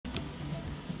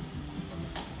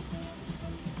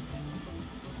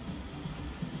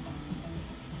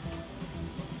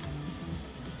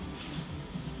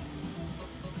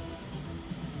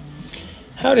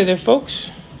Howdy there,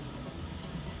 folks.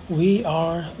 We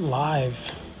are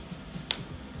live.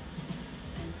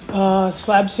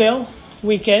 Slab sale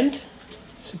weekend.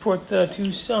 Support the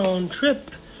Tucson trip.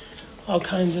 All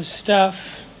kinds of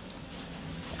stuff.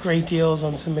 Great deals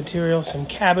on some material, some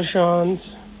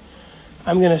cabochons.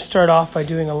 I'm going to start off by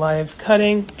doing a live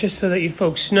cutting, just so that you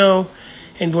folks know.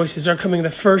 Invoices are coming. The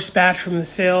first batch from the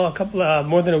sale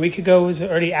more than a week ago was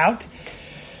already out.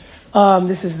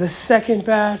 This is the second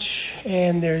batch,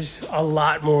 and there's a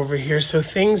lot more over here. So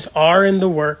things are in the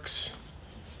works.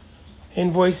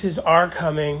 Invoices are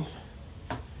coming.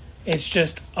 It's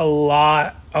just a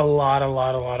lot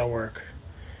of work.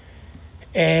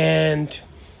 And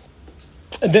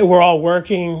that we're all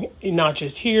working, not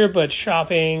just here, but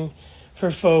shopping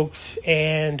for folks,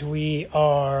 and we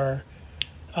are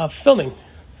filming.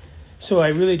 So I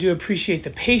really do appreciate the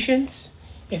patience.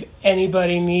 If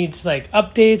anybody needs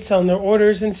updates on their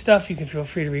orders and stuff, you can feel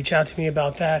free to reach out to me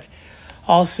about that.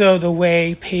 Also, the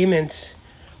way payments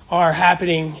are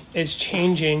happening is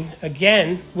changing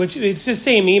again, which it's the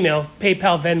same email,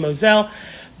 PayPal, Venmo, Zelle.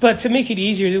 But to make it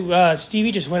easier,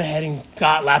 Stevie just went ahead and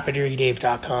got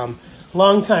lapidarydave.com.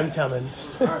 Long time coming.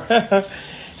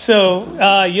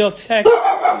 So you'll text.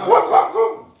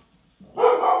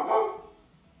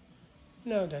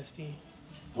 No, Dusty.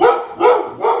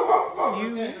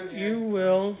 You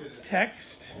will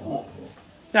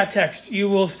you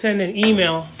will send an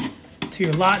email to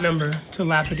your lot number to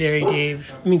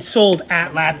sold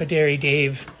at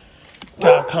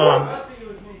lapidarydave.com.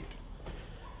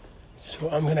 So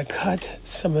I'm going to cut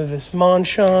some of this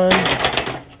Monchon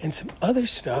and some other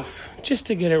stuff just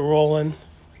to get it rolling.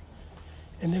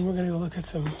 And then we're going to go look at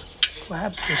some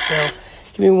slabs for sale.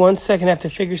 Give me 1 second. I have to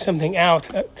figure something out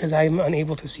because I'm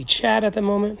unable to see chat at the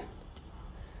moment.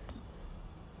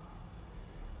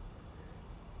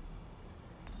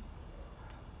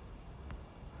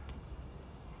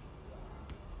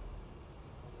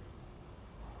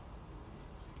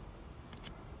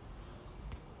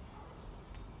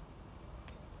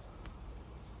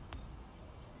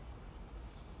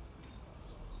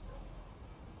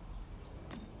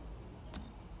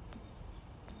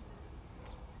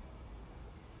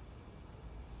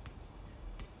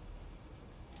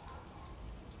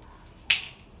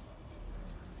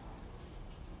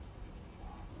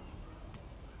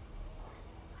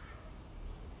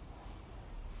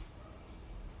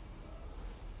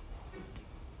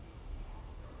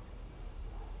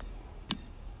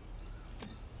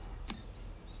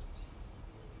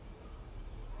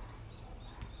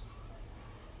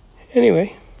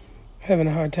 Anyway, having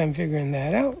a hard time figuring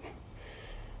that out,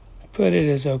 but it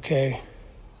is okay.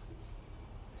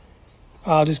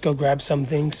 I'll just go grab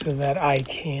something so that I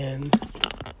can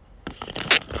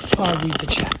read the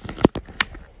chat.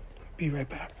 Be right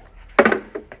back.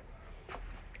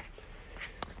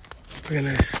 We're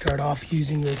going to start off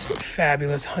using this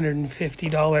fabulous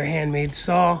 $150 handmade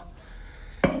saw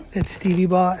that Stevie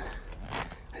bought.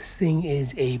 This thing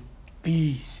is a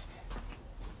beast.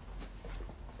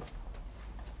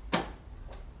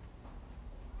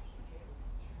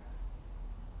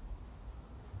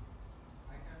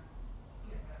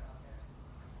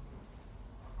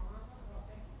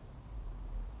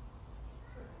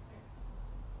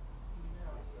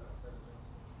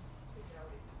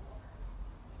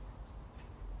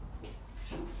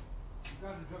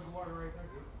 Got a jug of water right there,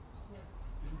 dude. Yeah.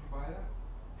 Didn't you buy that?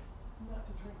 Not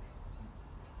to drink.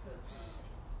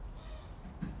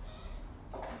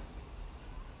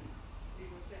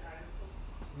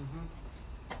 Mm-hmm.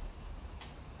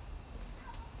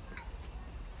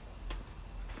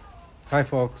 Hi,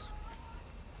 folks.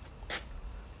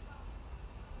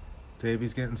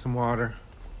 Davey's getting some water.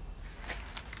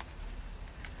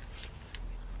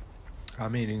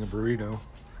 I'm eating a burrito.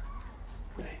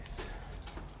 Nice.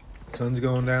 Sun's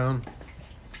going down.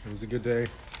 It was a good day.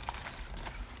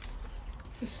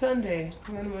 It's a Sunday,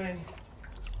 one of my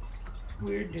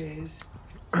weird days.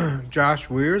 Josh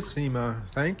Weirseema,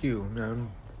 thank you, man.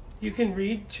 You can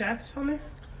read chats on there?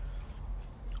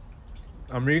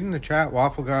 I'm reading the chat.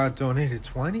 Waffle God donated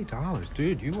 $20.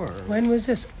 Dude, you are When was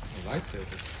this? a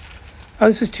lifesaver. Oh,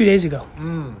 this was 2 days ago.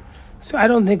 So I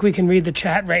don't think we can read the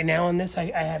chat right now on this.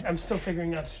 I'm still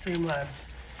figuring out Streamlabs.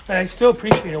 But I still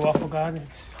appreciate it, Waffle God.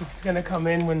 It's going to come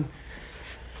in when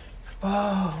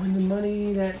the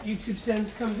money that YouTube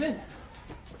sends comes in.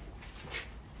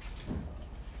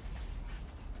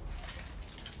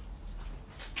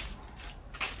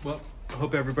 Well, I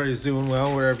hope everybody's doing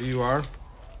well wherever you are.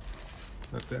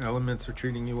 That the elements are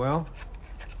treating you well.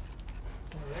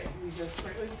 All right, here we go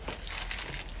slightly.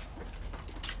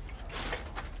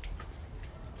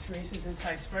 Teresa says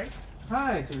hi, Sprite.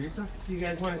 Hi, Teresa. You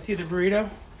guys want to see the burrito?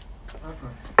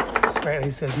 Uh-uh. Sprightly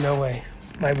says, no way.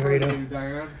 My How are burrito. you,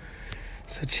 Diane?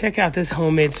 So check out this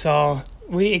homemade saw.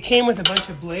 It came with a bunch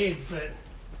of blades, but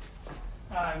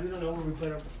we don't know where we put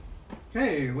them.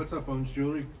 Hey, what's up, Owens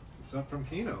Jewelry? It's up from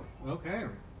Keno. Okay,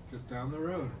 just down the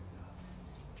road.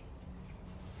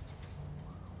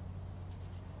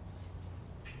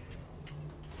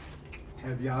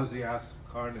 Have Yazzie asked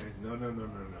Carne? No.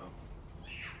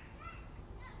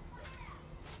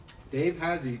 Dave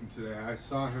has eaten today. I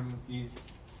saw him eat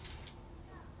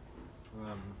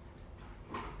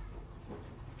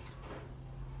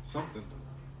something.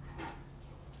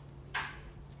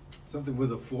 Something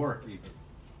with a fork, even.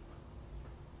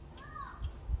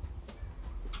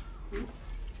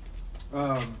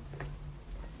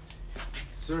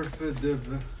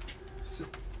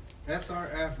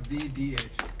 SRFVDH.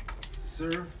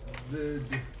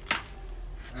 Surfvid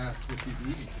asked if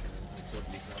you'd eaten.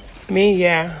 Me,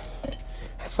 yeah.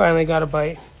 I finally got a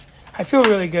bite. I feel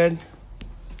really good.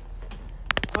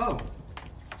 Oh,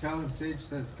 tell him Sage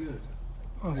says good.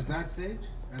 Awesome. Is that Sage?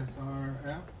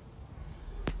 SRF?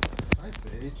 Hi,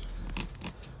 Sage.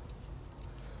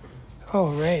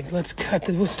 All right, let's cut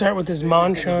this. We'll start with this Sage's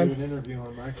gonna Monchan. do an interview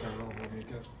on my channel when we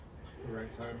get the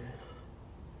right time.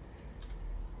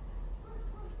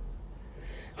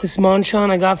 This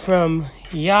Monchan I got from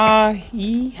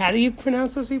Yi. How do you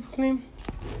pronounce those people's name?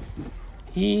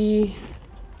 Yi.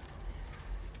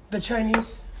 The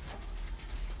Chinese.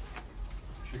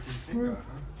 Chicken tikka, huh?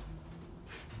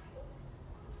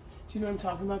 Do you know what I'm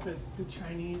talking about? The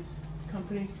Chinese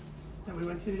company that we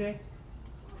went to today?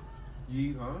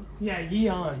 Yi on? Yeah,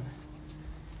 Yi'an.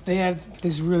 They have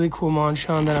this really cool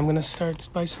Monchan that I'm going to start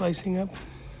by slicing up.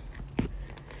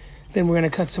 Then we're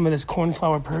going to cut some of this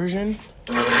cornflower Persian.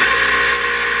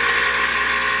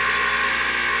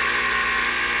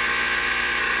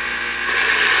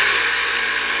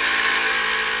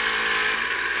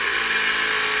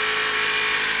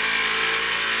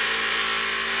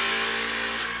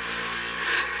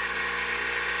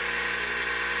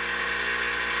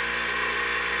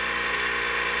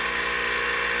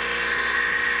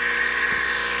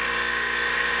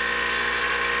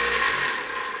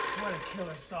 What a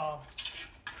killer saw.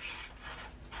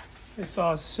 This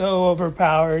saw is so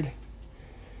overpowered.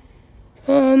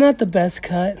 Oh, not the best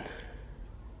cut.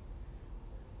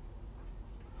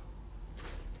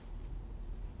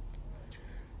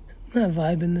 Not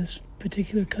vibing this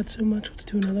particular cut so much. Let's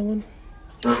do another one.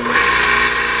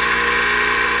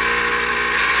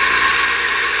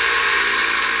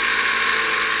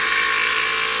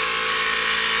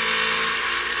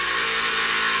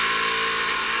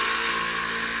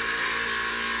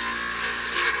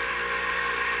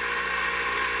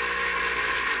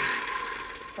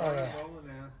 Nolan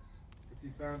asks if you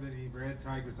found any red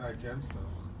tiger's eye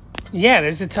gemstones. Yeah,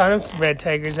 there's a ton of red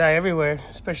tiger's eye everywhere,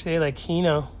 especially like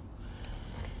Keno.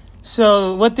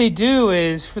 So what they do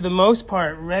is, for the most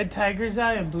part, red tiger's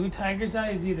eye and blue tiger's eye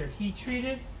is either heat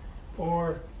treated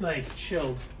or like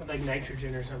chilled with like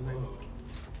nitrogen or something.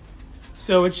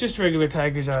 So it's just regular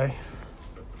tiger's eye.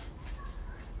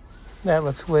 That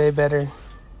looks way better.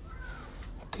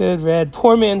 Good red.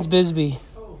 Poor man's Bisbee.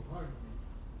 Oh, pardon me.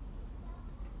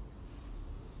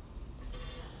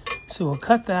 So we'll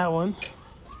cut that one.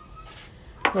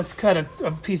 Let's cut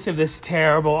a piece of this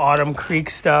terrible Autumn Creek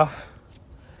stuff.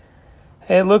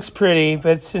 It looks pretty,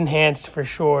 but it's enhanced for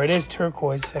sure. It is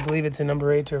turquoise. I believe it's a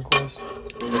number 8 turquoise.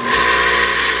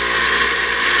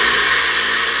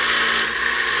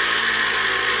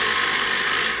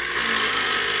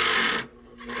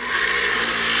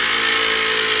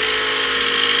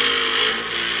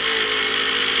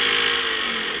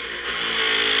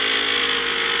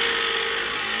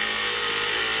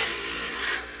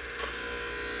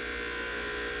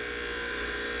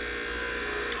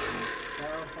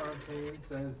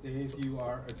 Says Dave, you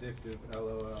are addictive.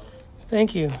 LOL.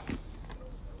 Thank you.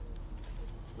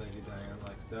 Lady Diane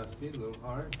likes Dusty. Little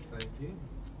hearts. Thank you.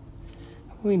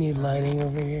 We need lighting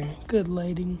over here. Good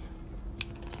lighting.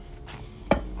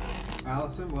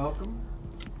 Allison, welcome.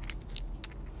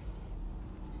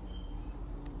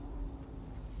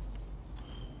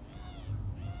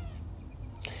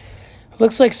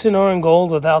 Looks like Sonoran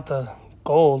gold without the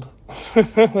gold.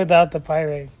 Without the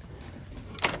pyrite.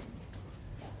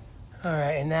 All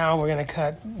right, and now we're going to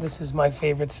cut, this is my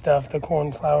favorite stuff, the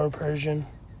cornflower Persian.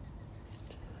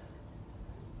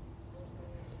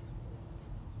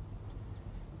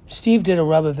 Steve did a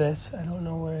rub of this. I don't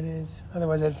know where it is.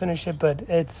 Otherwise, I'd finish it, but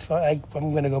it's fine.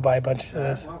 I'm going to go buy a bunch of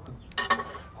this. Welcome. I'm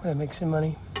going to make some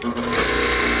money.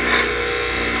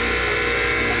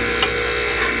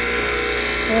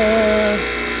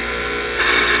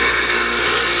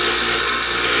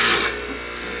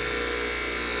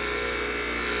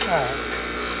 Alright,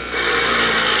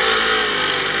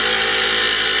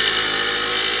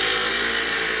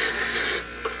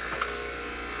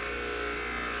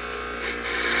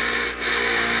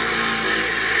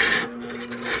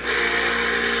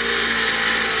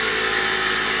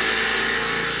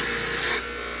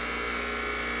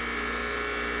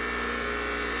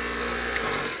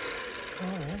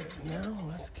 now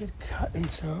let's get cutting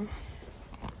some.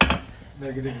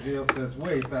 Negative Zeal says,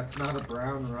 wait, that's not a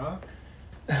brown rock?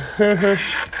 Kazzy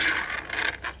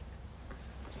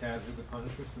the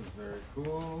Punisher says, very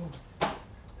cool.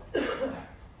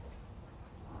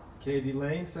 Katie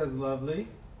Lane says, lovely.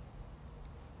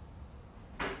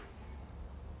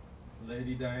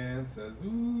 Lady Diane says,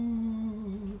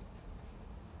 ooh.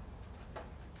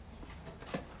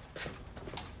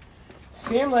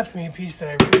 Sam left me a piece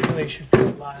that I really should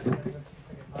put live. Let's see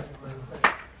if I can find it really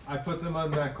quick. I put them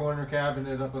on that corner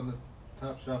cabinet up on the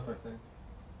top shelf, I think.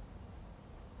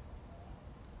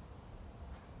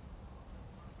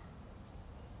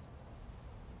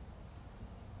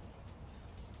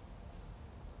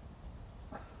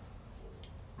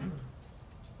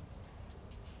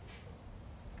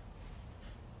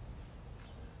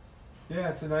 Yeah,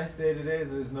 it's a nice day today.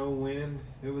 There's no wind.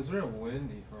 It was real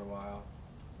windy for a while.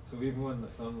 So even when the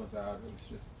sun was out, it was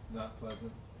just not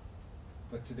pleasant.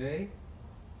 But today,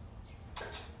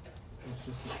 it's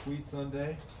just a sweet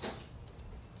Sunday.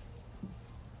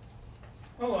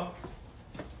 Oh well.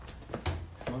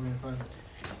 Want me to find it?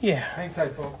 Yeah. Hang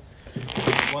tight, folks.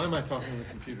 Why am I talking to the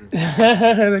computer?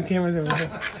 The camera's over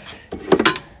there.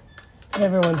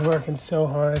 Everyone's working so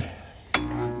hard.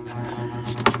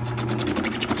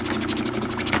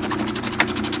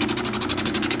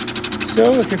 So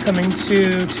if you're coming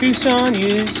to Tucson,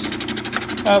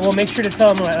 make sure to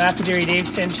tell them that Lapidary Dave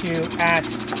sent you at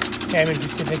Diamond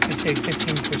Pacific to save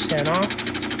 15% off.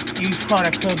 Use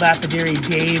product code Lapidary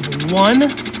Dave 1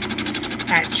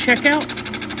 at checkout.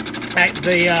 At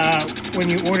the when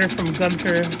you order from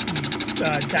Gunther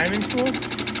Diamond Tools.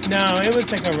 No, it was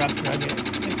like a rough nugget.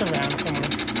 It's around somewhere.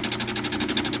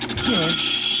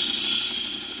 Anyway.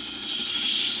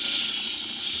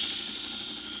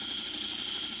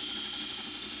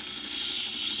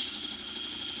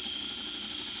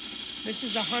 This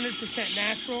is 100%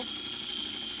 natural.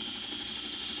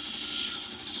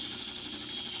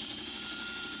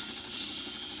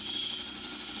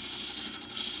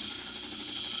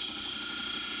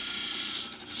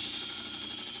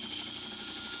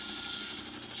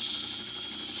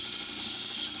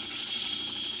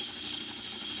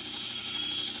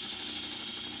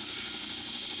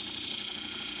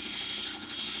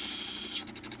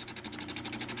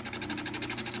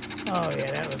 Oh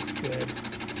yeah, that looks good.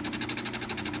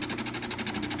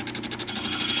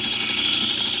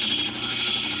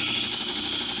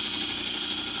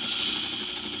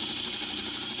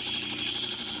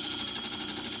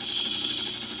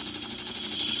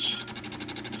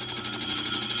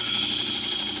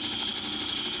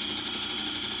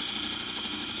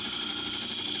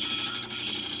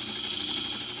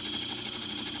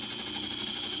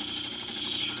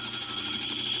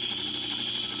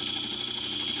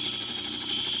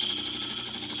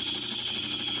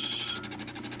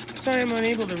 Sorry I'm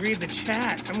unable to read the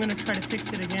chat. I'm going to try to fix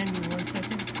it again. Give me 1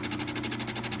 second.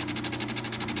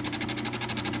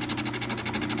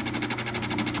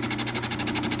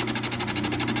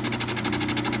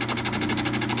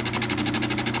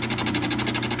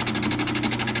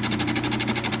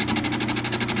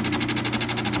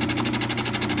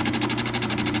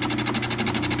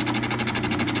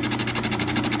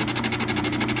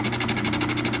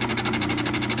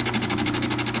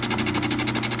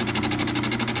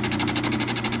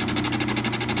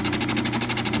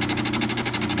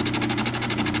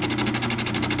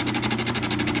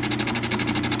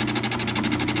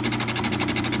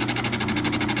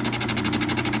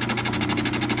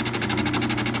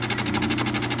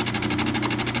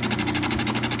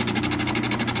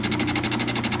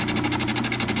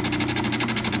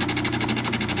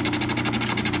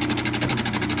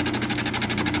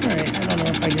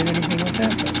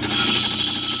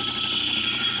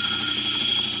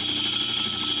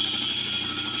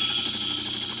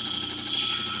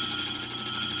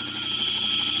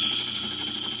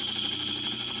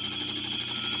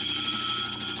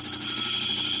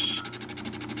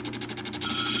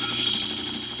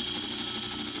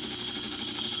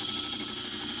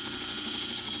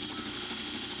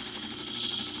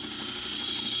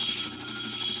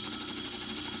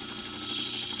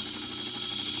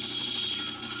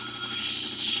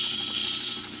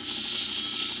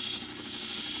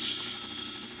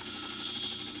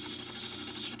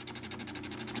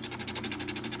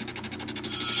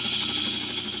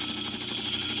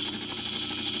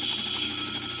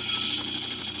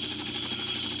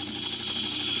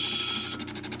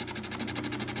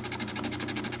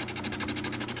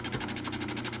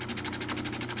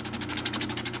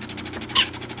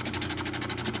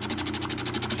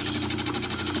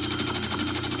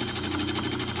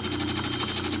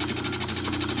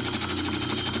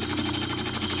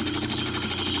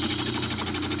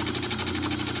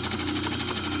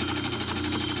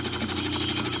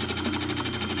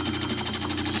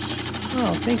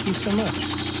 Oh, thank you so much.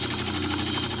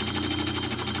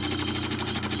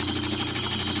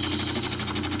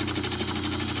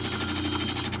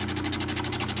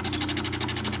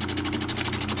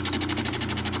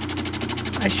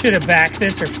 I should have backed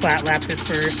this or flat lapped it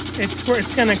first. It's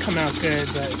gonna come out good,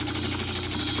 but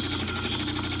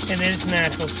it is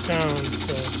natural stone,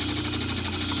 so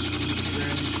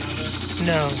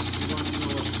no.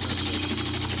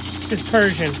 This is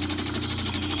Persian.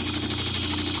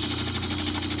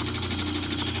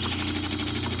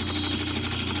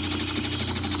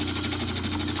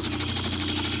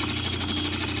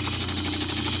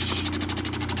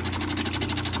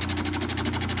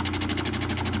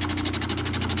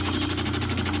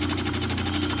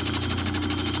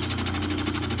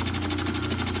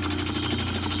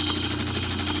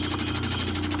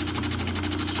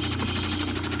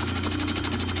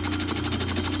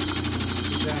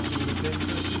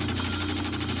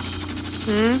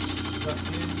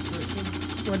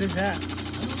 What is that?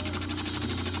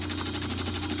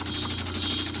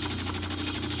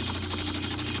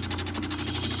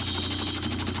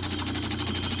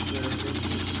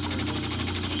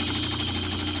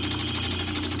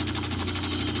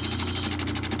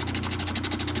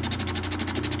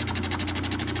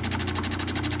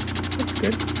 Looks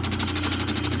good.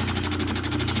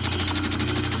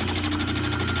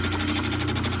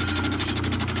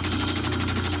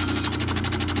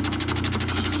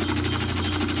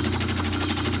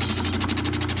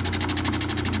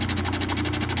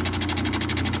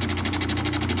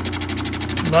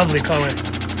 Lovely color.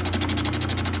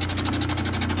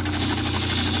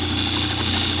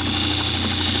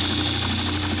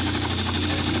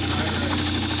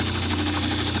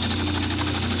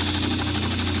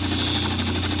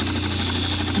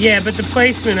 Yeah, but the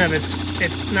placement of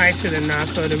it's nicer than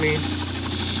Naco to me.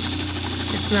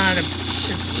 It's not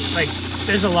it's like,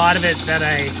 there's a lot of it that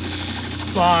I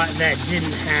bought that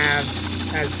didn't have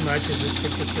as much as this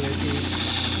particular piece.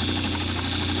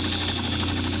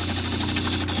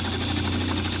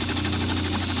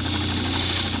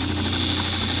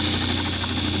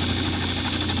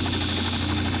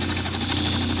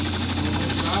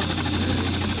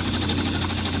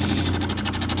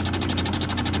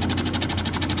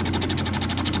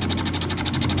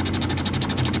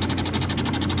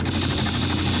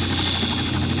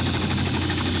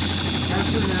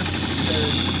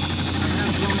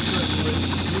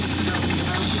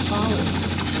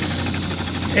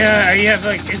 Yeah, you have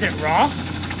like, is it raw?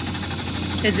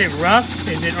 Is it rough?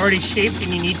 Is it already shaped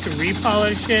and you need to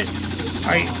repolish it?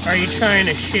 Are you trying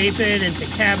to shape it into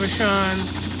cabochons?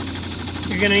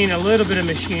 You're gonna need a little bit of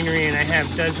machinery, and I have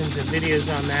dozens of videos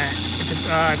on that.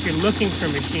 If you're looking for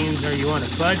machines or you want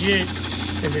a budget,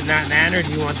 does it not matter?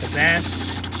 Do you want the best?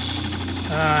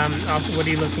 Also, what are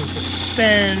you looking to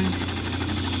spend?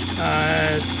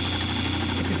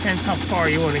 It depends how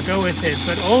far you want to go with it,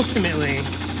 but ultimately,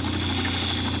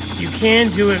 you can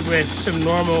do it with some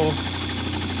normal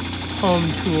home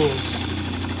tools,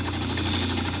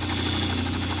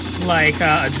 like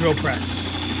a drill press.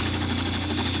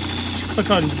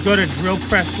 Go to drill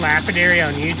press lapidary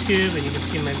on YouTube, and you can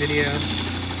see my video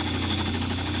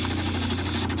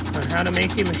on how to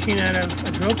make a machine out of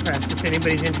a drill press. If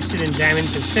anybody's interested in Diamond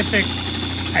Pacific,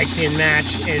 I can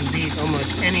match and beat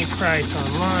almost any price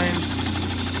online.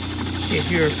 If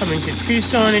you're coming to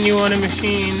Tucson and you want a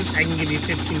machine, I can give you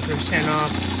 15% off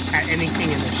at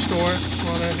anything in the store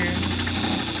while they're here.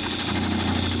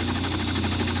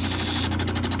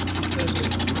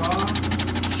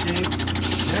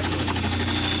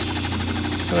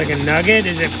 So like a nugget,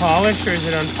 is it polished or is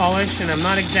it unpolished? And I'm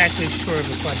not exactly sure of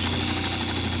the question.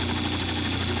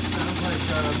 Sounds like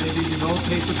maybe an old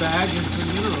paper bag and some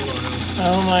mineral oil.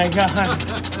 Oh my god.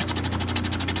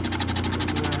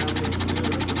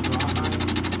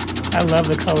 I love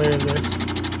the color of this.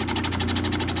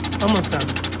 Almost done.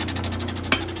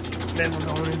 Then we're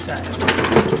going inside.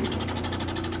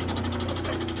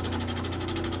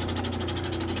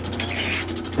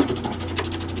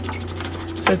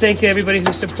 So thank you everybody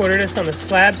who supported us on the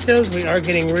slab sales. We are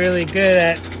getting really good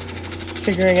at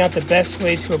figuring out the best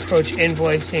way to approach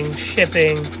invoicing,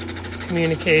 shipping,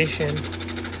 communication.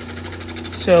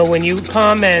 So when you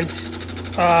comment,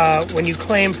 when you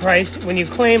claim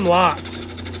lots,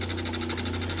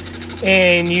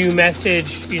 and you message,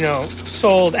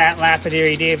 sold at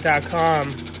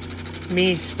lapidarydave.com,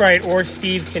 me, Sprite, or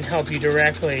Steve can help you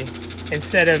directly,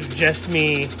 instead of just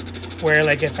me, where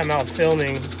like if I'm out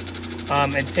filming,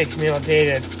 it takes me all day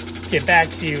to get back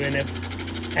to you, and if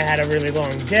I had a really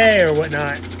long day or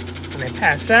whatnot, and I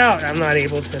pass out, I'm not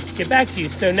able to get back to you.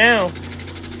 So now,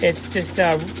 it's just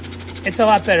it's a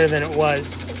lot better than it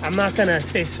was. I'm not gonna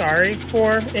say sorry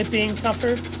for it being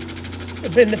tougher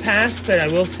in the past, but I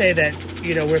will say that,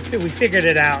 you know, we figured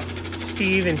it out.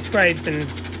 Steve and Sprite's been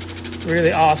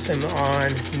really awesome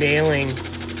on nailing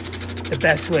the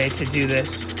best way to do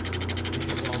this.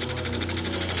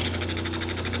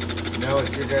 No,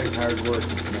 it's your guys' hard work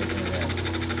that's making it happen.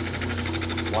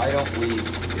 Why don't we,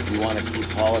 if you want to keep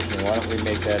polishing, why don't we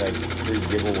make that a free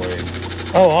giveaway?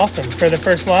 Oh, awesome. For the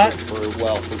first lot? You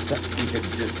could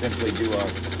just simply do a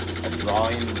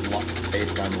drawing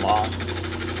based on lot.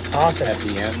 Awesome. At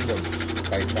the end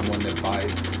by someone that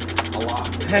buys a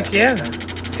lot. Heck yeah.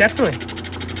 Definitely.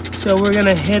 So we're going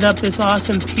to hit up this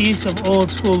awesome piece of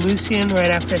old school Lucian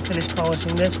right after I finish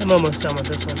polishing this. I'm almost done with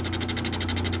this one.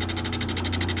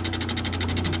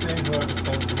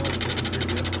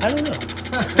 I don't know.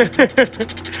 Ooh,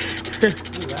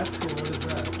 that's cool. What is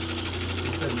that?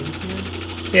 Is that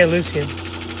Lucian? Yeah, Lucian.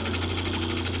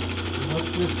 And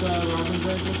what's this robin's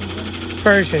egg looking thing?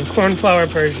 Persian. Cornflower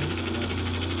Persian.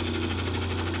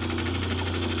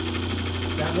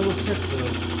 That little tip though.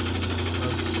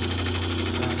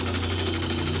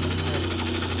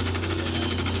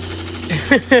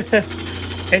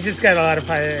 It's just got a lot of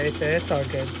pie right there. It's all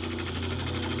good.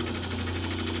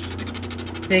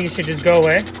 Think you should just go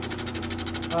away?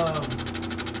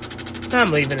 I'm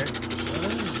leaving it. You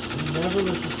never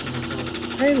listen to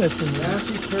me. I listen.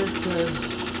 Matthew Kirk says,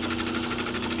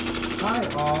 "Hi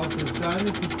all, does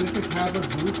Diamond Pacific have a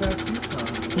booth at Tucson?"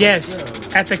 Yes,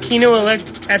 at the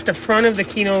front of the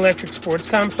Kino Electric Sports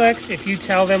Complex. If you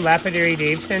tell them Lapidary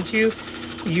Dave sent you,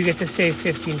 you get to save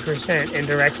 15% and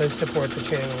directly support the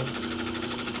channel.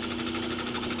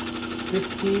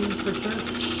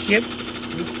 15%? Yep.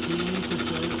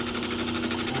 15%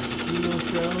 at the Kino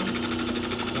show.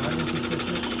 Diamond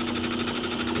Pacific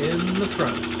in the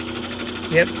front.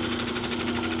 Yep.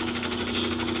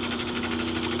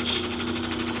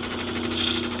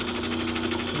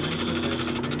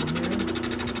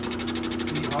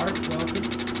 The Art, welcome.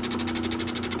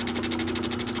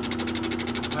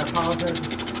 I apologize.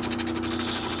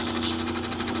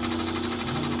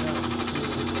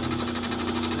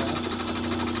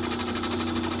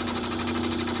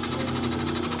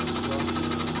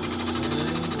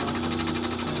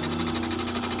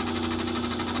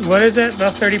 What is it?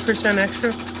 About 30%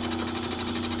 extra?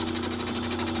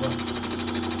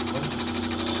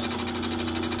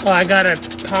 Oh, I got a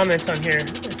comment on here.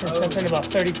 It said something about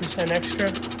 30% extra.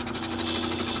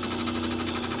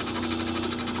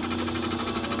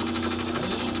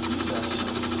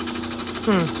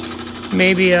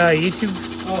 Maybe YouTube.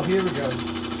 Oh, here we go.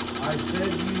 I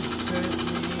said you sent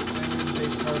me and they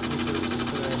charged me for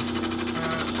today.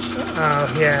 Oh,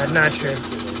 yeah, not sure.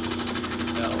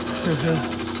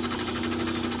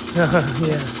 Yeah.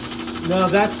 No,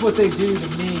 that's what they do to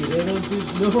me. They don't do.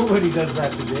 Nobody does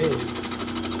that to Dave.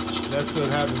 That's what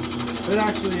happens to me. But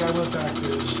actually, I went back to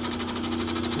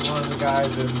one of the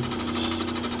guys and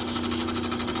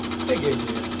they gave me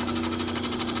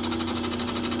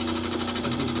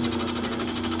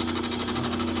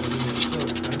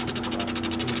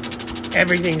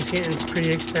Everything's getting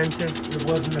pretty expensive. It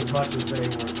wasn't as much as they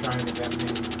were trying to get me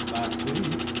last week.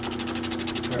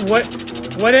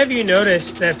 What have you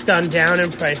noticed that's gone down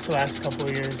in price the last couple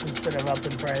of years instead of up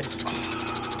in price?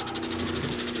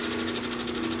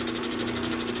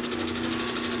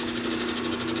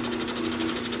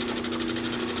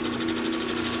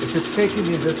 If it's taking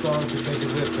me this long to think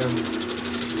of it, then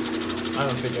I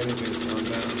don't think anything's gone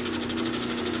down.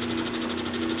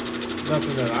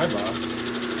 Nothing that I bought.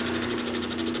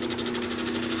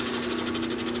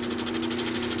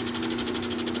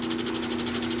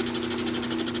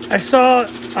 I saw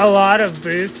a lot of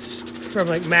booths from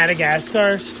like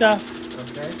Madagascar stuff.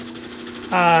 Okay.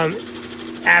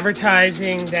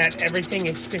 Advertising that everything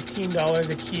is $15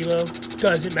 a kilo.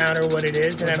 Doesn't matter what it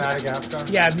is. And Madagascar?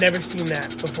 Yeah, I've never seen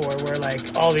that before where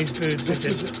like all these booths are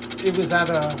just... It was at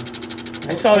a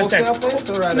I saw this wholesale at, place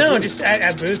or at no, a booth? just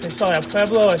at booth. I saw it at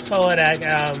Pueblo. I saw it at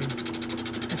I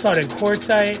saw it in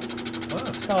Quartzsite. Oh.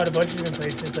 I saw it at a bunch of different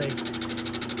places.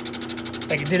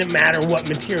 Like it didn't matter what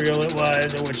material it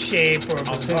was or what shape or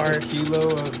I'll what take parts. a kilo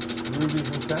of rubies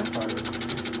and sapphires.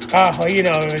 Oh, well, you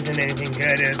know, it wasn't anything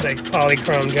good. It was like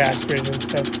polychrome jaspers and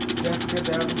stuff. Jessica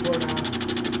Davenport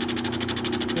asked,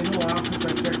 "Been a while since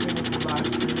I checked in with your live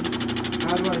stream.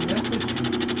 How do I message you?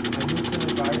 I need some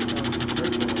advice on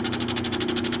turquoise."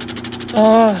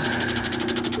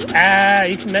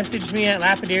 You can message me at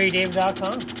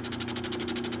lapidarydave.com.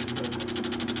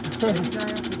 Maybe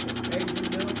Diane says eggs and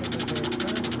milk and there's a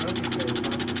kind of broken face. I'm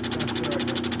not sure I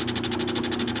got it.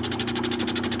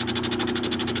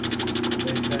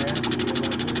 Maybe Diane, can you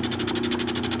elaborate?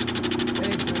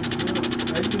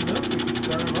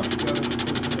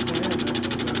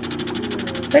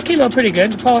 That came out pretty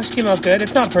good. The polish came out good.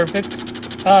 It's not perfect.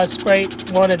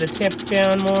 Sprite wanted the tip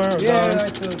down more. Or Yeah, gone.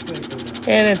 that's what I'm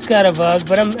saying. And it's got a bug,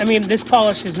 but I mean, this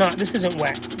polish is not. This isn't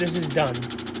wet. This is done.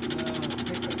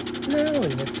 No,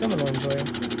 someone will enjoy it.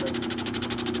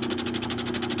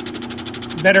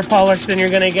 Better polish than you're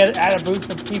gonna get at a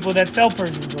booth of people that sell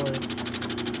Persian jewelry.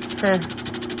 Huh.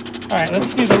 All right,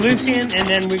 let's do the Lucian, and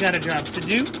then we got a job to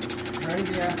do.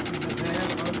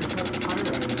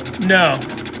 No,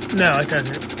 it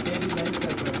doesn't.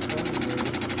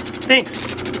 Thanks.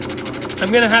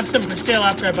 I'm gonna have some for sale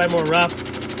after I buy more rough,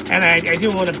 and I do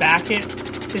want to back it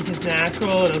since it's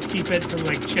natural. It'll keep it from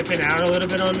like chipping out a little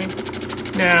bit on me.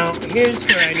 Now here's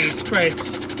where I need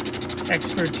Sprite's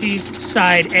expertise: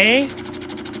 side A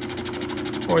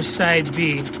or side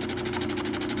B.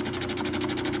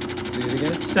 Say it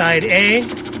again. Side A,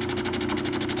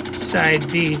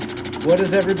 side B. What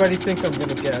does everybody think I'm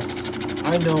gonna guess?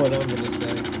 I know what I'm gonna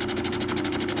say.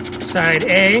 Side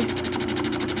A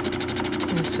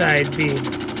and side B.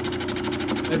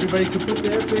 Everybody can put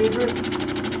their favorite,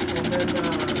 and then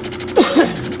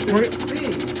let's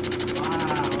see.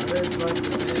 Wow, there's lots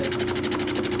of it.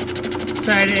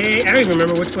 Side A. I don't even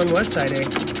remember which one was side A. A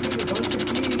bunch of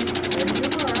B's, and you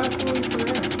are absolutely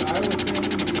correct. I was saying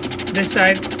B. This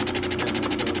side.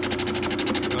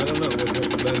 I don't know.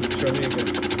 Then show me again.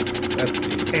 That's B.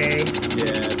 A.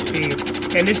 Yeah, B.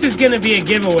 And this is going to be a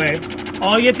giveaway.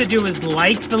 All you have to do is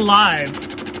like the live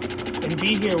and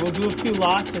be here. We'll do a few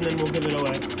lots and then we'll give it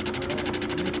away.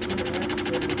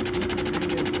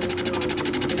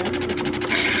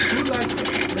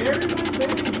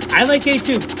 I like A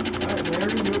too.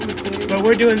 But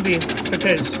we're doing B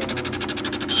because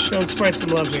don't spread some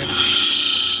love here.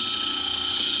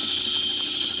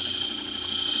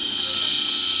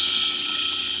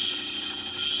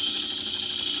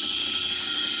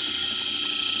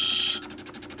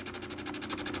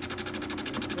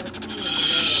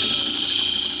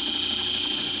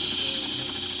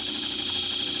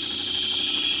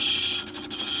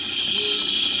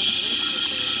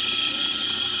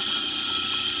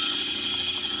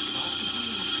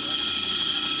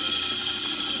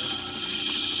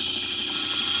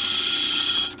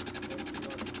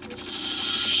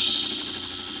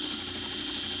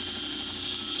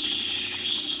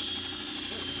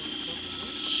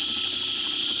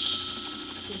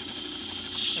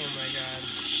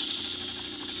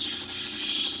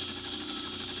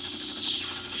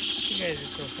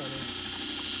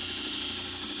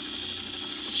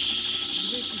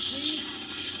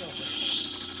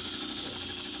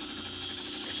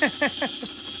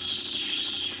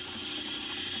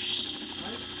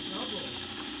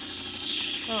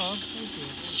 Oh, thank you.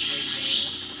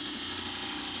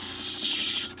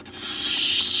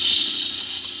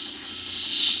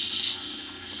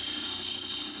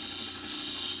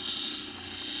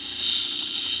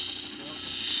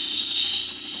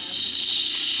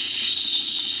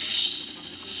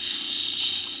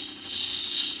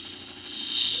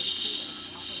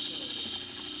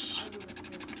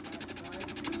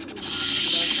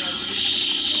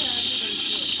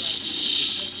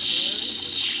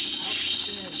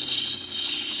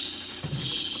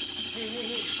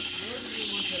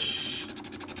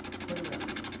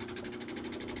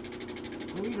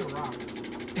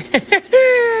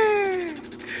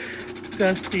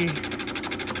 Dusty.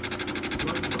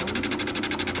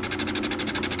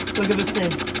 Look at the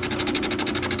screen.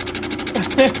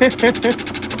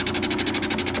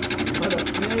 What a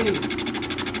face.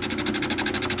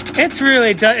 It's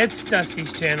really, it's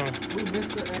Dusty's channel. We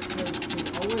missed the excellence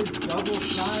thing. Always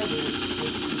double-sided.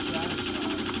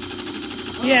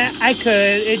 Yeah, I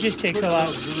could. It just takes a lot.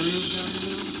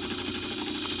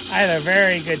 I have a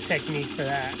very good technique for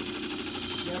that.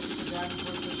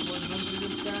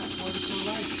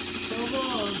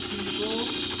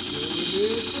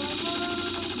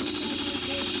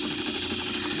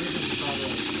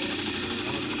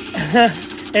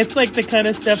 It's like the kind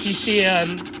of stuff you see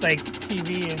on like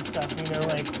TV and stuff, you know,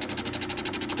 like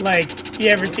you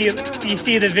ever see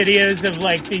the videos of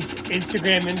like these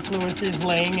Instagram influencers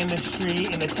laying in the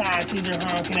street and the taxis are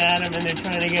honking at them and they're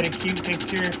trying to get a cute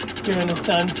picture during the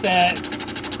sunset,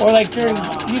 or like during,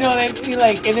 you know what I mean,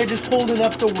 like, and they're just holding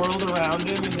up the world around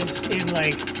them and just in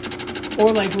like,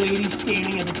 or like ladies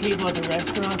standing at the table at the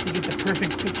restaurant to get the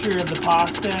perfect picture of the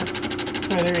pasta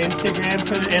for their Instagram,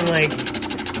 and like.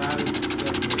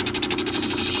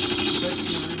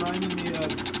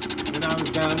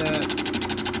 Down at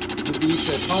the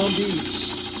beach at Palm Beach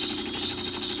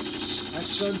at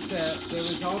sunset, there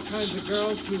was all kinds of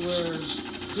girls who were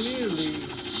clearly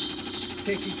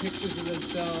taking pictures of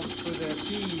themselves for their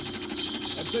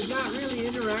feeds, but not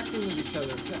really interacting with each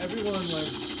other. So everyone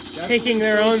was Taking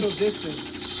their own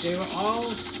distance. They were all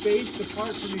spaced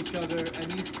apart from each other and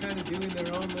each kind of doing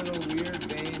their own little weird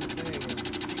vain thing.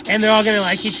 And they're all gonna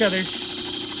like each other.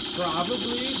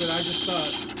 Probably, but I just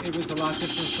thought it was a lot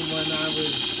different from when I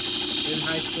was in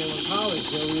high school and college,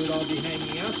 where we would all be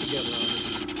hanging out together on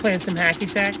it. Playing some hacky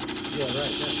sack. Yeah,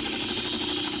 right.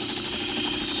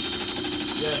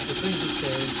 Yeah, the things have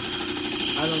changed.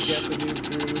 I don't get the new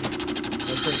crew.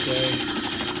 That's okay.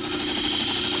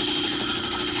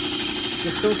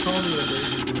 Just don't call me a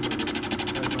baby boomer.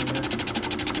 That's my name.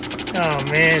 Oh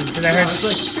man, did I Yeah, heard? I was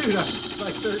like, dude, I'm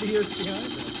like 30 years behind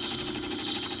them.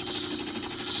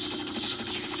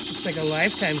 It's like a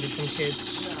lifetime to some kids.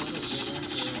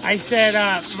 Yeah, I said,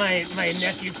 my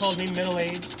nephew called me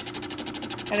middle-aged.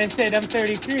 And I said, I'm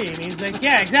 33. And he's like,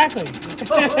 yeah, exactly.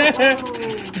 Wow.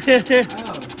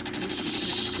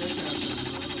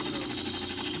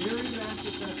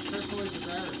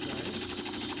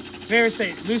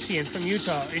 Varicate, Lucian from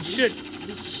Utah.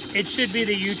 It should be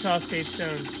the Utah State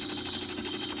Stone.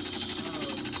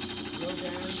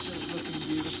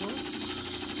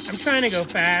 I'm trying to go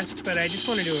fast, but I just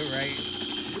want to do it right.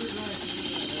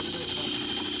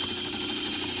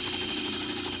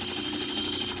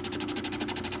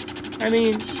 I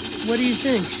mean, what do you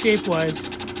think, shape-wise?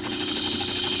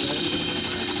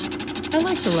 I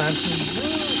like the last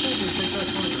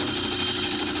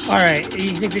one. All right, you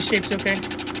think the shape's okay?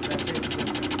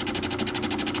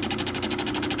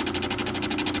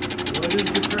 What is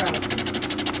the crowd?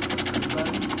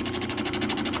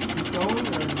 Keep going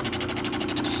or move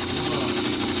on?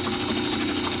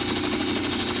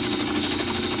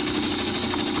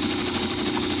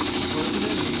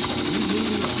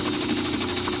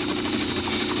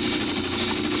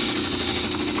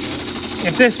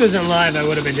 If this wasn't live, I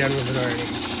would have been done with it already.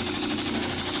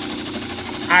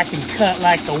 I can cut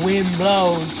like the wind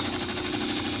blows.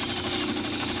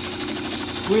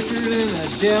 Quicker than a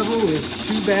devil with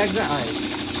 2 bags of ice.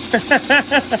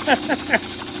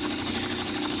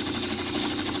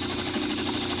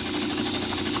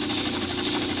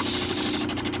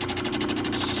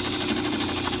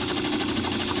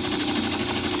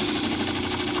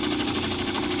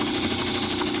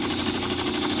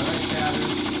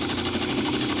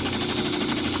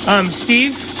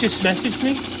 Steve just messaged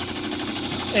me,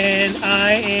 and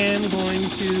I am going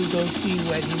to go see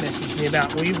what he messaged me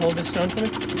about. Will you hold this stone for me?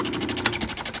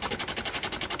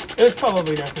 It was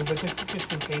probably nothing, but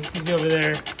just in case. He's over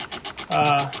there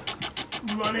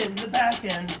running the back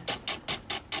end.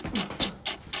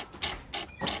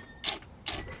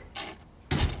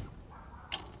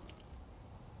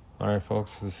 All right,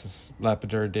 folks, this is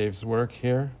Lapidary Dave's work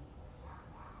here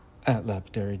at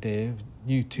Lapidary Dave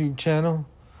YouTube channel.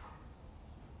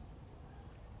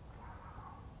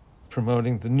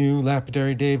 Promoting the new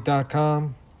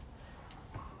lapidarydave.com.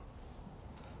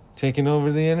 Taking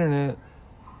over the internet,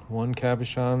 one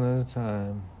cabochon at a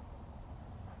time.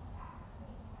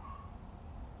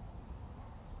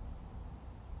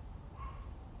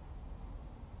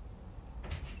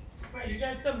 You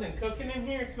got something cooking in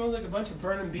here? It smells like a bunch of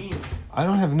burning beans. I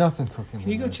don't have nothing cooking. Can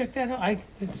you go check that out?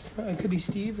 It could be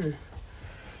Steve or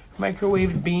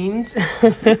microwaved beans.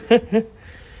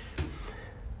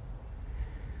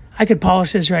 I could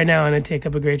polish this right now and it'd take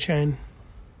up a great shine.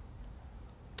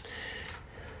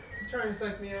 You trying to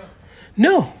psych me out?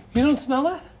 No, you don't smell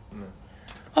that? No.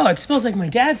 Oh, it smells like my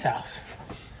dad's house.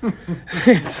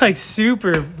 It's like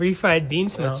super refried bean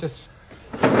smell. That's just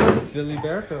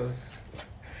Filiberto's.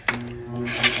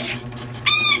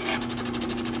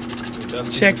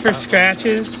 Check for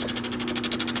scratches.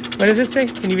 What does it say?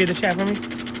 Can you read the chat for me?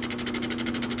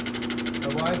 A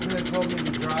wise man told me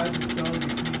to drive the stone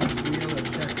between the wheel and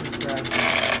check for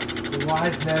scratches. The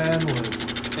wise man was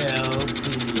LD.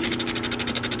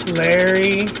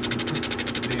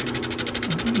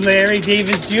 Larry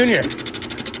Davis Jr.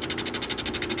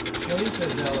 Shane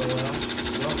says LOL.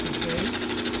 Welcome, Shane.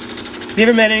 Have you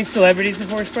ever met any celebrities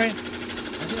before, Spray? I do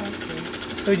have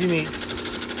Shane. Who'd you meet? I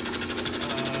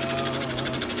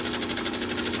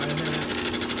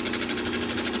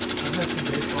met some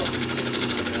baseball people.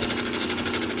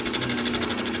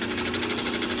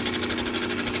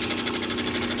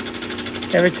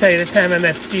 Ever tell you the time I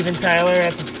met Steven Tyler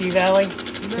at the Ski Valley?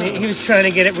 No. He was trying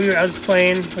to get it. I was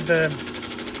playing with I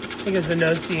think it was the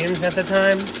No Seams at the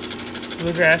time,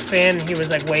 bluegrass band, and he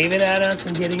was like waving at us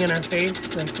and getting in our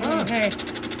face, like, oh, hey.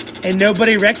 And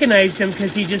nobody recognized him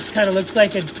because he just kind of looked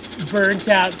like a burnt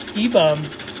out ski bum.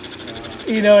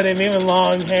 You know what I mean? With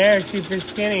long hair, super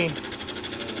skinny.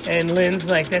 And Lynn's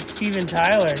like, that's Steven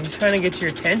Tyler. He's trying to get your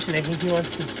attention. I think he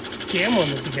wants to jam one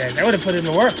with you guys. I would have put in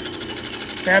the work.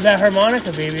 Grab that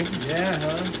harmonica, baby. Yeah,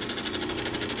 huh?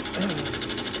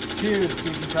 Cheers,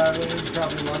 Stephen Tyler. He's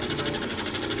probably watching it.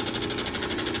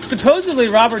 Supposedly,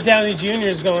 Robert Downey Jr.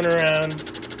 is going around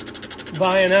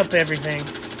buying up everything.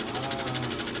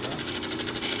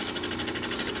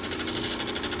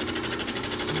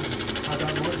 How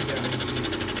about Morton Downey?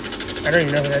 I don't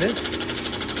even know who that is.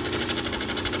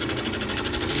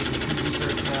 TV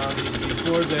personality.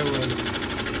 Before there was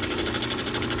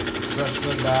Rush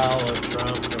Limbaugh or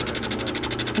Trump or anyone.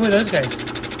 Who are those guys?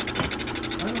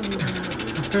 I don't even know.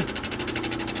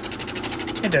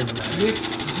 It doesn't matter. Nick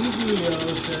Giglio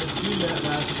said he met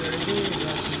Raspberry Dave.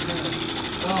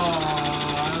 Oh,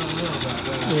 I don't know about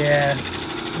that. Yeah,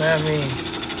 not me.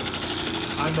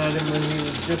 I met him when he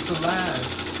was just a lad.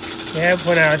 Yeah,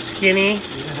 when I was skinny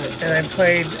Yeah, and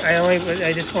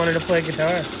I just wanted to play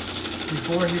guitar.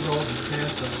 before he rolled his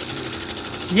pants up.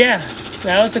 Yeah,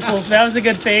 that was a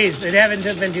good phase. I haven't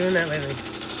been doing that lately.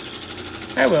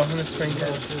 I will in the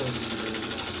springtime.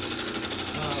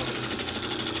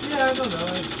 Yeah, I don't know.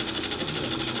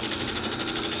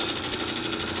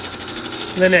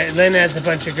 Lynn has a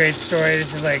bunch of great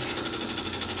stories of like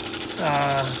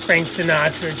Frank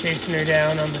Sinatra chasing her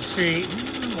down on the street,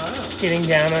 Wow. getting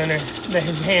down on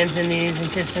his hands and knees and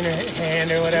kissing her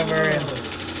hand or whatever. And,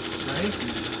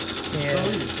 yeah.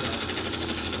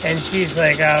 And she's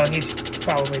like, oh, he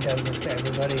probably does this to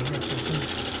everybody.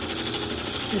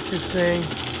 It's just his thing.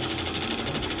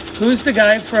 Who's the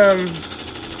guy from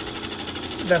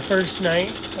The First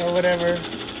Night or whatever?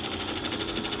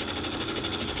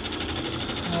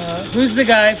 Who's the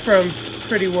guy from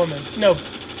Pretty Woman? No,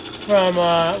 from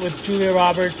with Julia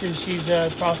Roberts and she's a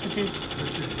prostitute?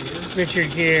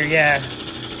 Richard Gere, yeah.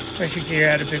 Richard Gere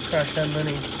had a big crush on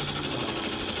Lenny.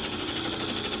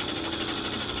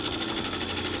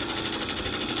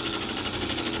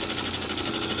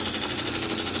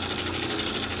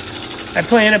 I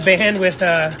play in a band with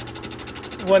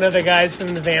one of the guys from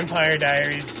the Vampire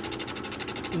Diaries.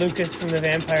 Lucas from the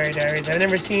Vampire Diaries. I've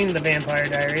never seen the Vampire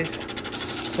Diaries,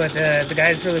 but the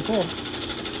guy's really cool.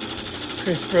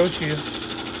 Chris Brochu.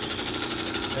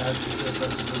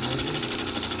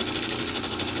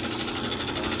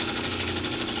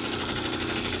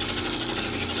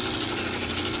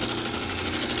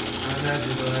 I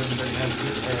imagine everybody has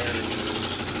good hair.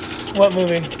 What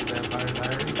movie? Vampire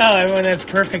Diaries. Oh, everyone has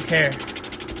perfect hair.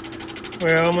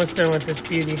 We're almost done with this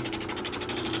beauty.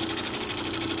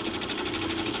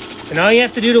 And all you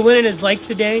have to do to win is like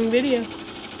the dang video.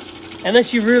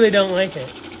 Unless you really don't like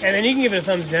it. And then you can give it a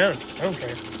thumbs down. I don't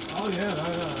care. Oh yeah,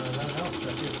 that helps.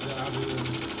 That gives the algorithm.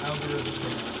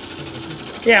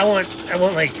 Yeah, I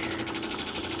want like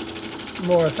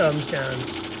more thumbs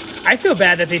downs. I feel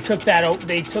bad that they took the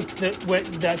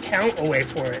count away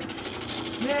for it.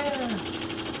 Yeah.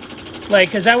 Like,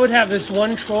 because I would have this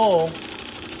one troll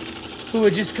who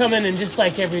would just come in and just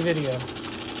like every video.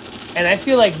 And I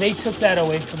feel like they took that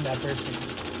away from that person.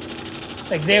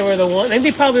 Like, they were the one, and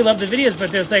they probably love the videos,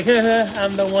 but they're like,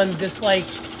 I'm the one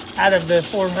disliked out of the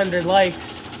 400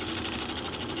 likes.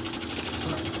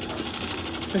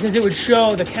 Because it would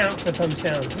show the count for thumbs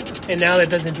down. And now it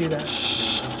doesn't do that.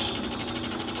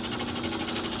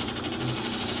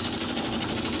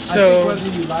 I think whether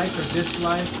you like or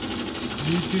dislike,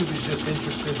 YouTube is just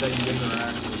interested that you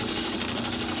interact with it.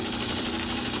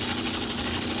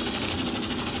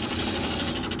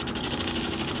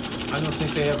 I don't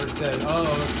think they ever said, oh,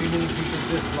 if too many people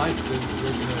dislike this,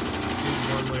 we're going to choose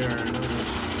one way or another.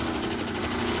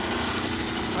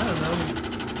 I don't know.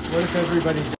 What if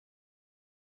everybody...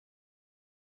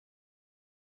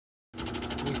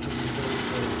 We can go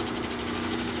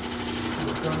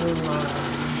to the line.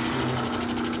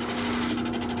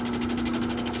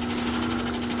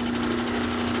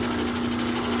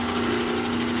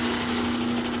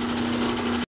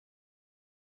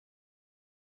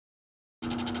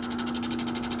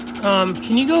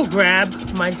 Can you go grab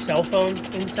my cell phone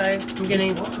inside? I'm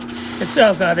getting... It's...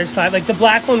 Oh, God, there's 5. Like, the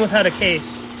black one without a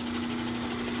case.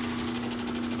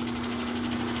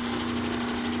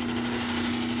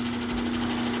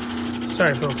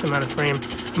 Sorry, folks, I'm out of frame.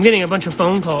 I'm getting a bunch of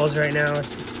phone calls right now.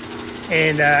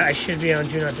 And I should be on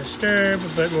Do Not Disturb,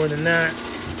 but more than that,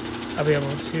 I'll be able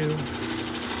to...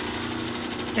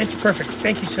 It's perfect.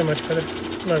 Thank you so much, brother.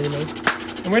 Love you, man.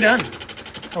 And we're done.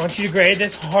 I want you to grade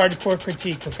this hardcore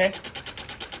critique, okay?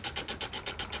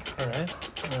 All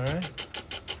right.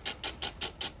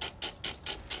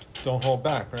 Don't hold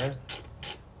back, right?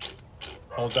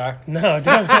 Hold back? No,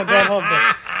 don't hold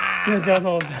back. No, don't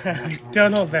hold back.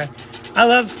 Don't hold back. I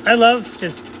love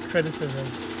just criticism.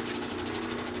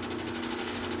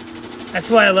 That's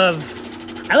why I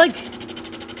like...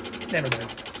 Never mind.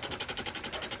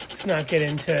 let's not get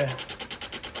into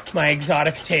my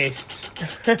exotic tastes.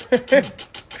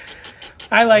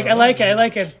 I like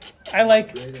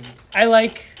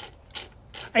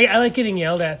getting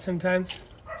yelled at sometimes,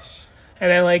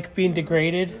 and I like being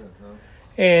degraded,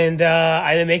 and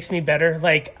it makes me better.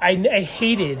 Like I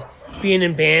hated being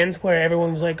in bands where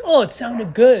everyone was like, "Oh, it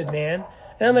sounded good, man,"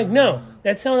 and I'm like, "No,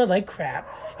 that sounded like crap."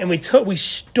 And we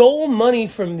stole money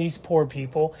from these poor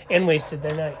people and wasted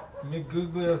their night. Nick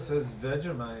Guglio says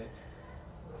Vegemite.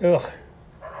 Ugh.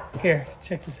 Here,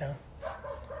 check this out.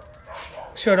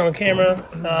 Show it on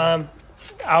camera.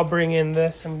 I'll bring in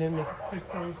this. I'm going to make a quick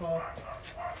phone call.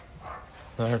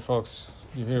 All right, folks.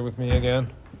 You here with me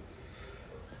again?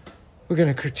 We're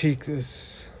going to critique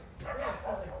this.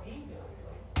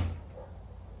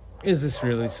 Is this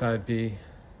really side B?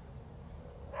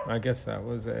 I guess that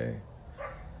was A.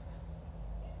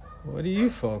 What do you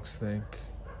folks think?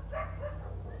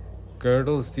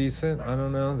 Girdle's decent. I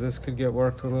don't know. This could get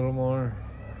worked a little more.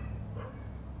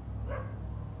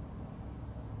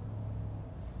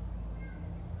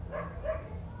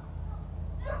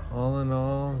 All in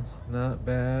all, not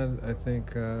bad. I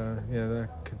think, that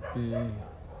could be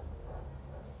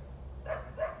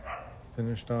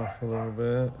finished off a little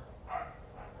bit.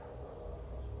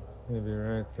 Maybe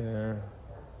right there.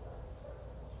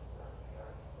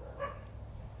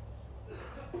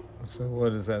 So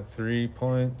what is that, 3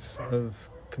 points of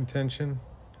contention?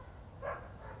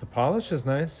 The polish is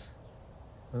nice.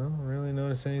 I don't really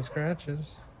notice any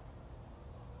scratches.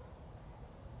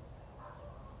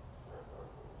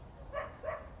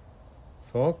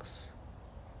 Folks?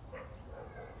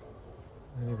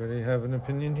 Anybody have an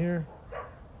opinion here?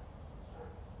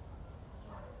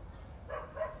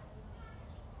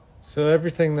 So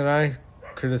everything that I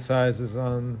criticize is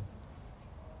on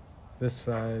this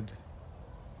side.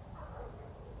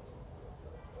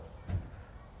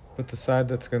 But the side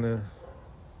that's gonna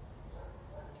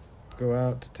go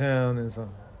out to town is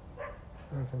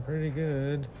looking pretty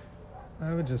good.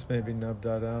 I would just maybe nub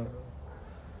that out.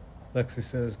 Lexi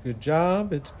says, good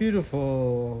job, it's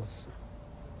beautiful.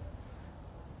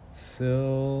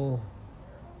 Sil,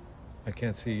 I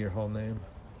can't see your whole name.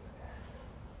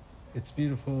 It's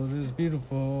beautiful, it is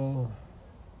beautiful.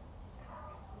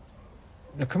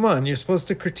 Now come on, you're supposed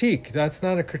to critique. That's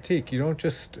not a critique. You don't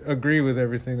just agree with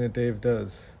everything that Dave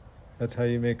does. That's how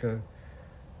you make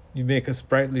a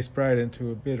sprightly sprite into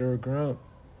a bitter grump.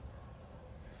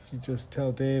 If you just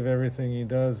tell Dave everything he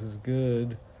does is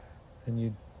good, and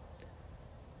you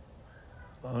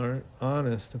aren't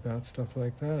honest about stuff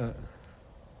like that.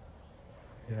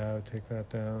 Yeah, I would take that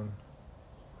down.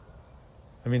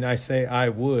 I mean, I say I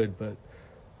would, but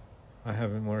I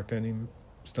haven't worked any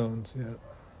stones yet.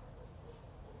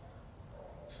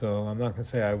 So I'm not going to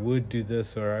say I would do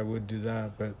this or I would do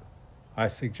that, but I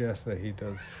suggest that he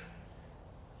does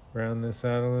round this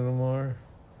out a little more.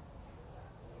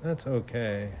 That's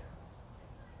okay.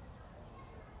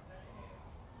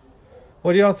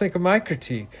 What do y'all think of my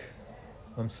critique?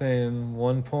 I'm saying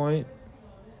 1 point.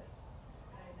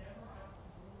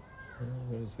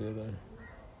 Where's the other?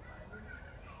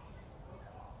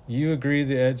 You agree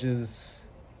the edges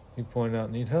you point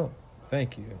out need help.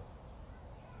 Thank you.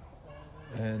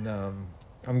 And I'm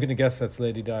going to guess that's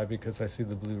Lady Di because I see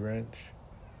the blue wrench.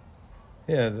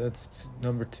 Yeah, that's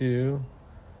number 2.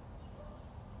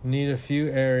 Need a few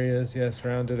areas. Yes,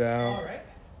 round it out. All right.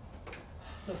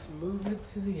 Let's move it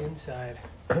to the inside.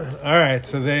 All right,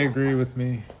 so they agree with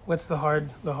me. What's the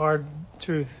hard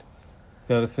truth?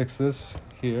 Got to fix this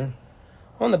here.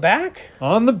 On the back?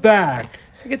 On the back.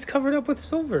 It gets covered up with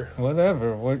silver.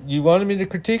 Whatever. What you wanted me to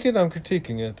critique it? I'm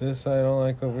critiquing it. This I don't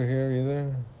like over here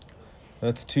either.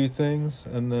 That's 2 things.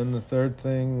 And then the third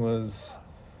thing was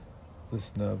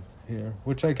this nub here,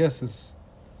 which I guess is,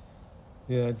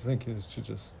 yeah, I think it should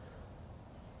just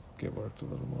get worked a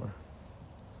little more.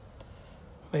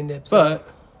 My nips. But,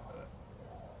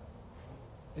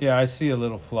 yeah, I see a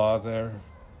little flaw there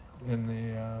in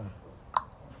the...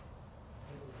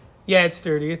 Yeah, it's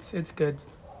sturdy. It's good.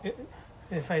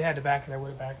 If I had to back it, I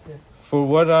would have backed it. For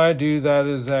what I do, that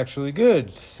is actually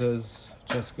good, says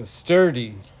Jessica.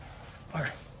 Sturdy. All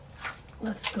right,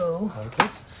 let's go. I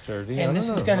guess it's sturdy. And this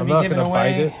is going to be given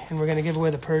away, and we're going to give away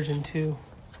the Persian too.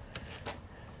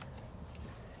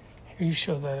 Here, you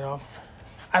show that off.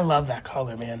 I love that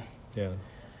color, man. Yeah.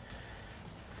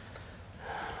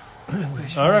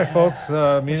 All right, folks.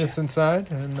 Meet us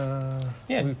inside, and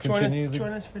we'll continue.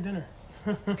 Join us for dinner.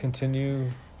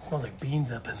 Continue. It smells like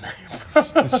beans up in there.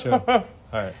 The show. All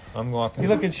right, I'm walking. You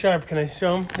looking sharp. Can I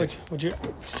show him what your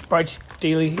bright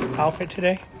daily outfit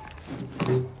today?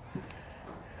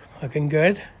 Looking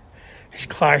good. It's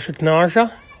classic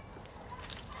nausea.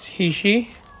 he,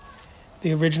 she.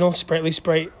 The original Sprightly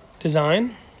Sprite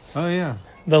design. Oh yeah,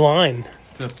 The line.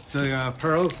 the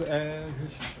pearls and.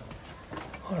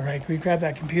 All right, can we grab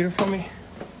that computer for me?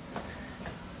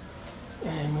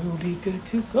 And we will be good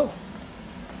to go.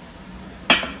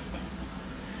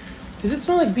 Does it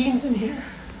smell like beans in here?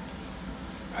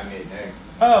 I made an egg.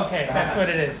 Oh, okay, that's what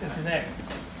it is. It's an egg.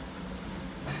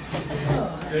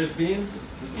 There's beans.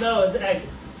 No, it's egg.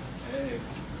 Eggs.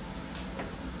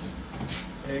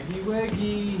 Eggy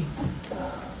weggy. I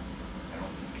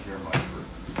don't care much for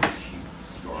cheap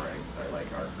store eggs. I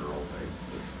like our girls' eggs,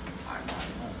 but I'm not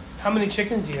home. How many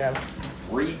chickens do you have?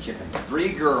 3 chickens. 3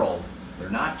 girls. They're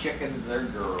not chickens, they're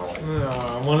girls.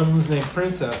 One of them's named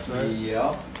Princess, right?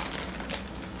 Yep.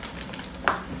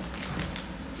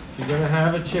 If you're gonna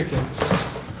have a chicken,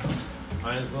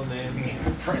 might as well name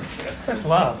it. Princess. That's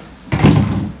love.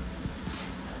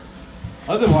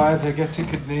 Otherwise, I guess you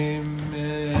could name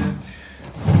it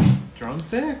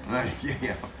Drumstick.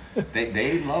 Yeah.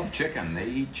 They love chicken. They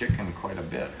eat chicken quite a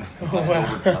bit. Oh,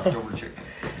 wow. Leftover chicken.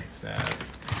 It's sad.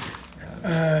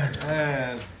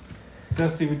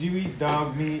 Dusty, would you eat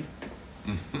dog meat?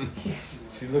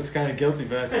 She looks kind of guilty,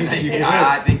 but I think she would.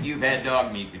 I think you've had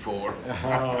dog meat before.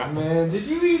 Oh man, did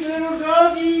you eat little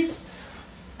doggies?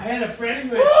 I had a friend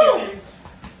who had chickens,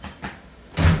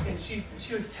 and she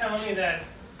was telling me that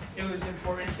it was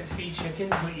important to feed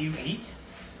chickens what you eat.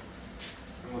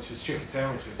 Which is chicken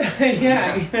sandwiches.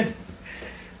 Yeah.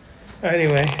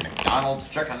 Anyway. McDonald's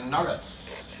chicken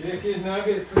nuggets. Chicken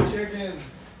nuggets for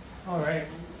chickens. All right.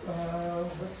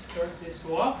 Let's start this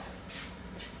off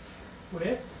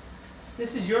with.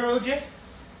 This is your OJ.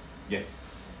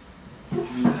 Yes.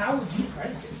 How would you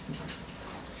price it?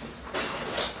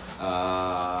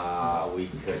 We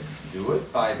could do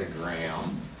it by the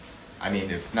gram. I mean,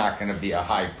 it's not going to be a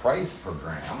high price per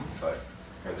gram, but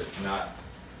because it's not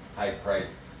high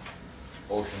price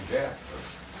ocean jasper.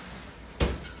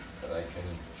 But I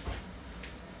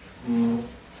can.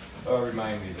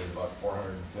 Remind me, there's about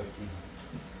 450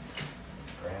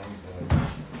 grams in it.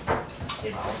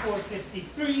 It's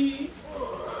 453.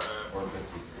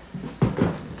 453.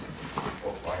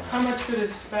 Oh, why not? How much for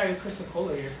this bag of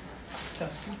Criscola here?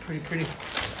 Stuff's pretty.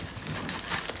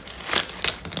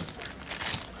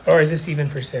 Or is this even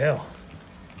for sale?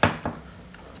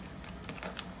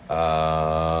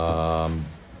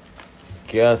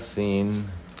 Guessing.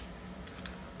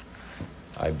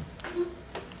 I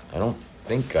don't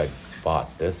think I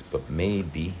bought this, but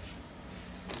maybe.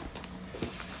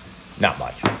 Not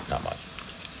much.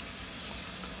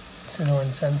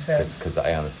 Sonoran Sunset. Because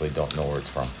I honestly don't know where it's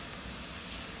from.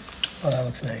 Oh, that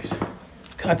looks nice.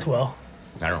 Cuts well.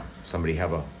 I don't know. Somebody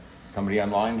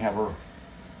online have a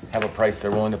price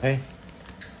they're willing to pay?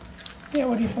 Yeah,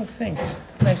 what do you folks think?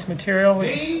 Nice material.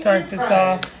 We can start this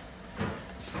off.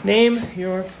 Name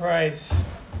your price. On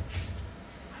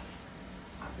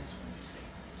this one, you see.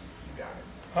 You got it.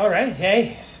 All right.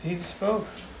 Hey, Steve spoke.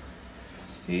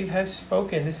 Steve has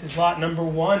spoken. This is lot number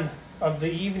 1 of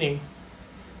the evening.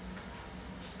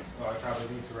 Oh, I probably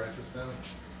need to write this down.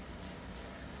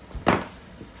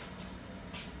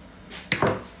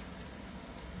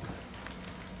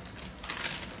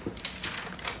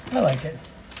 I like it.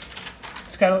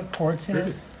 It's got like quartz in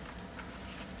it.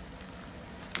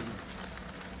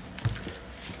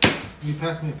 Can you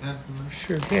pass me a pen from there?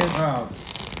 Sure can. Wow.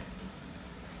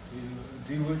 You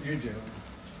do what you're doing.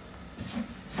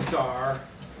 Star.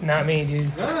 Not me,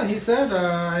 dude. No, he said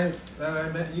that I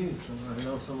met you, so I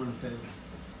know someone famous.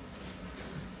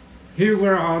 Here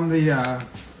we're on the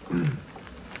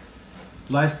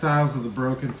Lifestyles of the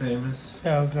Broken Famous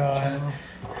Oh, God.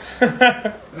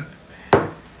 channel.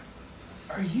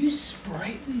 Are you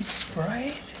Sprightly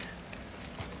Sprite?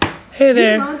 Hey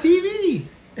there. He's on TV.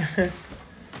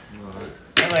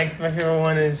 I like my favorite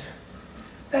one is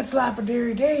that's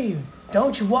Lapidary Dave.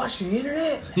 Don't you watch the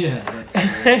internet? Yeah,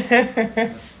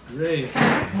 that's great.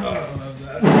 Oh, I love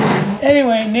that.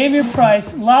 Anyway, name your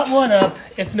price. Lot 1 up.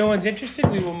 If no one's interested,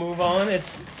 we will move on.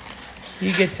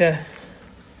 You get to.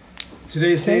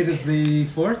 Today's date is the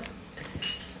 4th?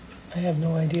 I have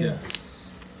no idea.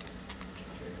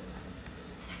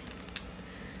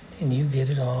 And you get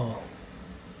it all.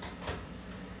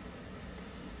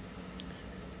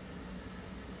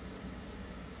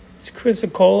 It's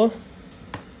Criscola.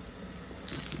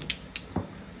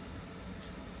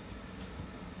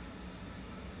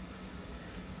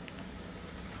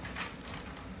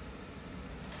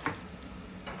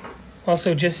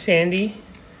 Also, just Sandy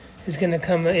is going to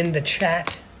come in the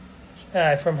chat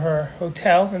from her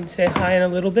hotel and say hi in a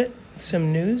little bit.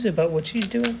 Some news about what she's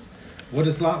doing. What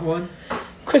is lot 1?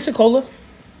 Criscola.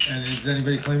 And is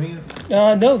anybody claiming it?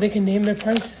 No, they can name their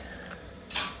price.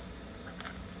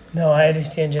 No, I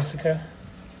understand, Jessica.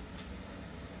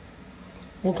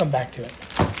 We'll come back to it.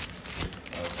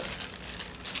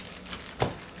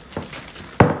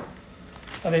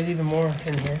 Oh, there's even more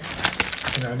in here.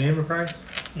 Can I name a price?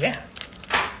 Yeah.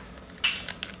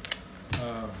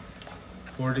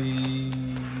 $40.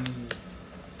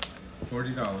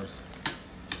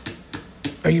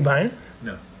 Are you buying it?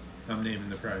 No, I'm naming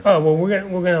the price. Oh well, we're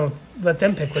gonna let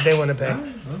them pick what they want to pay.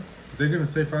 Well, they're gonna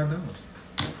say $5.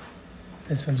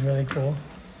 This one's really cool.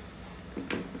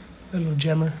 Little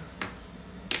gemma.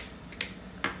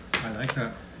 I like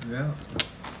that. Yeah.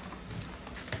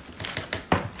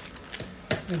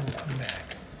 We will come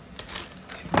back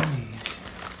to these.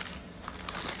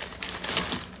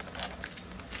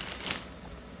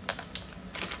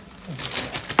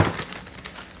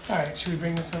 All right, should we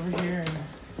bring this over here?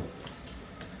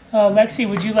 Lexi,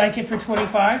 would you like it for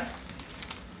 25?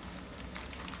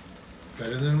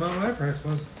 Better than what my price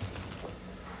was.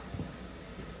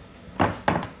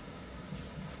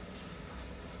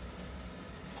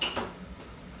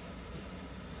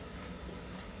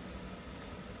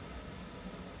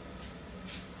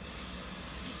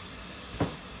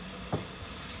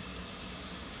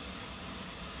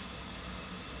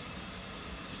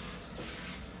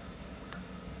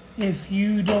 If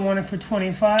you don't want it for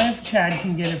 25, Chad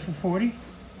can get it for 40.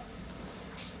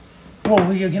 Well,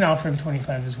 we can offer him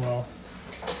 25 as well.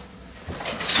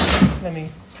 Let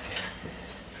me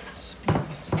speed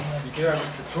this thing up. You get it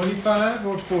for 25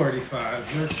 or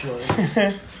 45, your choice.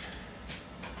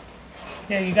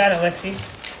 Yeah, you got it, Lexi.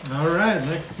 All right,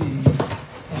 let's see.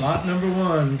 Lot number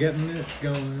 1, getting it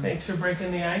going. Thanks for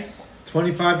breaking the ice.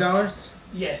 $25?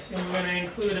 Yes, and we're going to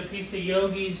include a piece of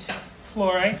Yogi's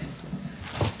fluorite.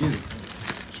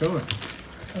 Sure.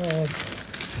 Or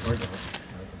don't.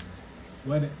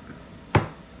 Let it. There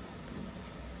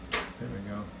we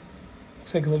go.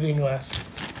 Looks like a living glass.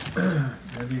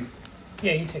 Maybe.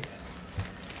 Yeah, you take that.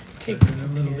 Take it a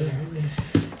little bit.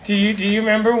 Do you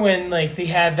remember when like they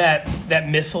had that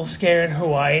missile scare in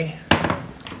Hawaii,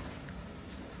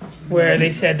 where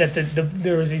they said that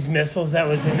there was these missiles that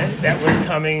was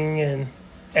coming and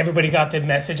everybody got the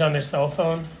message on their cell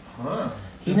phone? Huh.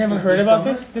 You never heard about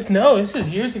this? This is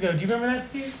years ago. Do you remember that,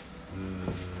 Steve?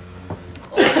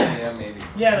 Oh, yeah, maybe.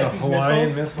 Yeah, like The these Hawaiian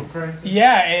missiles. missile crisis?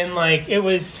 Yeah, and like it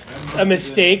was a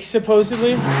mistake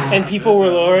supposedly, and people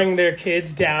were lowering their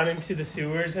kids down into the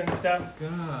sewers and stuff.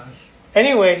 Gosh.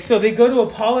 Anyway, so they go to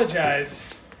apologize,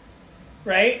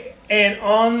 right? And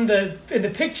in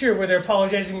the picture where they're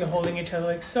apologizing, they're holding each other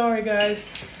like, "Sorry, guys,"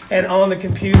 and on the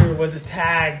computer was a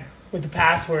tag with the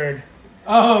password.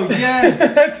 Oh,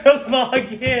 yes. To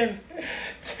log in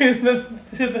to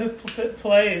the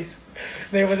plays.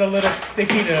 There was a little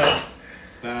sticky note.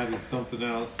 That is something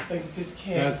else. Like, just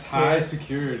can't. That's high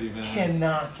security, man.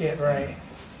 Cannot get right.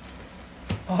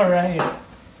 All right.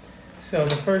 So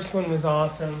the first one was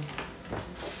awesome.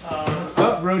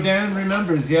 Rodan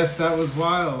remembers. Yes, that was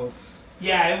wild.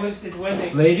 Yeah, it was. It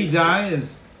wasn't. Lady Di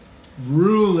is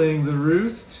ruling the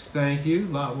roost. Thank you.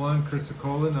 Lot 1,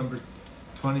 Chrysocolla, number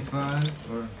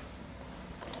 25. Or I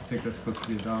think that's supposed to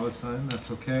be a $sign.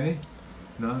 That's okay.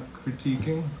 Not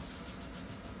critiquing.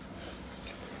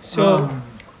 So,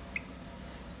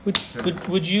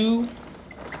 would you?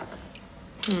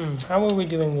 How were we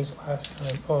doing this last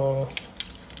time? Oh,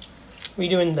 were you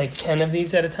doing like 10 of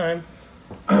these at a time?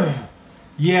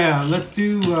 Yeah, let's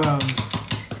do.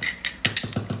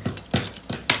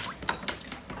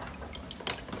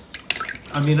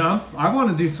 I mean, I want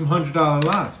to do some $100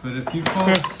 lots, but if you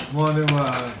folks want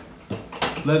to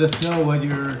let us know what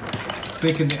you're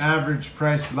thinking the average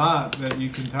price lot that you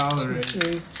can tolerate.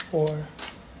 3, 4,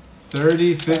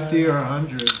 30, 50, or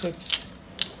 100. 6,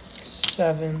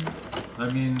 7. I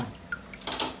mean,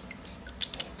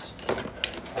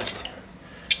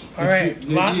 All right,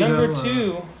 lot you number know,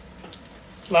 2.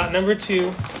 Lot number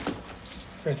 2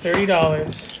 for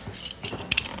 $30.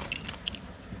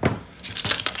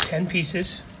 10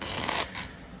 pieces.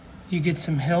 You get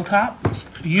some hilltop,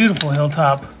 beautiful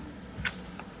hilltop.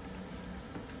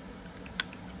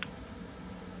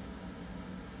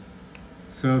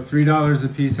 so $3 a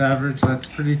piece average. That's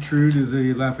pretty true to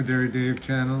the Lapidary Dave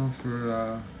channel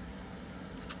for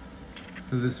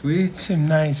this week. Some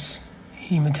nice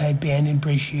hematite banded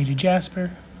brachiated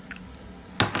jasper.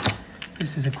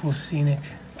 This is a cool scenic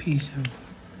piece of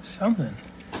something.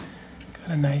 Got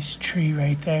a nice tree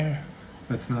right there.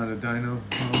 That's not a dino.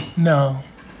 Oh. No.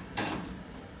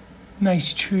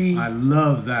 Nice tree. I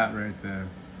love that right there.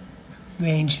 The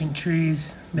ancient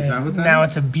trees. Is that what that now is?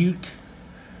 it's a butte.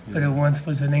 but it once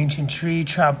was an ancient tree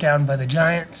chopped down by the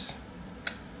giants.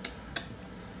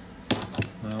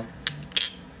 Well,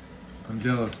 I'm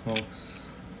jealous, folks.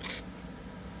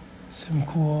 Some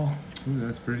cool Ooh,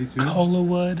 that's pretty too. cola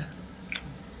wood.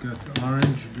 Got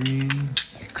orange, green.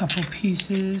 A couple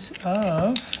pieces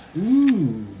of.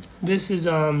 Ooh. This is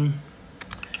the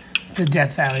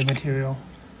Death Valley material.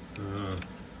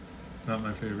 Not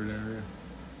my favorite area.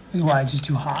 Why? It's just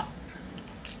too hot.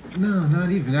 No,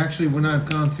 not even. Actually, when I've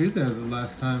gone through there the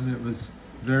last time, it was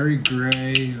very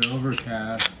gray and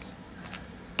overcast.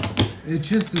 It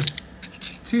just is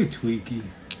too tweaky.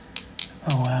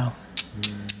 Oh wow.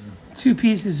 Yeah. 2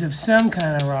 pieces of some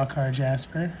kind of rock hard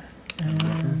jasper.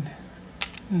 And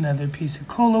another piece of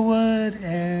cola wood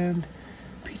and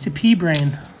a piece of pea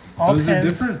brain. All Those 10. are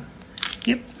different?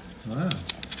 Yep. Wow.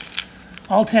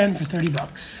 All 10 for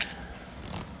 $30.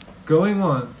 Going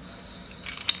once.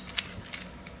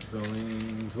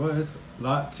 Going twice.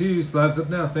 Lot 2, slabs up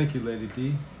now. Thank you, Lady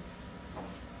D.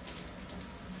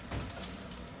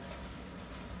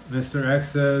 Mr.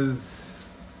 X says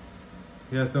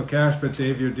he has no cash, but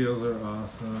Dave, your deals are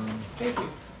awesome. Thank you.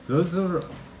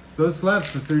 Those slabs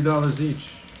for $3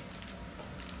 each.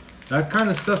 That kind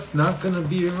of stuff's not gonna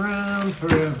be around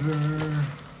forever.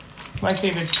 My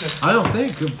favorite stuff. I don't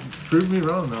think. Prove me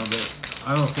wrong though, but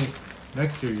I don't think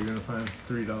next year you're gonna find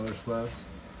 $3 slabs.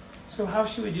 So how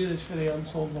should we do this for the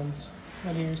unsold ones?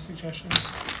 What are your suggestions?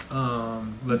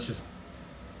 Let's just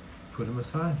put them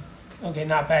aside. Okay,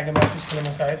 not bag them up, just put them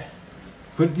aside.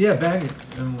 Bag it,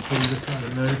 and we'll put them aside.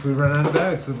 And then if we run out of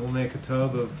bags, then we'll make a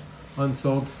tub of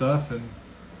unsold stuff and.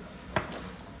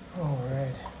 All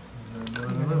right. I I'm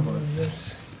don't gonna know. move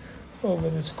this over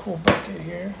this cool bucket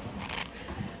here.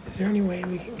 Is there any way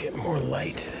we can get more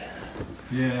light?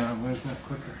 Yeah, where's that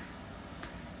clicker?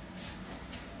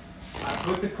 I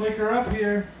put the clicker up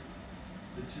here.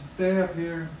 It should stay up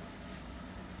here.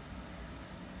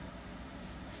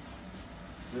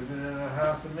 Living in a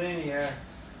house of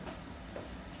maniacs.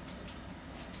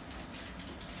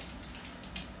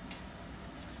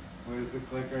 Where's the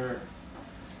clicker?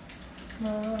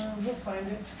 We'll find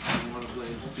it. I don't want to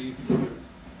blame Steve.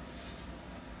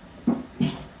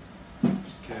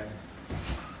 Okay.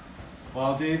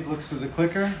 While Dave looks for the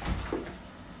clicker,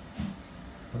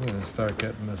 I'm gonna start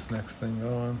getting this next thing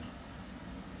going.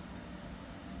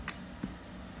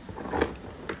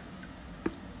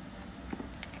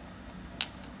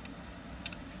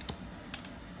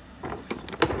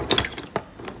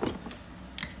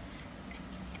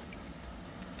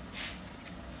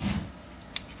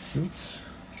 Oops.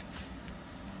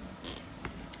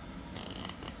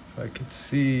 If I could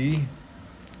see,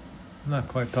 I'm not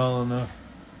quite tall enough.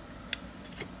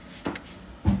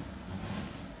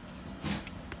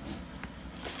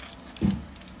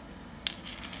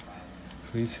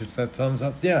 Please hit that thumbs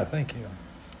up. Yeah, thank you.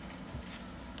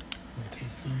 1, 2,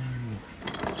 3.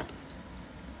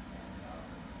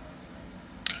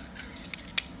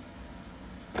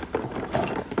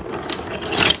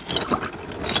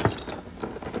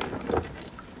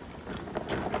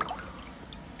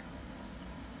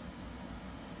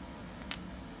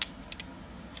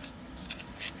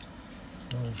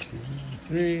 One, 2,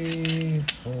 3,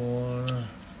 4,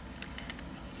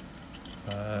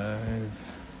 5,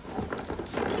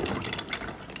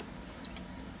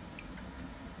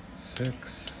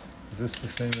 6. Is this the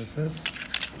same as this?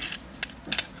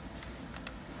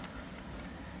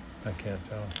 I can't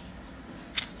tell.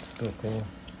 It's still cool.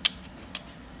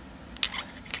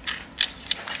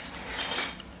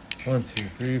 1, 2,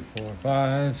 3, 4,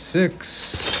 5, 6.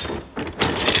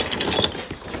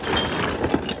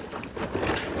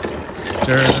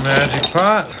 Stir the magic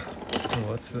pot. Oh,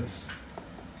 what's this?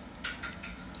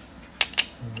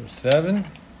 Number 7.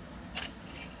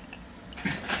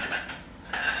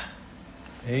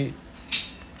 8.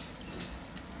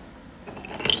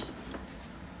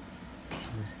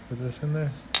 Put this in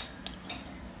there.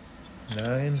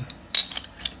 9.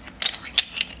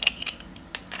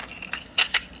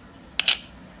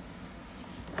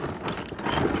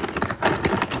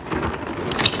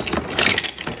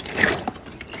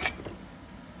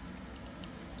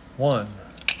 1,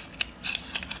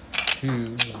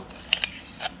 2,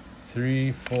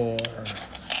 3, 4,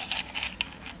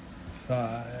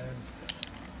 5,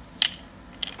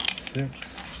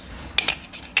 6,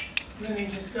 Lenny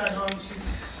just got home. She's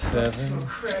 7, so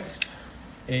crisp.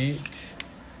 8,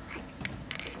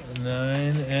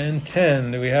 9, and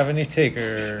 10. Do we have any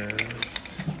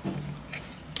takers?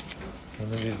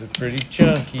 One of these are pretty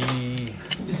chunky.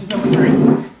 This is number 3.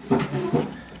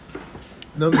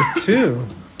 Number 2.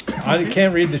 I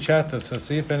can't read the chat though, so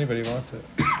see if anybody wants it.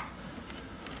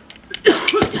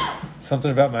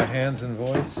 something about my hands and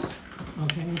voice.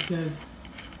 Okay, it says,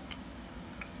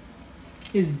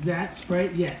 is that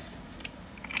Sprite? Yes.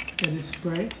 That is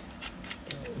Sprite.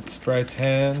 It's Sprite's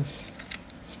hands,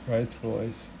 Sprite's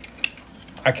voice.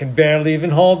 I can barely even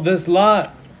hold this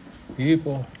lot,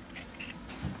 people.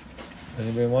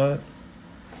 Anybody want it?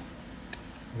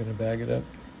 I'm gonna bag it up.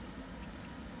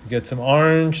 Get some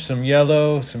orange, some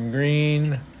yellow, some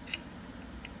green,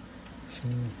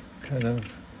 some kind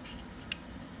of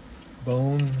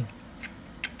bone.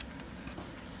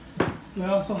 We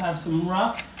also have some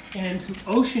rough and some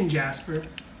ocean jasper.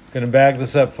 Gonna bag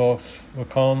this up, folks. We're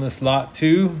calling this lot 2.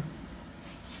 You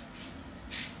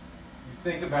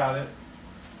think about it.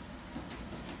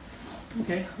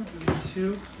 Okay, number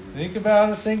 2. Think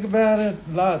about it. Think about it.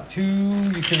 Lot 2.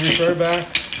 You can refer back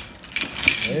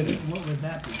later. What would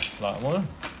that be? Lot 1,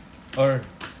 or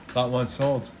lot 1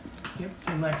 sold. Yep,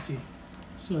 and Lexi.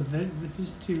 So this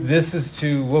is 2. This is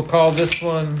 2. We'll call this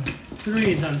one.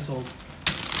 3 is unsold.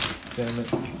 Damn it.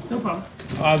 No problem.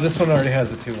 This one already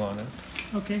has a 2 on it.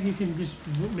 Okay, you can just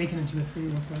make it into a 3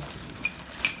 real quick.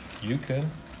 You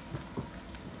can.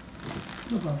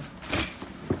 No problem.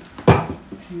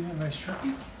 Do you have a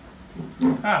Sharpie?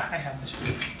 Ah, I have the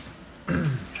Sharpie.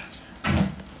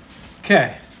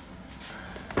 Okay.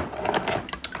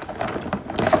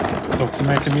 Folks are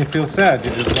making me feel sad.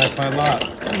 You didn't like my lot. No,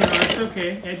 it's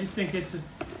okay. I just think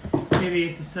maybe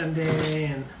it's a Sunday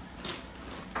and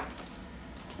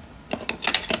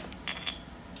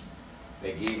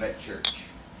They gave at church.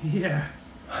 yeah.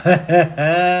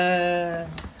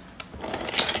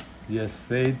 Yes,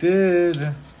 they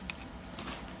did.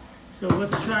 So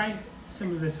let's try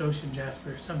some of this ocean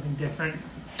jasper, something different.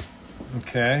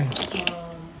 Okay.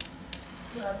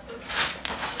 So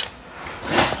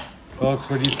Folks,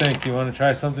 what do you think? You want to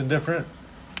try something different?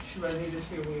 should I leave this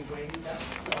here when we weigh these out on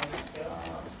the scale?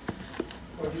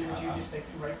 Or would you just like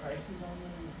the right prices on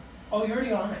them? Oh, you're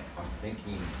already on it. I'm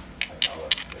thinking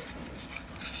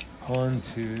 $1.50. 1,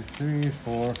 2, 3,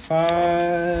 4,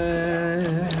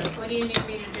 5. What do you need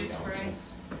me to do, Spray?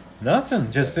 Nothing.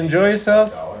 Just enjoy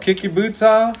yourselves. Kick your boots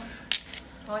off.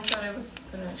 Oh, I thought I was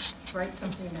gonna write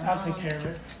something down. I'll take care of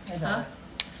it. I got Huh? it.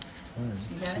 1,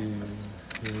 You got it? 2,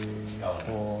 3,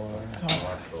 4,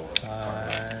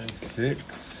 5,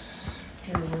 6.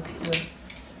 Here, wait.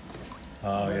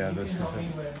 Oh yeah, You this can is help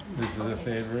me with- a a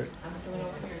favorite. I'm doing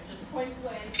over here, just point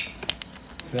away.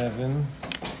 7.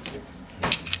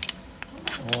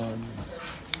 1,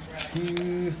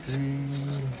 2, 3,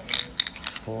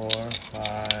 4,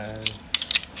 5,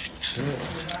 6,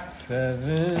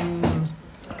 7.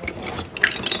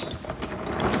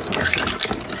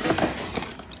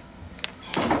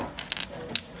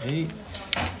 8.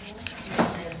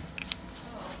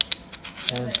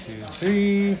 1, 2,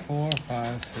 3, 4,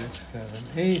 5, 6, 7,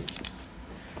 8.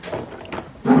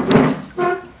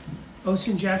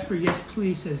 Ocean jasper, yes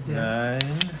please, says Deb. 9.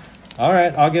 All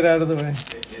right, I'll get out of the way.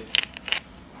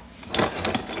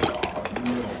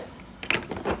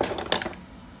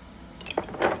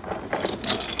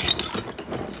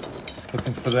 Just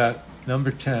looking for that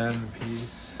number 10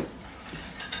 piece.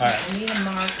 All right. I need a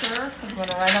marker, because we're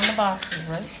gonna write on the boxes,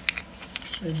 right?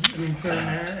 I mean, put in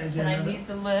there as And I another. need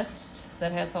the list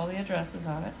that has all the addresses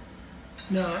on it.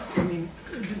 No, I mean,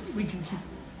 we can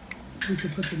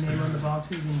put the name on the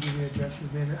boxes and give you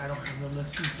addresses later. I don't have the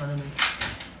list in front of me.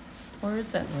 Where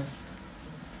is that list?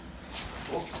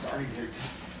 Oh, sorry, there it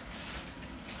is.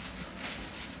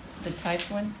 The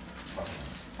typed one?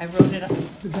 I wrote it up.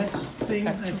 The best thing,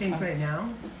 I think, right now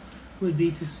would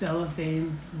be to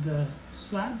cellophane the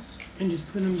slabs and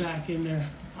just put them back in there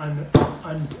on the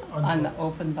On the box.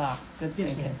 open box, good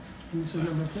Yes, thinking. ma'am. And this was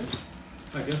number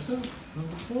 4? I guess so.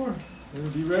 Number 4. It'll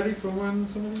be ready for when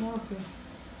somebody wants it.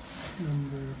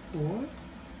 Number 4.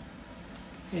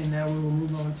 And now we will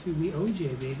move on to the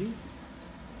OJ, baby.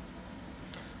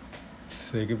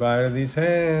 Say goodbye to these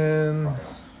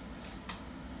hands.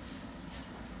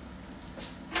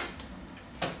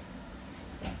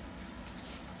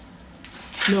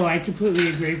 No, I completely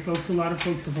agree, folks. A lot of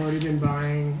folks have already been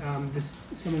buying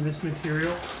some of this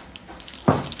material.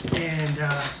 And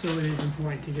so it is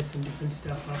important to get some different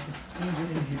stuff up. Oh,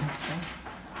 this is nice stuff.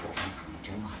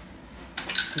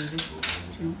 Susie,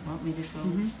 do you want me to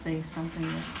go say something?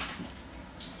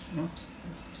 No?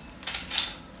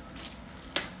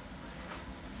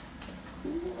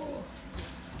 Cool.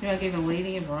 Yeah, I gave a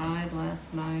lady a ride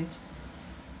last night.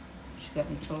 She got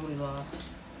me totally lost.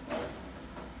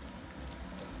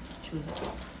 She was a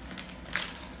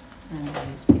friend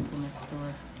of these people next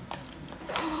door.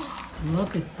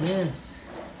 Look at this.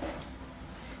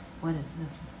 What is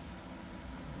this?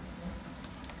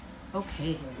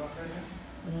 Okay.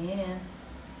 Yeah.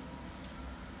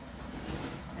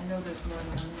 I know there's more than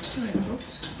one.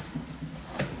 Oops.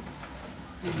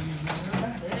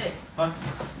 Hey. Huh?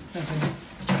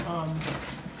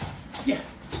 Yeah.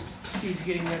 Steve's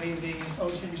getting ready the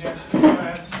ocean jasper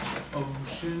slabs.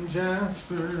 Ocean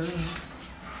Jasper. Do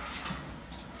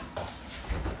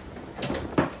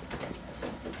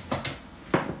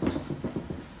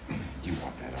you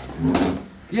want that on?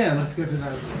 Yeah, let's get to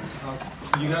that.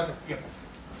 You got it? Yep.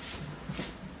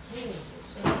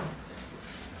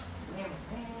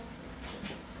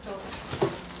 So,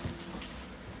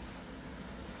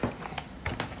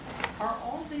 are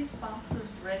all these boxes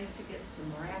ready to get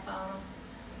some wrap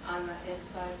on the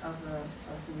inside of the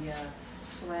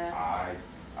slabs?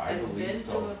 I And believe then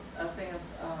so. do a thing of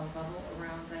bubble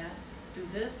around that? Do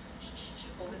this,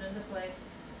 hold it into place,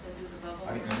 then do the bubble I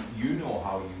mean, around? you know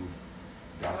how you've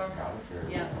got it there.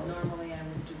 Yeah, normally I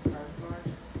would do cardboard to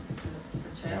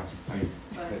Yeah, protect, I mean,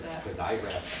 but, because I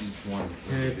wrap each one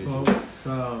Okay, individually folks.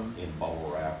 in bubble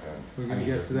wrap and. We're gonna I mean,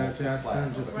 get there's to that, multiple Jasper, in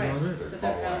slabs, just a but right, moment. there's but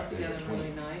they're bubble held wrap in together between.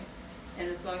 really nice, and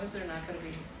as long as they're not gonna be,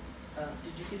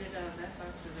 did you get it out of that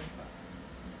box or this box?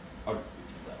 Oh,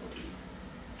 that would be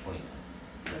 29.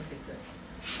 Okay, good.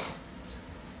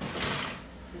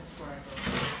 This is where I go.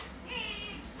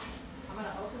 I'm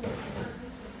gonna open the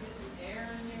curtains and get some air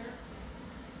in here.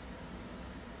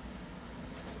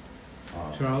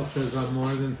 Charles says I'm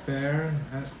more than fair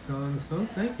at selling the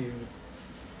stones. Thank you.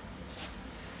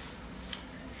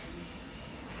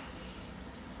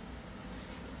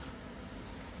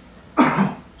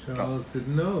 Charles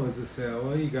didn't know it was a sale.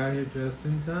 Well, you got here just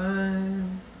in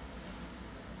time.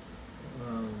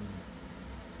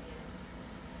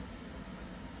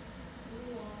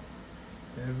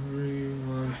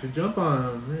 Everyone should jump on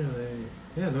them, really.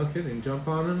 Yeah, no kidding. Jump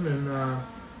on them, and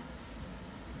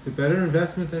it's a better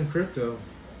investment than crypto.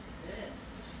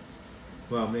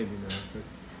 Well, maybe not, but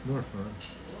more fun.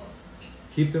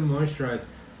 Keep them moisturized.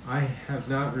 I have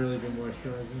not really been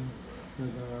moisturizing, but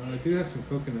I do have some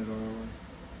coconut oil.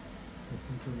 I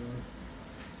think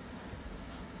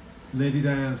Lady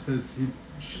Diana says,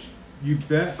 you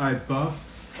bet I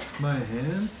buff my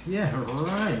hands? Yeah,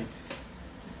 right.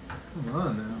 Come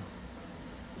on now.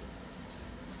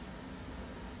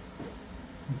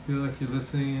 You feel like you're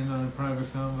listening in on a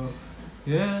private convo?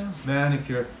 Yeah,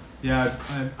 manicure. Yeah,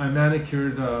 I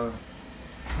manicured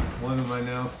one of my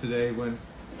nails today when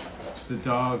the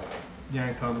dog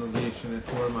yanked on the leash and it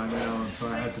tore my nail, and so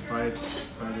I had to bite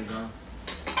it off.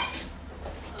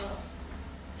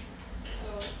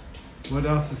 What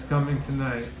else is coming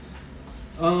tonight?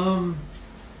 Oh,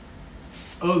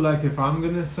 like if I'm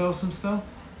gonna sell some stuff,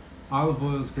 olive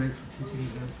oil is great for keeping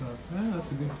your hands up. Yeah,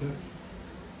 that's a good tip.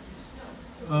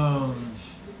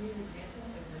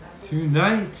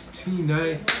 Tonight.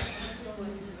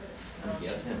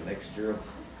 Yes, a mixture of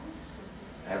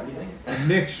everything. A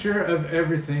mixture of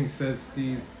everything, says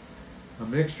Steve. A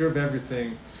mixture of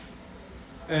everything.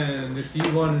 And if you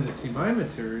wanted to see my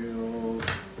material,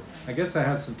 I guess I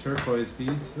have some turquoise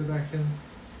beads that I can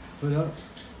put up.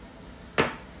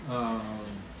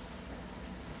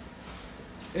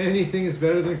 Anything is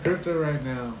better than crypto right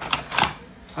now.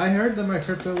 I heard that my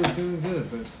crypto was doing good,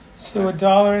 but So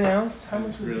 $1 an ounce? How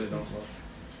much I would really this be? don't know.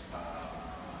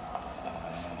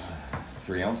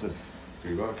 3 ounces,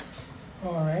 $3.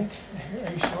 All right.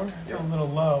 Are you sure? It's Yep. a little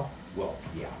low. Well,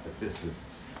 yeah, but this is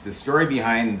the story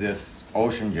behind this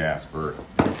ocean jasper.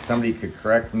 Somebody could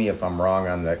correct me if I'm wrong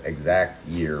on the exact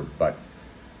year, but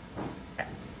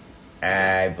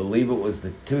I believe it was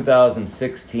the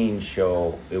 2016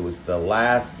 show. It was the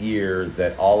last year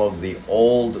that all of the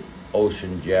old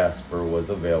ocean jasper was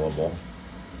available.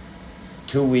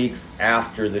 2 weeks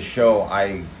after the show,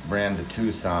 I ran to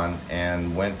Tucson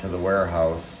and went to the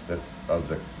warehouse of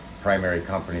the primary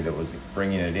company that was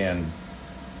bringing it in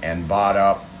and bought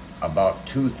up about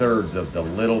 2/3 of the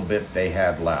little bit they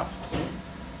had left.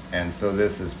 And so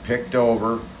this is picked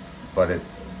over, but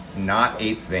it's not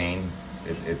 8th vein.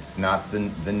 It's not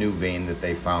the new vein that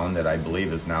they found that I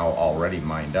believe is now already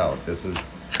mined out. This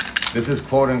is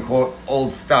quote unquote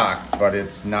old stock, but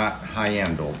it's not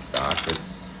high-end old stock. It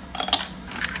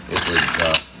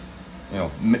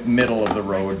was middle of the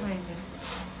road.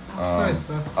 Nice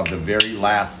stuff. Of the very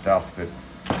last stuff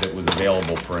that was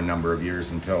available for a number of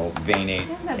years until Vein 8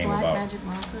 came about.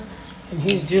 And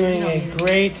he's doing a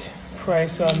great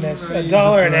price on this. I use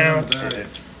 $1 it an for ounce. that.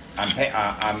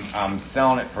 I'm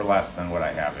selling it for less than what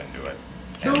I have into it.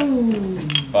 No.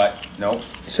 But nope,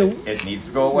 So it needs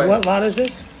to go away. what lot is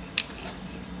this?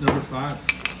 Number 5.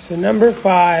 So number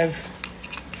 5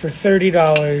 for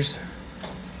 $30.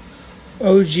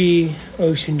 OG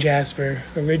Ocean Jasper,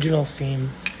 original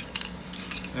seam.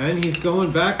 And he's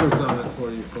going backwards on it for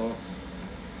you, folks.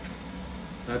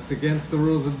 That's against the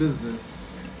rules of business.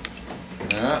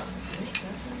 Yeah.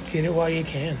 Get it while you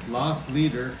can. Lost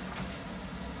leader.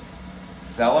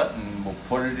 Sell it and we'll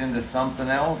put it into something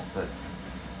else that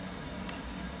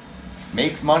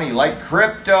makes money like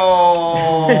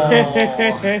crypto.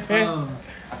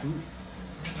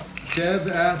 Deb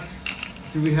asks,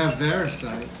 do we have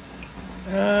Verisite?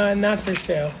 Not for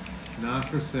sale. Not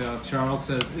for sale. Charles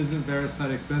says, isn't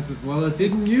Verisite expensive? Well, it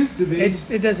didn't used to be.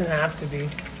 It doesn't have to be.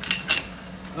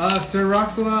 Sir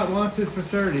Roxalot wants it for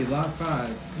 30, lot 5.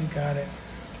 You got it.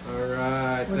 All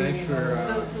right, What do you thanks need for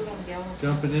Go.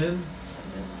 jumping in.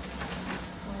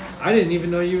 I didn't even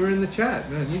know you were in the chat,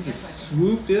 man. You just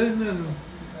swooped in and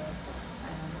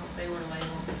They were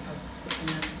labeled.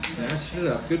 snatched it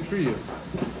up. Good for you.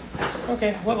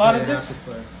 Okay, what lot is this?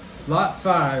 Lot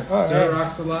 5, All Sir right.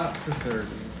 Roxalot for 30.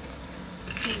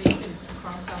 You can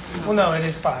cross out the. Well, no, it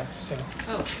is 5. So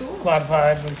Oh, cool. lot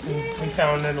 5 was we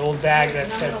found an old bag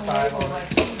that said 5 on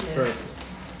it. Perfect.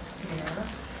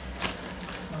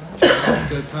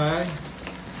 Says hi.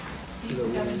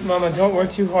 Mama, don't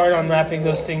work too hard on wrapping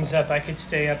those things up. I could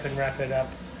stay up and wrap it up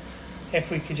if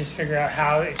we could just figure out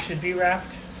how it should be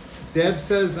wrapped. Deb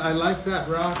says, I like that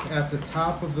rock at the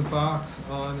top of the box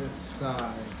on its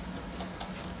side.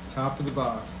 Top of the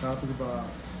box, top of the box.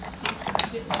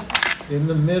 In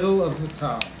the middle of the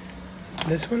top.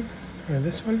 This one or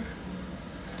this one?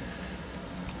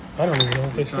 I don't even know what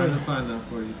I'm this trying is. to find that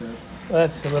for you, Deb.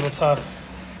 That's a little tough.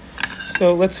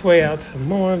 So let's weigh out some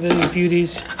more of these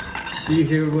beauties. Do you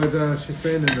hear what she's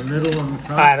saying? In the middle on the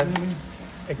top? I don't- maybe?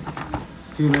 I-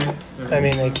 It's too late. I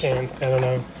mean, I can't. I don't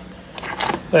know.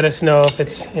 Let us know if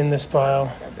it's in this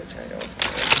pile.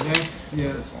 Next,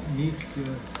 yes. Next, yes.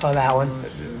 Oh, that one.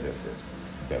 This is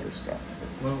better stuff.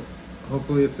 Well,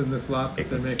 hopefully it's in this lot that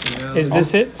they're making now. Is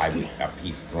this it? A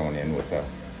piece thrown in with a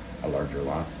larger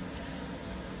lot.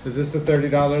 Is this a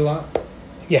 $30 lot?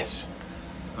 Yes.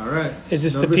 All right. Is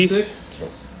this the Number piece?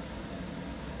 6.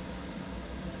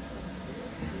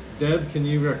 Deb, can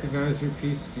you recognize your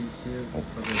piece? Do you see it? I'm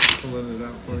pulling it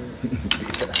out for you.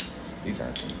 These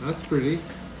aren't. That's pretty.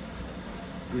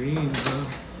 Green, huh?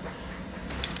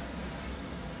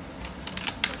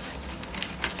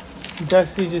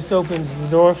 Dusty just opens the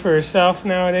door for herself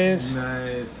nowadays.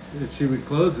 Nice. If she would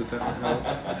close it, that would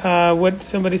help. What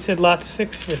somebody said lot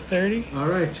 6 for 30. All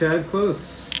right, Chad,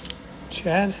 close.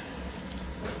 Chad.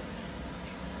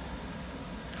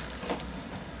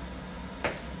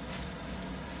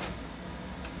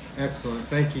 Excellent.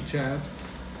 Thank you, Chad.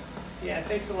 Yeah, it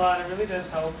takes a lot. It really does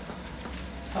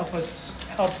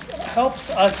helps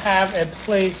us have a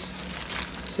place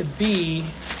to be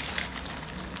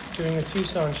during the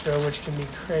Tucson show, which can be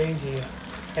crazy.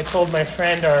 I told my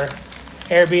friend our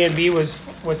Airbnb was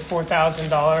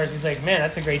 $4,000. He's like, man,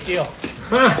 that's a great deal.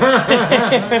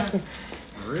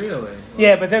 Really?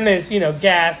 Yeah, but then there's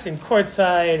gas and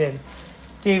courtside and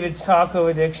David's taco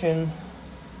addiction.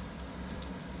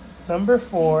 Number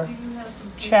 4,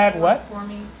 Chad what? For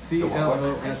me. CLOSE.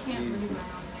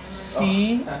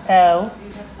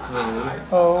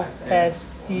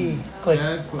 CLOSE. Click.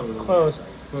 Chad, close. Close.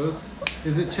 Close.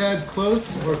 Is it Chad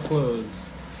close or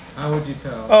close? How would you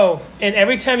tell? Oh, and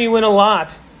every time you win a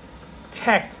lot,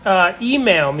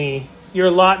 email me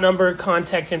your lot number,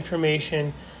 contact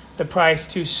information, the price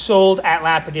to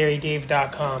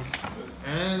sold@lapidarydave.com.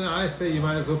 And I say you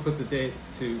might as well put the date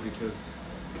too, because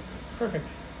Perfect.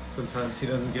 sometimes he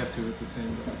doesn't get to it the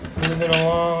same day. Moving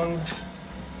along.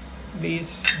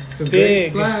 These Some great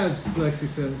big. slabs, Lexi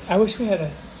says. I wish we had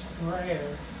a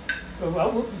sprayer.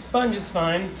 Well, the sponge is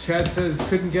fine. Chad says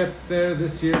couldn't get there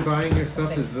this year. Buying your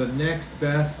stuff is the next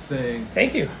best thing.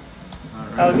 Thank you.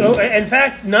 All right. In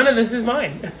fact, none of this is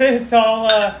mine. It's all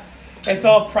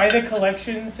private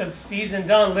collections of Steve's and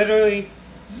Don. Literally,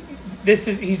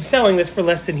 he's selling this for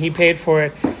less than he paid for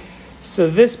it. So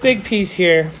this big piece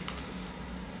here,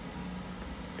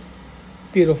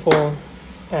 beautiful,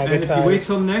 And if you wait advertised.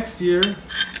 till next year,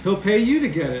 he'll pay you to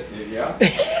get it. Yeah.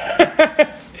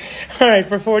 All right,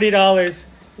 for $40,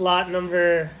 lot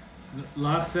number,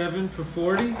 Lot 7 for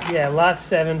 40. lot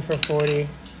 7 for 40.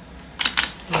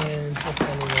 And what's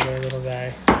another little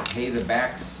guy? Pay the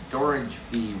back storage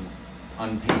fee,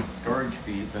 unpaid storage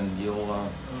fees, and you'll.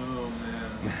 Oh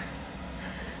man.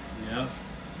 Yep.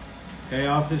 Pay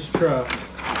off his truck.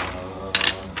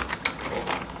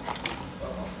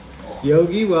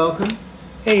 Yogi, welcome.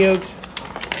 Hey, Yokes.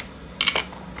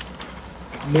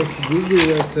 Nick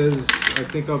Guglia says, I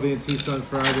think I'll be in Tucson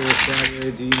Friday or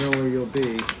Saturday. Do you know where you'll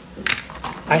be?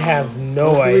 I have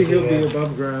no Hopefully idea. he'll be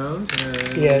above ground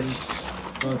and Yes.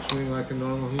 functioning like a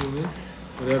normal human.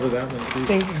 Whatever that might I be.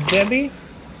 think Debbie.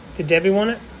 Did Debbie want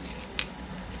it?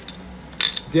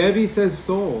 Debbie says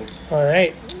sold. All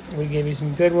right. We gave you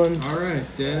some good ones. All right,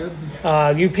 Deb.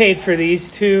 You paid for these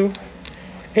two.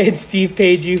 And Steve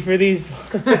paid you for these.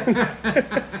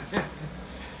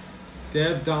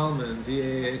 Deb Dahlman,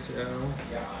 D-A-H-L.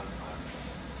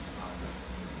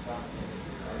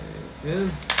 Yeah.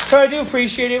 So I do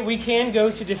appreciate it. We can go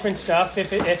to different stuff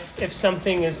if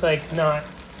something is like not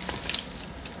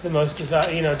the most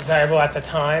desirable at the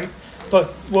time. But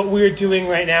what we're doing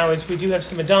right now is we do have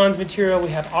some of Don's material. We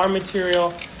have our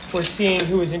material. We're seeing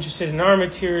who is interested in our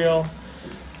material,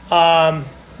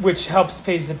 which helps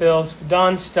pays the bills.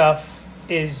 Don's stuff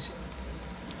it's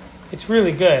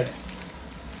really good.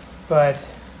 But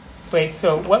wait,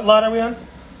 so what lot are we on?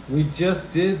 We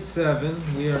just did 7.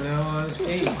 We are now on 8.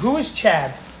 Who is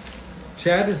Chad?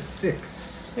 Chad is 6.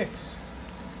 6.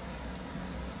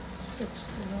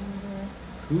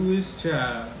 Who is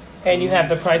Chad? And you have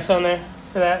the price on there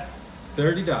for that?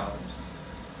 $30.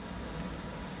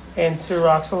 And Sir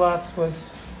Roxalots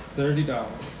was? $30.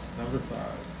 Number 5.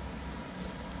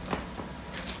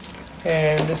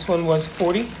 And this one was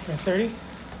 40 or 30?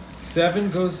 7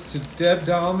 goes to Deb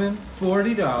Dahlman,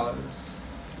 $40.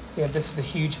 Yeah, this is the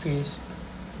huge piece.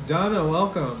 Donna,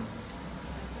 welcome.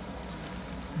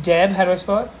 Deb, how do I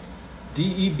spell it?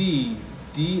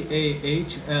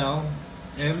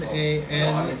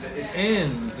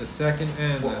 DEBDAHLMANN, the second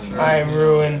N. I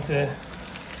ruined the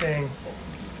thing.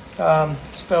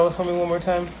 Spell it for me one more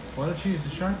time. Why don't you use the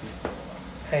Sharpie?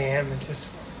 I am. It's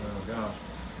just Oh, gosh.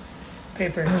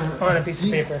 paper on a piece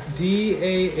of paper.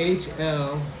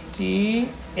 DAHL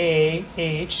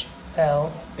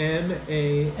DAHL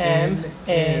MANN.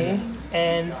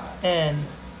 MANN. Yep.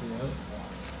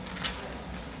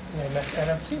 I messed that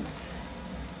up too.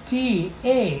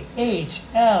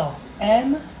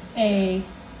 DAHLMANN.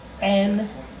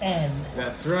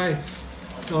 That's right.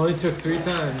 It only took 3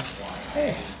 times.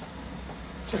 Hey.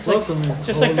 Just Welcome, like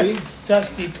Holly. the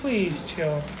Dusty, please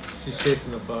chill. She's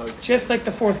chasing a bug. Just like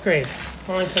the 4th grade.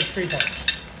 Only took 3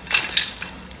 times.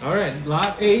 All right,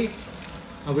 lot 8.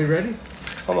 Are we ready?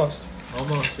 Almost.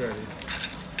 Almost ready.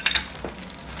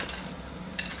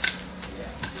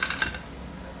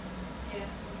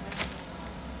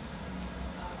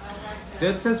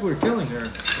 Deb says we're killing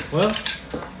her. Well,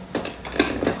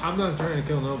 I'm not trying to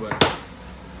kill nobody.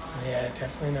 Yeah,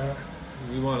 definitely not.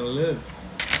 We want to live.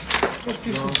 Let's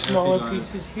do Long, some happy smaller life.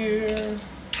 pieces here.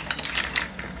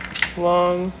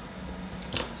 Long,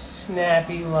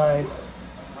 snappy life.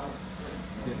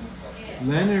 Yes.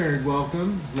 Leonard,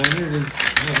 welcome. Leonard is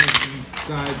having some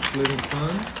side splitting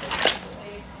fun.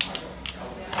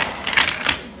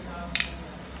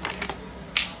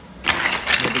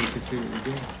 Nobody can see what you're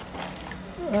doing.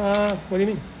 What do you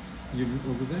mean? You're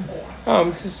over there. Oh,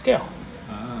 this is scale.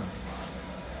 Ah,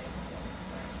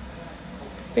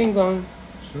 Bing bong.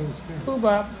 show the scale. Boo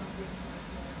bop.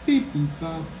 Beep beep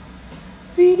bop.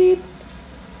 Beep beep.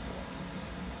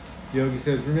 Yogi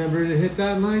says, remember to hit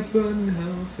that like button,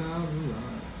 helps out a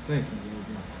lot. Thank you,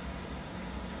 Yogi.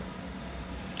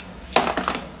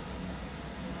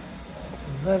 That's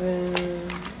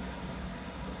 11.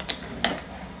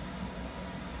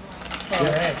 All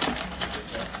right.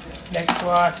 Next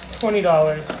lot, $20.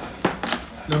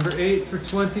 Number 8 for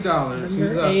 $20. Who's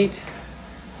Number up? 8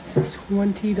 for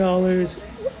 $20.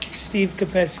 Steve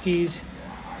Kopetsky's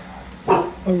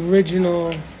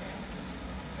original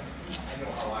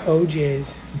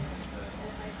OJs.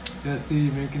 That's the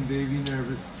making baby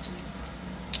nervous.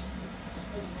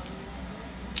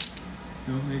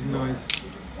 Don't make noise.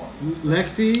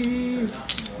 Lexi.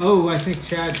 Oh, I think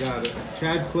Chad got it.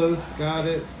 Chad Close got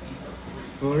it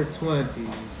for 20.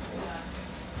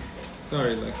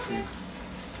 Sorry, Lexi.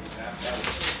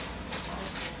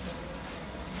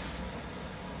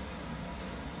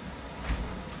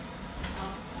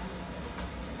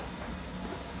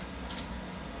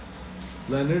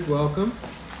 Leonard, welcome.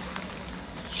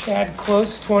 Chad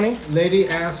Close, 20. Lady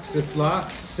asks if lot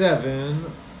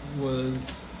 7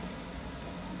 was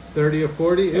 30 or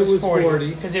 40. It was 40.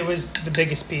 Because it was the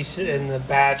biggest piece in the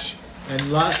batch. And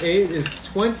lot 8 is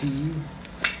 20.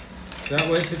 That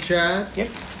went to Chad. Yep.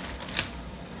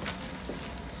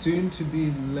 Soon to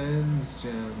be Lens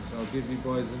Gems. I'll give you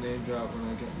boys a name drop when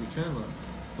I get your channel up.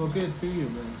 Well, good for you,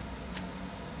 man.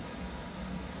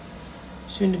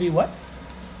 Soon to be what?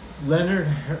 Leonard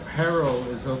Harrell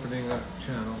is opening a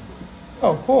channel.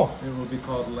 Oh, cool. It will be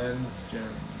called Lens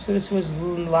Gems. So this was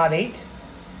lot 8.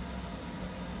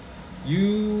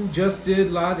 You just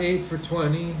did lot 8 for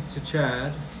 20 to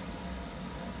Chad.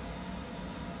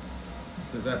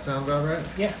 Does that sound about right?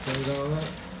 Yeah. $20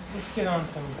 lot? Let's get on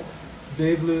some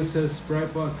Dave Lewis says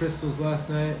Sprite bought crystals last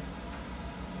night.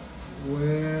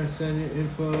 Where? Send your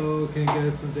info. Can you get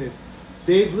it from Dave?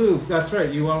 Dave Lou, that's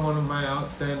right. You are one of my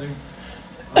outstanding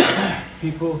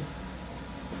people.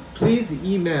 Please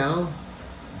email.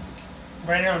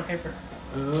 Write it on paper.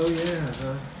 Oh yeah.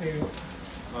 Here you go.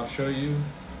 I'll show you.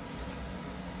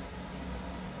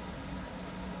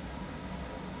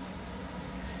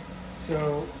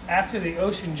 So after the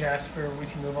ocean jasper, we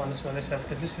can move on to some other stuff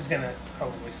because this is gonna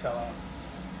probably sell out.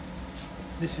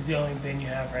 This is the only bin you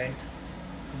have, right?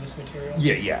 Of this material.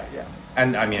 Yeah.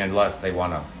 And I mean, unless they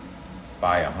want to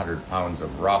buy 100 pounds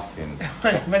of rough in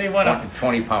Anybody want a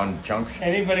 20-pound chunks.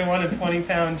 Anybody want a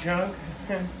 20-pound chunk?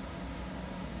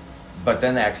 But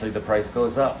then actually the price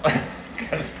goes up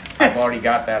because I've already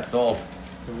got that sold.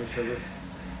 Can we show this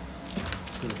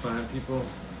to the fine people?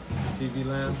 TV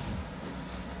land.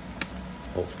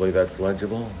 Hopefully that's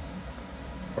legible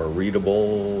or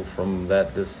readable from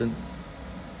that distance.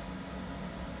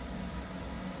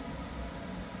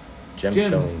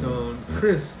 Gemstone,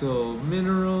 crystal,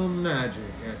 mineral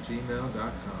magic at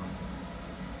gmail.com.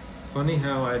 Funny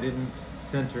how I didn't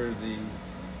center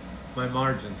my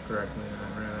margins correctly and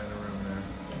I ran out of room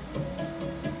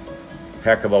there.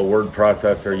 Heck of a word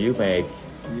processor you make.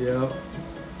 Yep.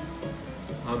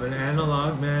 I'm an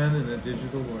analog man in a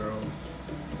digital world.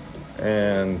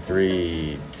 And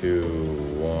 3, 2,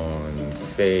 1,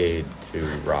 fade to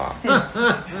rock.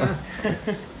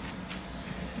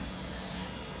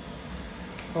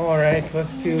 All right,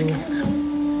 let's do.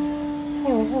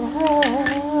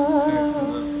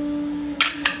 Excellent.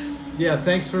 Yeah,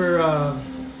 thanks for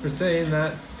saying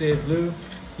that, Dave Lou.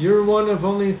 You're one of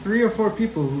only 3 or 4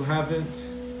 people who haven't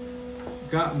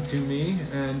gotten to me,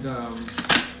 and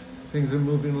things are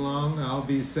moving along. I'll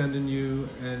be sending you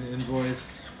an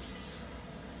invoice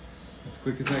as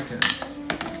quick as I can.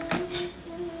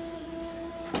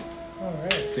 All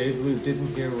right. Dave Lou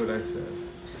didn't hear what I said.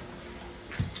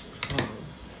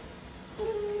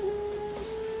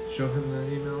 Show him the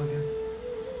email again.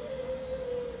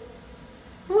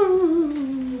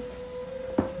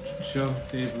 Show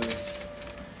Dave Lou.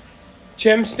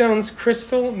 Gemstones,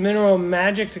 crystal, mineral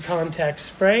magic to contact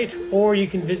Sprite, or you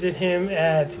can visit him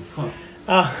at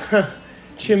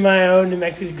Chimayo, New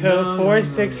Mexico,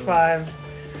 465.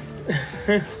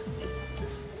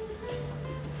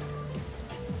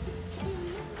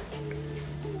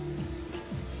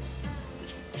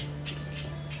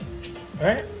 All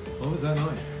right. What was that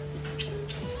noise?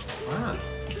 Wow.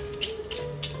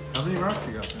 How many rocks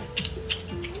you got there?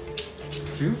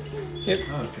 It's 2? Yep.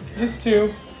 Oh, it's okay. Just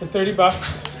 2 for $30.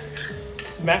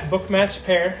 It's a book match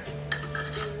pair.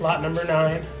 Lot number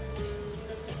 9.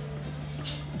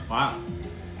 Wow.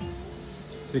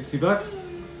 $60?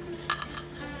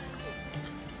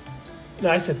 No,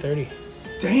 I said 30.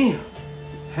 Damn.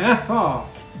 Half off.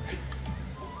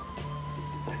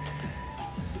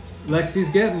 Lexi's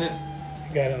getting it.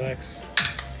 You got it, Lex.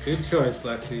 Good choice,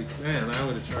 Lexi. Man, I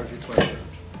would have charged you twice.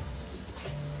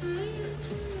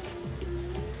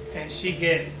 And she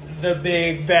gets the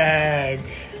big bag.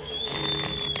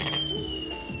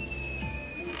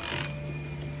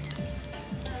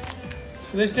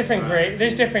 So there's different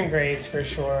There's different grades for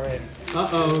sure. And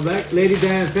Lady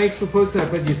Dan, thanks for posting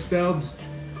that. But you spelled.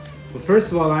 Well,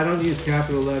 first of all, I don't use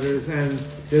capital letters, and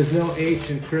there's no H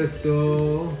in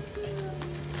crystal.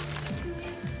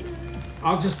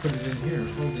 I'll just put it in here.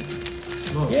 Holy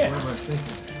smoke! Yeah. What am I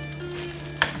thinking?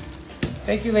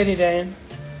 thank you, Lady Diane.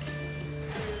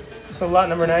 So lot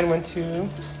number 9 went to.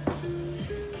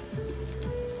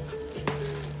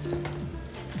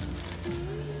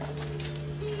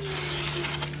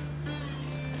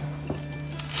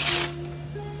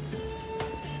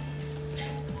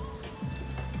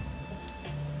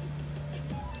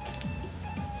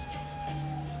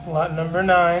 Lot number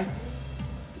 9.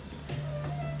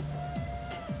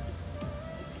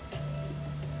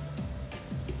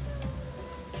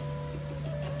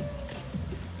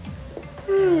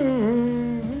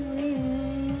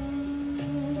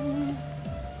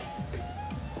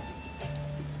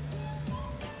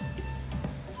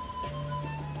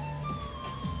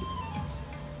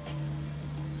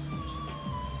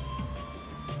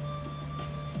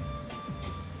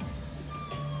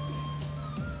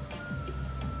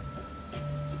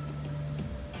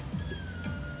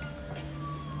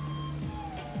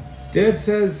 Deb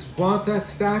says, want that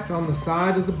stack on the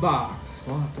side of the box.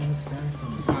 Want that stack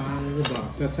on the side of the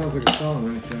box. That sounds like a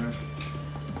song right there.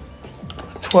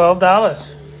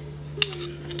 $12.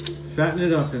 Fatten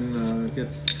it up and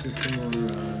get some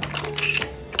more.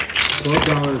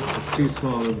 $12 is too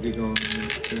small to be going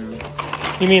there.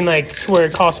 You mean like to where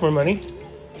it costs more money?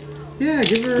 Yeah,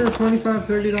 give her a $25,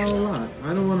 $30 lot.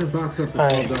 I don't want to box up a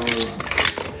 $12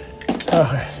 lot. All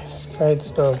right, spread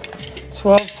spoke.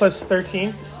 12 plus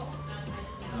 13.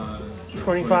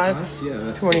 25? Yeah,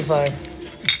 that's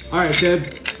 25. All right,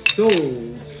 Deb.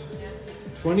 Sold.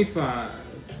 25.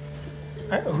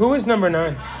 Who is number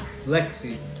 9?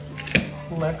 Lexi.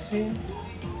 Lexi.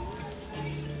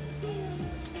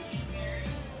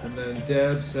 And then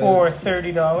Deb says... For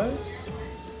 $30.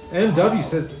 And W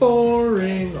says,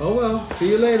 boring. Oh well.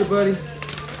 See you later, buddy.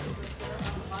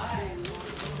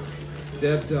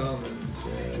 Deb Dahlman.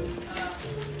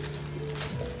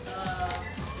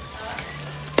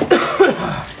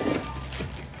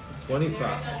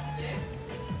 25.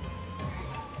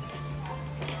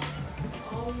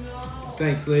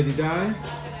 Thanks, Lady Di.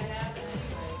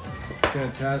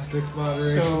 Fantastic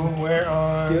moderation. So we're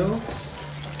on... Skills.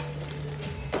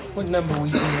 What number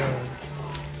we on?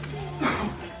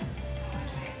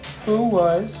 Who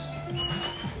was...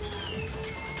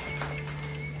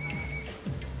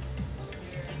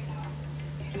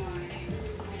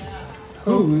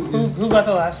 Who got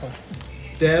the last one?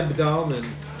 Deb Dahlman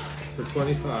for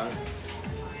 25.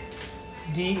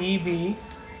 D-E-B.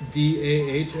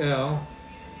 DAHLMAN.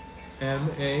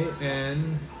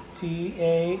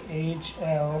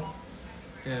 D-A-H-L.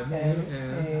 M-A-N.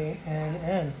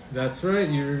 M-A-N-N. That's right.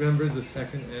 You remember the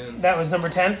second N. That was number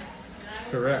 10?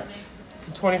 Correct.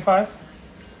 25?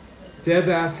 Deb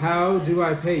asks, how do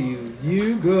I pay you?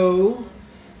 You go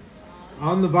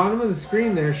on the bottom of the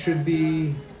screen. There should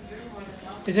be...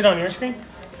 Is it on your screen?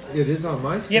 It is on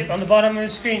my screen. Yep, on the bottom of the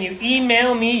screen. You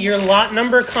email me your lot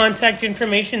number, contact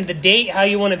information, the date, how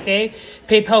you want to pay,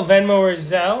 PayPal, Venmo, or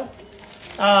Zelle,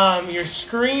 your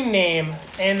screen name,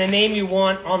 and the name you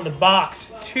want on the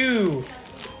box to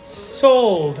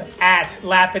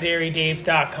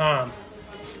sold@lapidarydave.com.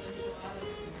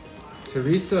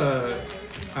 Teresa,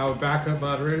 our backup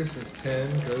moderator, says 10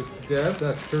 goes to Deb.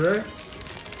 That's correct.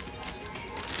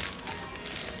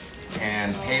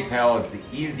 And PayPal is the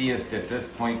easiest at this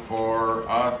point for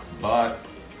us, but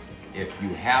if you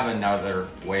have another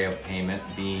way of payment,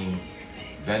 being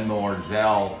Venmo or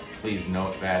Zelle, please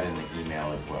note that in the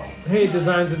email as well. Hey,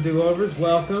 Designs and Do-Overs,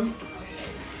 welcome.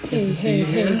 Good to see you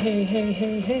here.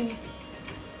 Hey.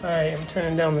 All right, I'm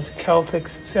turning down this Celtic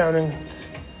sounding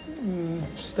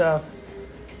stuff.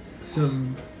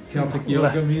 Some Celtic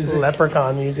yoga music.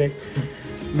 Leprechaun music.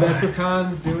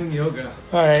 Leprechauns doing yoga.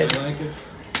 All right. I like it.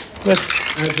 Let's...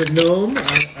 As a gnome,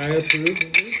 I approve of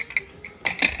it.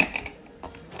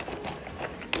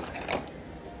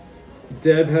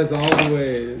 Deb has all the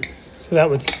ways. So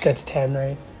that's 10,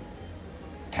 right?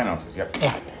 10 ounces, yep.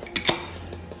 Okay.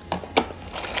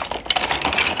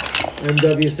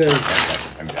 MW says,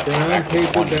 That's brown exactly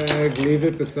paper 20. bag, leave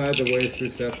it beside the waste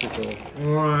receptacle.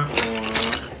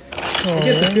 I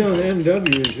get the feeling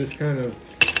MW is just kind of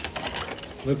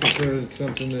looking for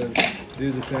something to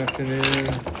do this afternoon.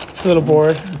 It's a little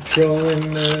bored.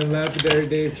 Trolling the Lapidary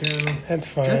Dave channel. That's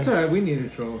fine. That's alright, we need a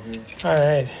troll here. All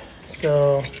right.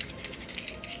 So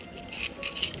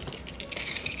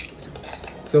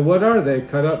what are they?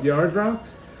 Cut up yard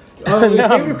rocks? Oh, if No.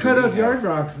 they were cut up yard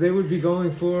rocks, they would be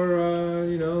going for,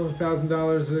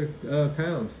 $1,000 a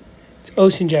pound. it's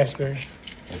ocean jasper,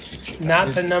 not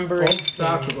It's the number old 8.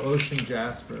 stock of ocean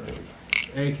jasper,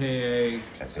 aka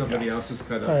somebody else's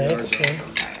cut up All yard right. So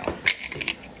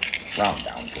Round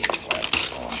down to the flat.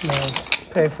 nice.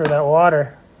 Pay for that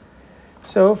water.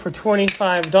 So for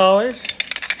 $25,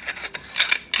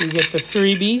 you get the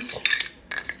freebies.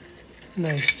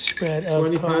 Nice spread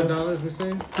of color. $25, we're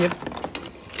saying? Yep.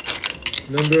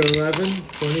 Number 11,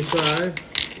 25.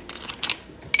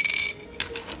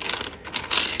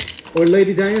 Or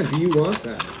Lady Diane, do you want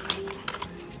that?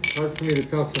 It's hard for me to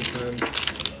tell sometimes.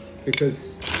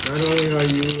 Because not only are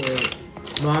you a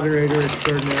moderator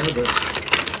extraordinaire, but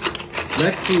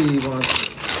Lexi wants it.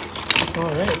 All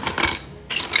right.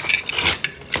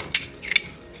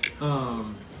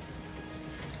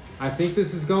 I think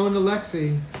this is going to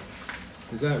Lexi.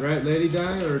 Is that right, Lady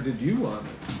Di, or did you want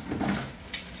it?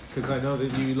 Because I know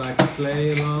that you like to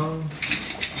play along.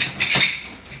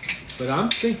 But I'm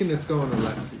thinking it's going to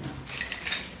Lexi.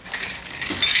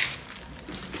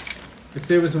 If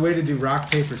there was a way to do rock,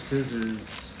 paper,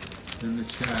 scissors in the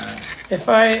chat. If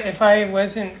I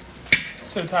wasn't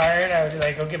so tired, I would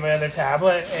like go get my other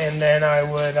tablet and then I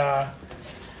would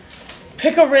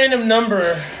pick a random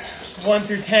number 1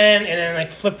 through 10 and then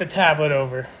like flip the tablet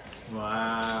over.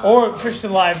 Wow. Or push the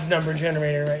live number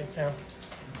generator right now.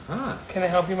 Ah. Can I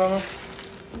help you, Mama?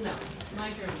 No,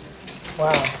 my turn.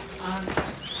 Wow. I'm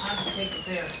taking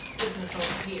their business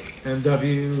over here.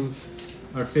 MW,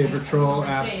 our favorite troll,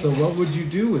 asks, so what would you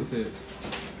do with it?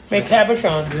 Make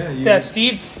cabochons. Yeah,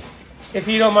 Steve, if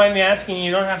you don't mind me asking,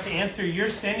 you don't have to answer. You're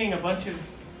sending a bunch of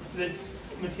this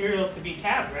material to be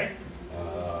cabbed, right?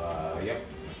 Yep.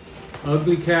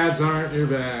 Ugly cabs aren't your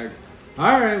bag.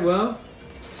 All right, well,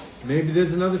 maybe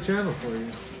there's another channel for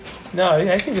you. No,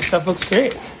 I think this stuff looks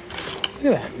great.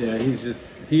 Look at that. Yeah,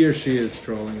 he or she is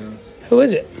trolling us. Who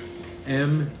is it?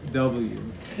 MW.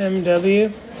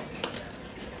 MW.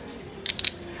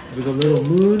 With a little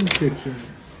moon picture.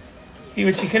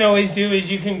 What you can always do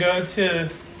is you can go to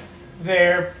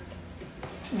their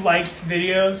liked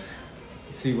videos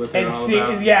See what they're and all see,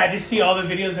 about. yeah, just see all the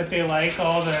videos that they like,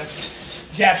 all the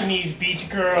Japanese beach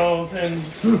girls and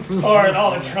or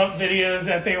all the Trump videos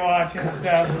that they watch and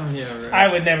stuff. Yeah, right. I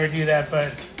would never do that,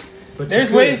 but But there's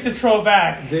you could. ways to troll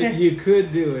back. That you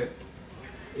could do it.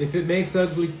 If it makes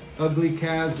ugly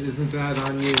calves, isn't that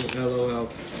on you? LOL.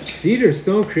 Cedar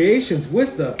Stone Creations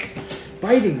with the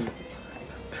biting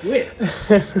wit.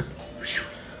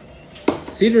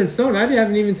 Cedar and Stone, I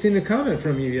haven't even seen a comment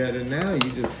from you yet, and now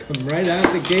you just come right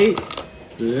out the gate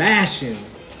lashing.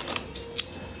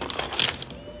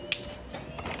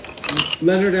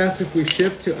 Leonard asked if we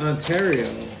ship to Ontario.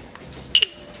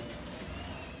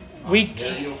 We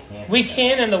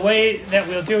can, and the way that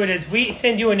we'll do it is we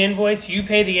send you an invoice, you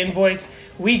pay the invoice,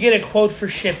 we get a quote for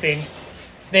shipping,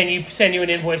 then you send you an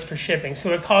invoice for shipping.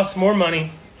 So it costs more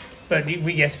money, but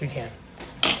yes, we can.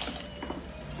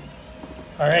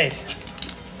 All right,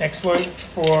 next one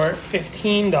for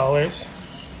 $15.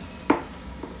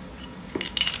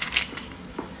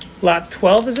 Lot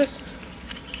 12 is this?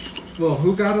 Well,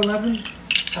 who got 11?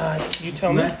 You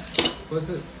tell me. Lex. Was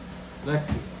it?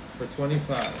 Lexi for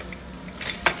 25.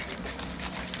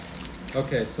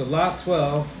 Okay, so lot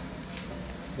 12.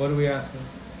 What are we asking?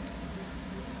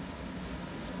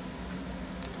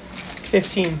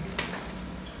 15.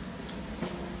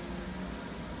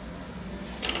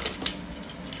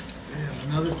 Damn,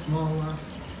 another small lot.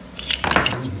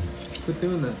 Quit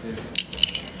doing that, dude.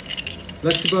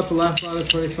 Lexi bought the last lot of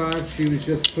 25. She was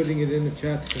just putting it in the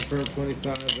chat to confirm 25.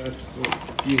 That's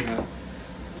what you have.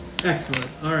 Excellent.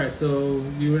 All right, so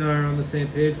you and I are on the same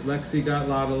page. Lexi got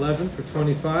lot 11 for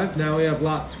 25. Now we have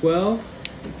lot 12.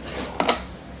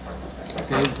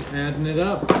 Dave's adding it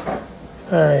up.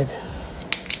 All right.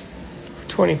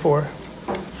 24.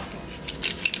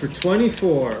 For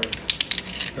 24.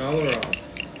 $1 off.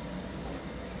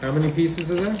 How many pieces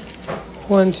is that?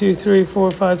 1, 2, 3,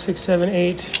 4, 5, 6, 7,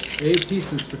 8. 8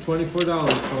 pieces for $24,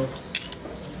 folks.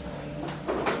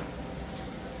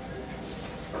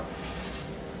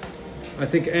 I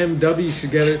think MW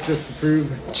should get it just to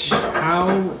prove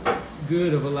how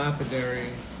good of a lapidary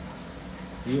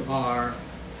you are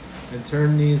and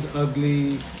turn these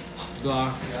ugly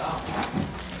blocks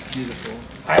beautiful.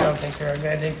 I don't think they're ugly.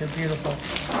 I think they're beautiful.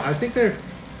 I think they're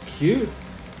cute,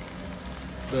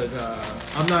 but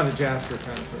I'm not a Jasper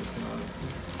kind of person, honestly.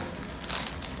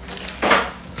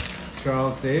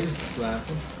 Charles Davis is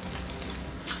laughing.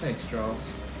 Thanks, Charles.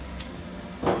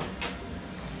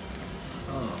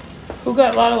 Oh. Who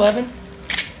got lot 11?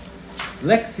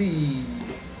 Lexi.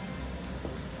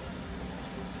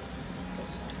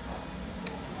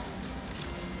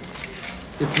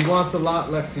 If you want the lot,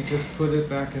 Lexi, just put it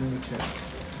back in the chat.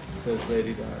 It says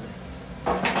Lady Di.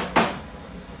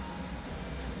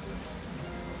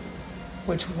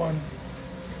 Which one?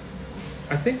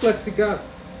 I think Lexi got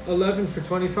 11 for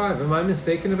 25. Am I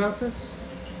mistaken about this?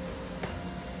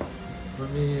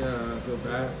 Let me go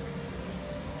back.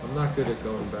 I'm not good at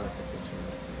going back at the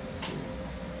chart.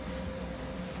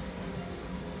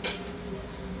 Let's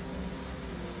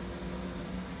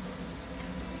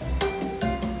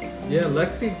see. Yeah,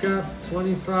 Lexi got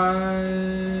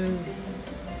 25.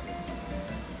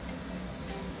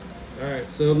 Alright,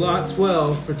 so lot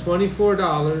 12 for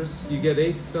 $24. You get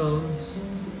 8 stones.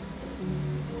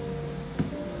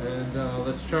 And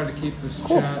let's try to keep this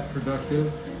chat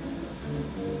productive.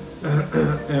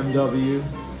 MW.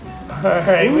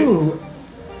 Alright. Ooh,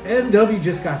 MW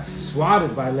just got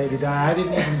swatted by Lady Di. I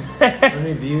didn't even let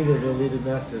me view the deleted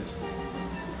message.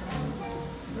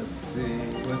 Let's see.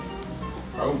 What?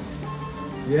 Oh,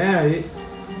 Yeah,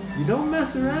 you don't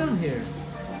mess around here.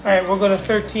 Alright, we'll go to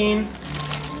 13.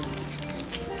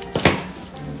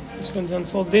 This one's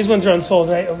unsold. These ones are unsold,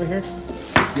 right? Over here?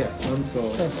 Yes,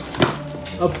 unsold.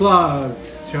 Perfect.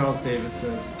 Applause, Charles Davis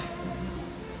says.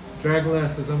 Dragonlass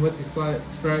says, I'm with you,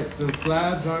 Sprite. The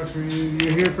slabs aren't for you.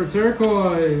 You're here for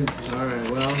turquoise. All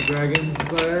right, well, Dragon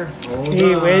player, hold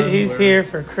on. He's here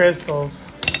for crystals.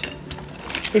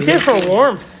 He's here for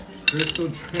warmth. Crystal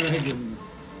Dragons.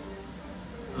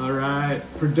 All right,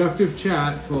 productive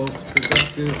chat, folks.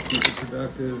 Productive, super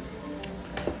productive.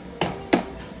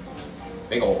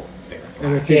 Big old thick And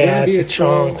slab. if you're Yeah, gonna it's be a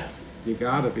troll, chunk. you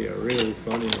gotta be a really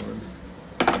funny one.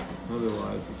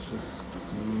 Otherwise, it's just.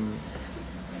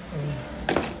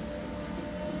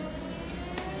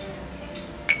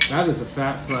 That is a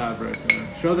fat slab right there.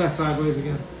 Show that sideways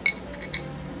again.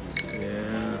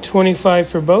 Yeah. 25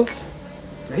 for both.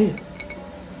 Damn.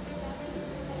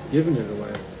 Giving it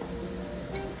away.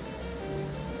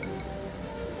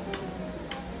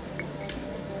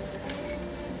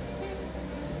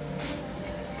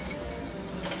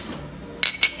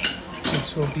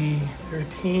 This will be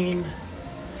 13.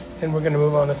 And we're going to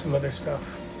move on to some other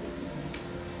stuff.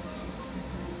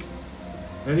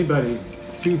 Anybody?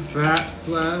 2 fat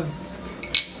slabs?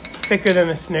 Thicker than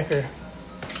a Snicker.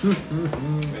 Better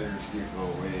see it go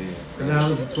away. And that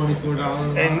was a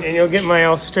 $24 And you'll get my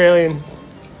Australian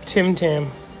Tim Tam.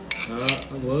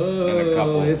 Whoa! And a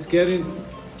couple. It's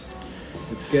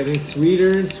getting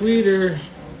sweeter and sweeter.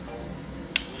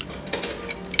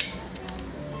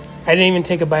 I didn't even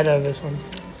take a bite out of this one.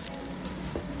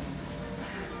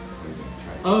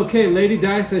 Okay, Lady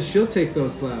Di says she'll take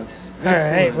those slabs. All right,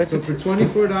 Excellent. what's So it- for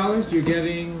 $24, you're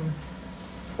getting.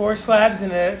 4 slabs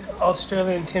and an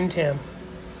Australian Tim Tam.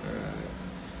 All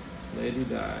right, Lady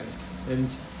Di, and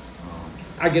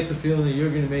I get the feeling that you're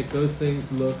going to make those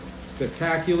things look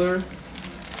spectacular,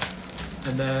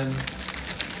 and then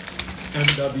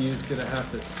MW is going to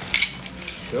have to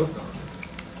choke on it.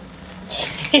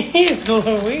 Jeez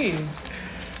Louise.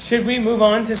 Should we move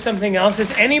on to something else?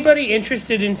 Is anybody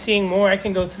interested in seeing more? I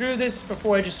can go through this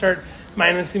before I just start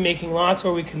mindlessly making lots,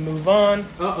 or we can move on.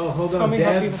 Hold Tell on. me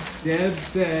how Deb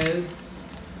says,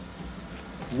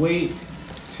 wait,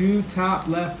 2 top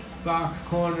left box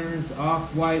corners,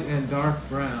 off-white and dark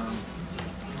brown.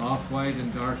 Off-white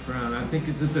and dark brown. I think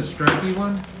it's the stripy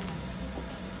one.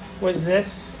 Was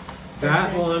this?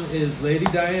 That one is Lady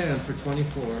Diane for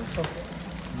 24. Okay.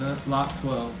 Not lot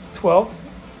 12. 12?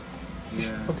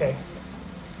 Yeah. Okay.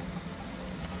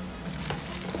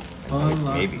 On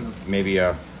lots Maybe, of- maybe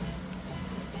a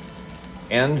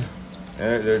end.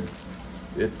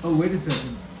 It's. Oh, wait a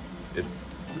second. It-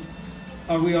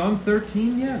 Are we on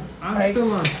 13 yet? I'm I-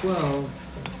 still on 12.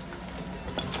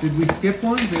 Did we skip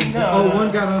one? No, no.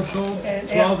 One got unsold. And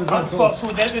 12 is on unsold. 12, so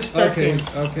that is 13.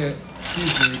 Okay.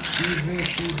 Excuse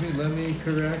me. Let me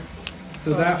correct.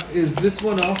 So that is this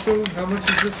one also? How much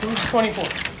is this one? 24.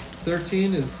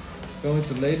 13 is going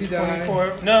to Lady Di.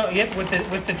 24. No, yep, with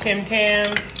the Tim Tam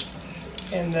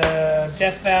and the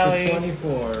Death For Valley.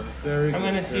 24. Very good. I'm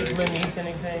going to see if very Lynn good. needs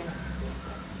anything.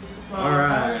 All right.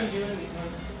 How are you doing these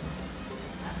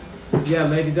ones? Yeah,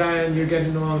 Lady Diane, you're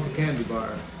getting along to Candy Bar.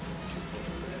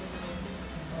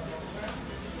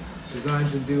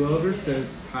 Designs and Do-Over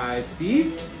says, hi,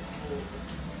 Steve.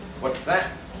 What's that?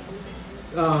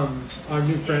 Our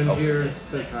new friend here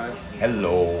says hi.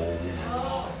 Hello.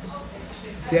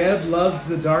 Deb loves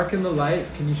the dark and the light.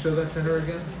 Can you show that to her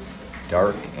again?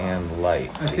 Dark and light.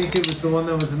 I think it was the one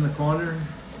that was in the corner.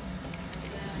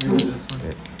 Maybe this one.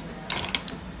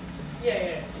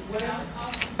 Yeah.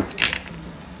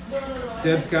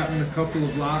 Deb's gotten a couple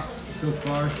of lots so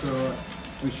far, so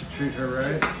we should treat her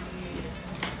right.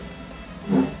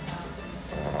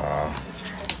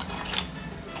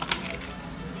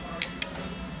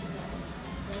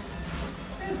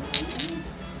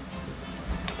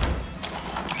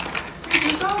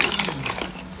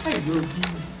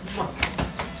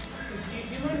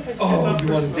 Oh,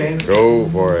 you want to dance? Go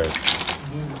for it.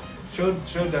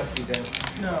 Show Dusty dance.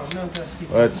 No dusty.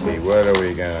 Let's see. What are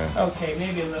we gonna? Okay,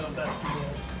 maybe a little dusty. Yeah.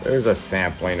 There's a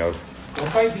sampling of.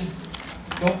 Don't bite me.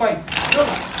 Don't bite.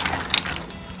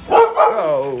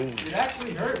 Oh. It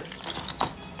actually hurts.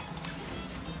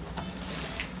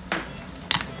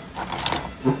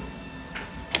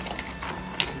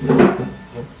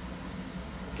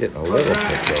 Getting a little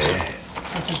thick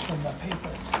though. This is from my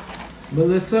papers.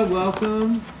 Melissa,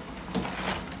 welcome.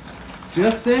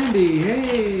 Just Sandy,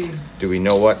 hey. Do we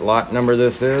know what lot number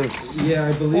this is? Yeah,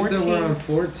 I believe that we're 14. on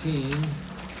 14.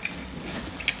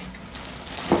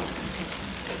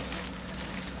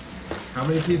 How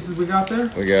many pieces we got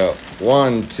there? We got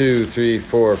 1, 2, 3,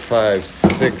 4, 5,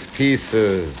 6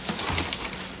 pieces.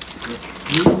 Let's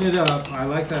sweeten it up. I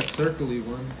like that circly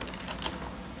one.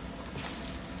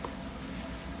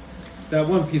 That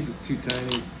one piece is too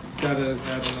tiny. Gotta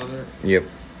add another. Yep,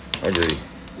 agree.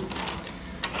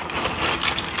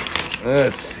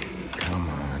 Let's see. Come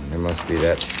on, there must be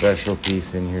that special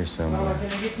piece in here Mama, somewhere. can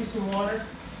I get you some water?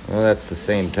 Well, that's the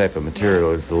same type of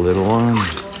material as the little one.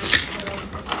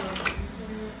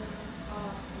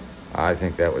 I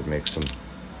think that would make some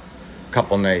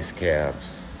couple nice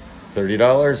cabs.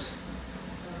 $30?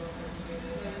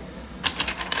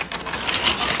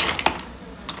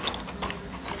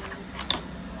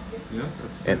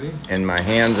 and my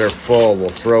hands are full. We'll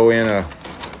throw in a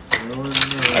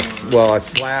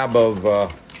slab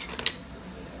of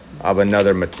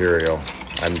another material.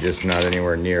 I'm just not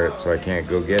anywhere near it, so I can't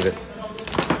go get it.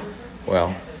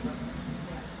 Well,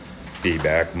 be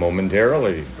back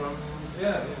momentarily.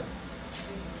 Yeah.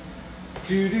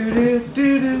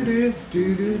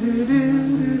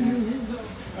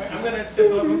 Alright, I'm gonna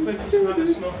step up real quick to smell the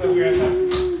smoke over your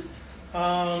head.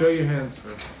 Show your hands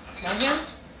first. My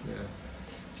hands? Yeah.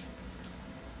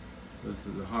 This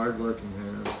is the hard-working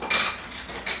hands.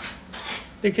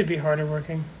 They could be harder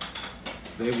working.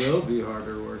 They will be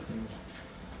harder working.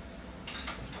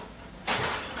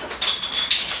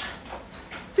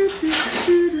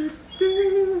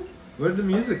 Where'd the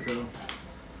music go?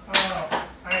 Oh,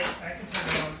 I can turn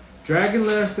it on. Dragon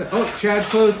Lair said, oh, Chad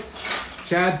close.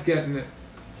 Chad's getting it.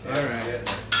 All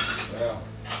right. Well,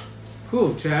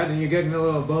 Cool, Chad. And you're getting a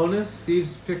little bonus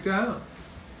Steve's picked out.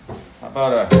 how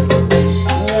about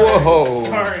whoa,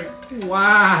 Sorry.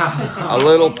 Wow. a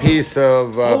little piece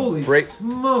of Holy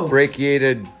smokes.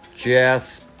 brachiated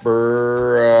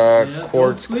jasper, Yeah,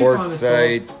 quartz, don't sleep on it,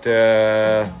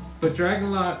 quartzite, But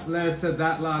Dragon Lair said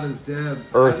that lot is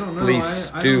Deb's. Earthly I don't know. I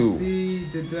stew. don't see,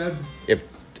 did Deb?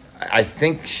 I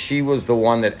think she was the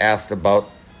one that asked about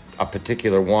a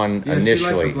particular one Yeah, she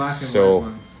initially. liked the black and So white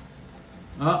ones.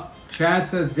 Oh, Chad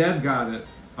says Deb got it.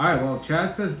 All right, well,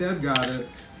 Chad says Deb got it.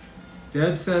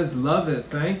 Deb says love it.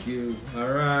 Thank you. All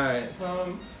right.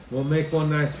 We'll make one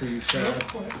nice for you, real Chad.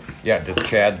 quick. yeah, does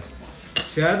Chad?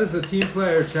 Chad is a team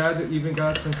player. Chad even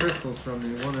got some crystals from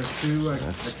you. One or two. I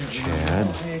That's can't Chad.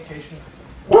 remember. Hey, occasionally.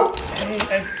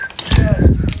 Hey,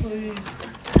 just please.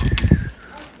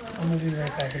 I'm gonna be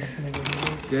right back. I just gonna give you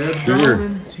this. Deb Sure.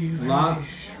 Dolman, Do you have lot a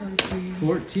Sharpie?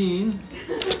 14.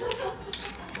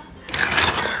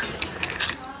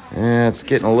 Yeah, it's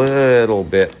getting a little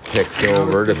bit picked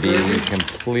over, to be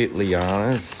completely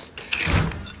honest.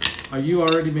 Are you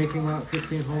already making lot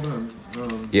 15? Hold on.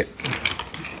 Yep,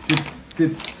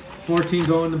 Did 14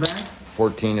 go in the bag?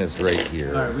 14 is right All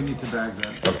here. right, we need to bag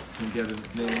that and get a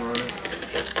name on it.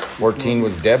 14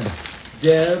 was Deb.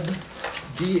 Deb,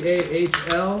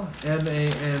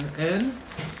 DAHLMANN,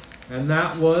 and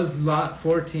that was lot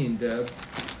 14, Deb.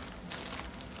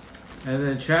 And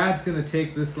then Chad's gonna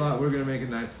take this lot. We're gonna make it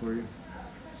nice for you.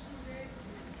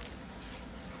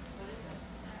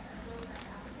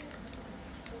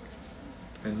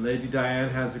 And Lady Diane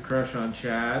has a crush on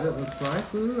Chad, it looks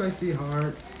like. Ooh, I see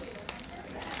hearts.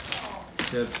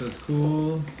 Deb says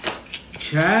cool.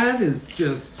 Chad is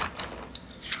just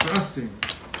trusting.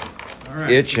 All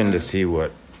right. Itching to Chad. see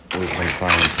what we can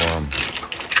find for him.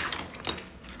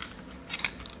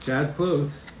 Chad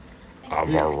close. A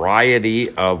variety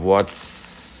of what's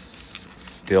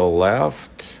still left.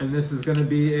 And this is gonna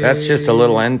be a... That's just a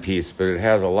little end piece, but it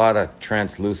has a lot of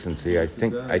translucency. I Yes,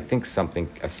 it does.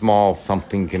 think a small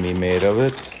something can be made of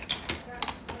it.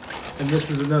 And this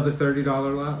is another $30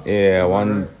 lot? Yeah, All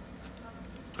one, right.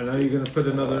 I know you're gonna put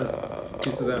another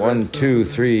piece of that. one, red stuff 2, in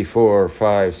there. 3, 4,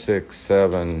 5, 6,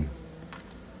 7,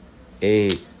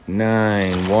 8,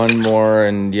 9. One more,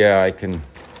 and yeah, I can.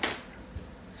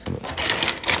 Some,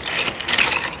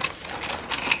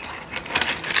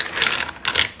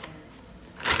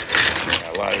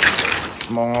 yeah, a lot of these are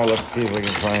small. Let's see if we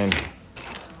can find.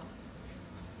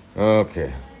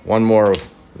 Okay, one more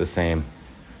of the same.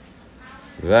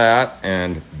 That,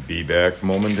 and be back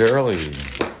momentarily.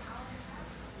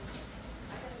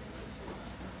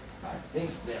 I think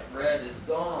that red is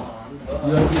gone, but...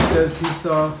 Yogi says he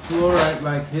saw fluorite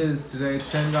like his today,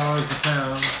 $10 a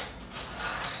pound.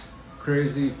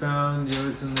 Crazy found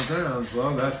yours in the ground.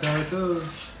 Well, that's how it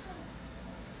goes.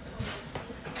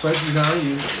 But you know,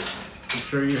 I'm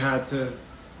sure you had to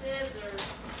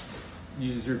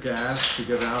use your gas to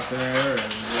get out there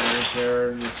and run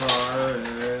there in your car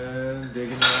and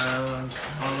digging around,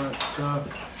 all that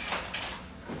stuff.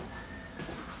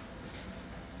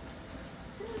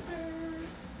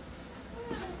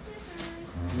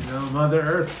 You know, Mother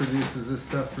Earth produces this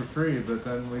stuff for free, but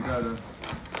then we gotta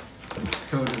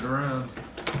tote it around.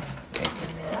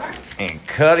 And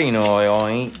cutting oil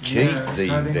ain't cheap Yeah, these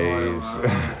cutting days.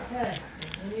 oil,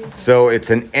 So it's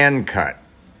an end cut.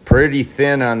 Pretty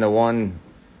thin on the one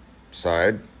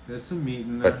side, There's some meat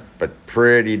in there. but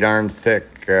pretty darn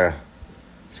thick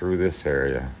through this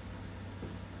area.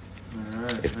 All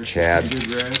right. if there's Chad- some good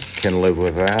red. Can live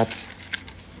with that.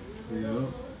 Yep.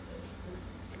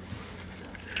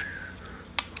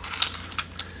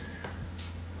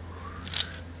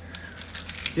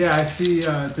 Yeah, I see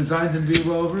Designs and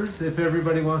Do-Overs. If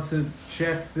everybody wants to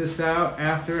check this out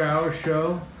after our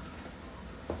show,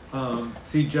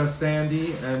 see Just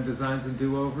Sandy and Designs and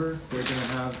Do-Overs. They're going to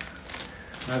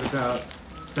have at about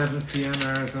 7 p.m.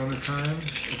 Arizona time,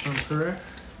 if I'm correct,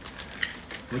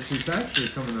 which is actually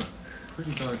coming up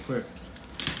pretty darn quick.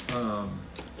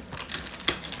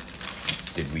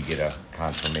 Did we get a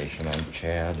confirmation on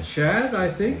Chad? Chad, I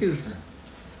think,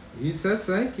 he says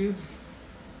thank you.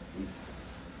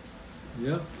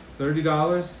 Yep,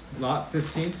 $30, lot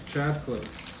 15 to Chad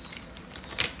Close.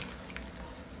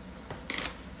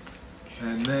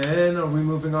 And then, are we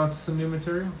moving on to some new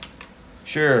material?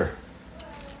 Sure.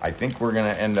 I think we're gonna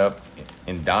end up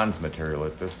in Don's material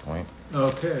at this point.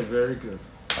 Okay, very good.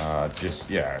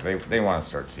 They want to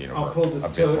start seeing I'll a pull bit this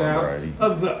more tote out variety.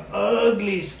 of the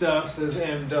ugly stuff, says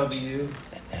MW.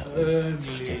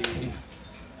 Ugly.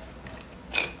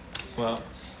 Well,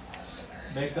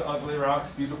 make the ugly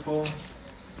rocks beautiful,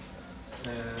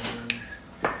 and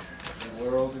the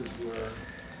world is your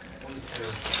oyster.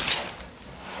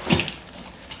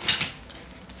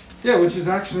 Yeah, which is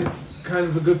actually kind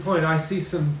of a good point. I see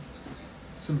some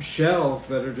shells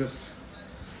that are just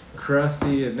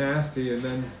crusty and nasty, and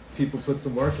then people put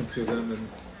some work into them, and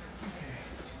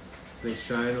they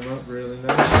shine them up really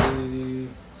nicely.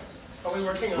 Are we working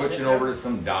on this? Switching over to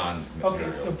some Don's material.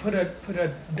 Okay, so put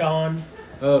a Dawn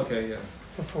Okay, yeah.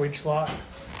 before each lot.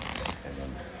 And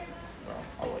then, well,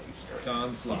 I'll let you start.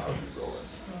 Don's You lots. go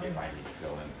in. If I need to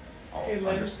fill in, I'll Okay,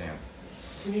 Lynn. understand.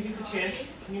 Can you do the chant?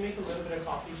 Can you make a little bit of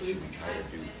coffee, please? Should we try to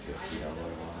do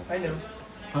 $50 lots? I know.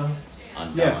 Huh?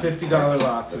 On Yeah, Don's? $50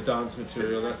 lots of Don's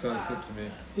material. That sounds good to me.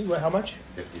 What, how much?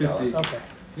 $50. 50. Okay.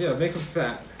 Yeah, make them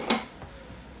fat.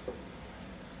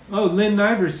 Oh, Lynn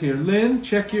Nyber's here. Lynn,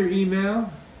 check your email.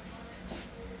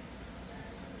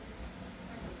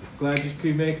 Glad you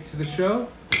could make it to the show.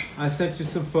 I sent you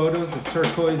some photos of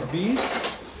turquoise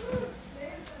beads,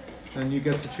 and you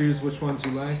get to choose which ones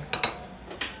you like.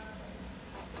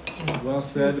 Well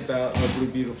said about ugly,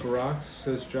 beautiful rocks,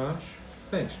 says Josh.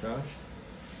 Thanks, Josh.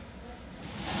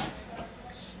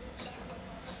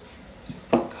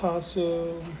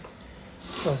 Picasso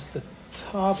plus the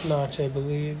top notch, I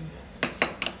believe.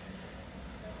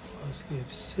 Plus the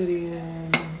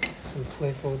obsidian, some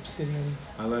playful obsidian.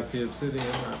 I like the obsidian.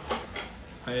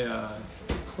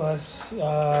 Plus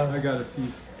I got a few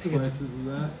think it's- slices of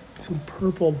that. some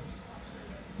purple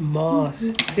moss.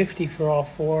 50 for all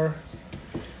four.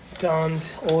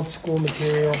 Don's old school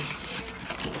material.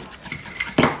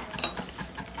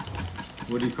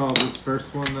 What do you call this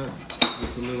first one that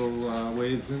with the little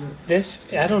waves in it? This,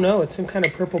 I don't know, it's some kind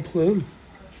of purple plume.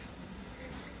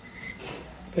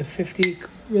 But 50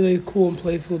 really cool and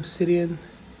playful obsidian.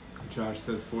 Josh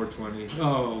says 420.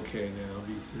 Oh, okay, now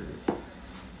be serious.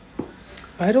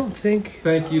 I don't think.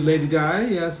 Thank you, Lady Di.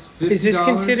 Yes, $50. Is this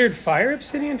considered fire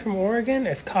obsidian from Oregon?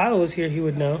 If Kyle was here, he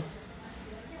would know.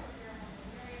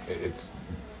 It's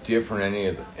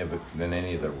different than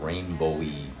any of the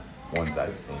rainbowy ones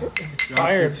I've seen. It's Josh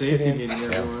fire is safety obsidian.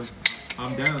 getting everyone.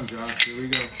 I'm down, Josh. Here we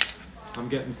go. I'm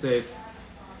getting safe.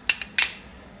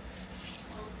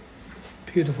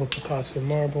 Beautiful Picasso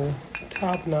marble.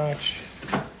 Top notch.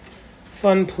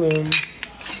 Fun plume.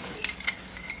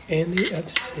 And the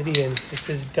obsidian. This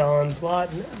is Don's lot,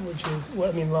 which is,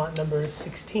 lot number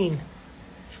 16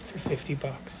 for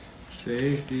 $50.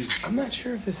 Safety. I'm not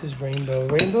sure if this is rainbow.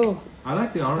 Rainbow I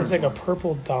like the orange. has like a one.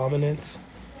 purple dominance.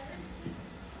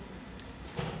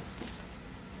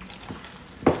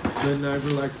 Lynn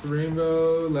Nyber likes the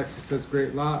rainbow. Lexi says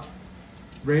great lot.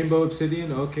 Rainbow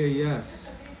obsidian. Okay, yes.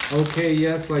 Okay,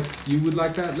 yes. Like you would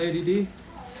like that, Lady D.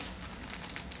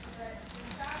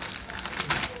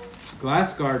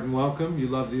 Glass Garden, welcome. You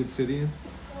love the obsidian.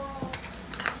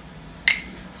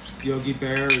 Yogi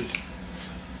Bear is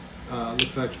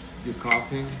looks like you're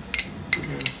coughing.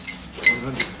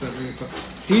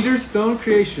 100% Cedar Stone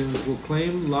Creations will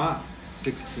claim lot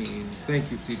 16.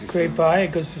 Thank you, Cedar Great Stone. buy.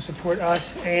 It goes to support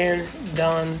us and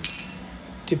Don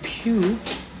Depew.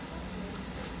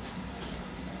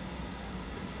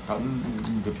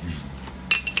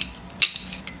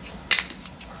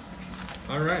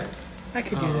 All right. I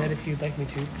could do that if you'd like me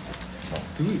to.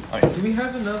 Do we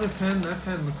have another pen? That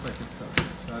pen looks like it sucks.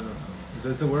 I don't know.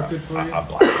 Does it work good for you? A black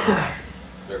one.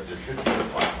 There should be a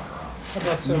black one around. How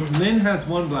about some? Lynn has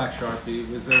one black Sharpie.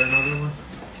 Is there another one?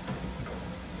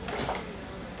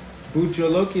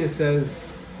 Bucholokia says,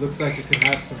 looks like it could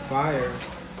have some fire.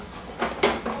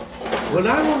 What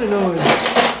I want to know is,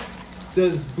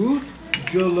 does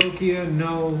Bucholokia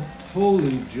know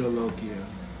Holy Jolokia?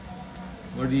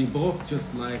 Or do you both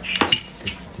just like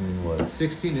 16 was.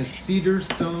 16 is Cedar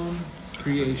Stone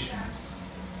Creation.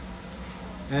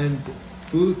 And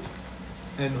Boot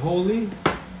and Holy,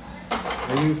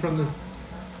 are you from the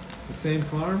The same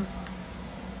farm?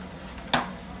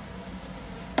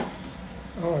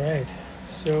 All right.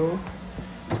 So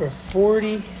for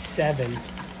 47.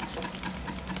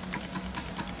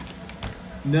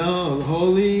 No,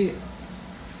 Holy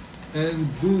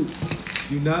and Boot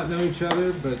do not know each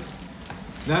other, but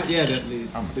not yet at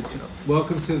least. But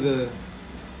welcome to the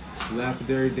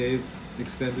Lapidary Dave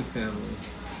extended family.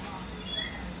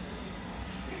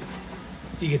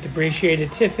 You get the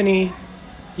brachiated Tiffany.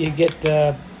 You get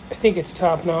the, I think it's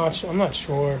top notch. I'm not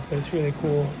sure, but it's really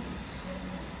cool.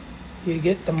 You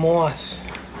get the moss,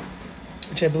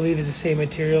 which I believe is the same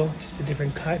material, just a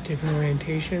different cut, different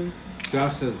orientation.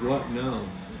 Josh says, what? No.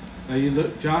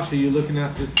 Josh, are you looking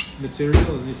at this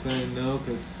material and you're saying no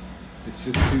because it's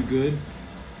just too good?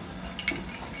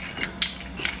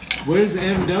 Where's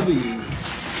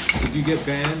MW? Did you get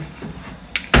banned?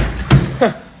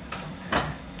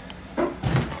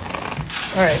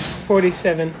 All right,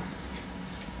 47.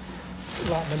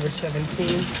 Lot number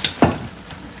 17.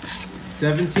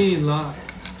 17 lot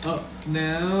up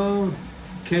now.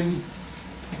 Can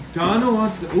Donna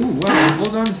wants to, ooh, wow,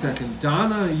 hold on a second.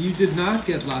 Donna, you did not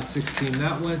get lot 16.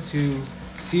 That went to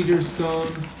Cedar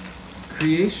Stone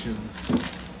Creations.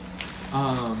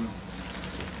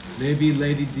 Maybe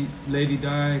Lady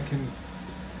Di can,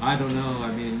 I don't know.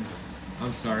 I mean,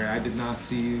 I'm sorry, I did not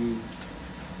see you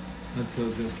until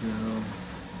just now.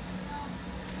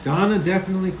 Donna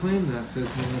definitely claimed that, says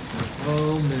Melissa.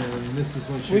 Oh man, this is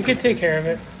when she. We could take care of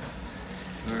it.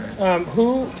 All right.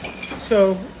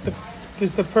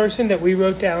 Does the person that we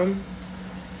wrote down?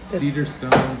 Cedar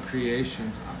Stone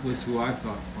Creations was who I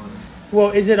thought won. Well,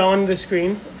 is it on the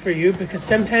screen for you? Because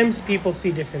sometimes people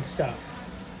see different stuff.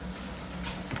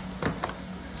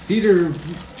 Cedar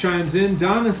chimes in.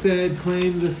 Donna said,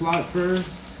 claim this lot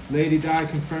first. Lady Di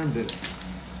confirmed it.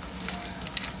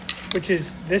 Which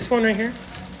is this one right here?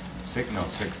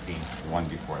 16, the one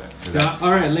before that. 'Cause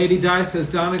All right, Lady Di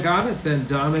says Donna got it. Then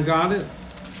Donna got it.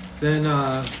 Then,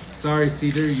 sorry,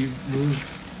 Cedar, you moved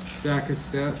back a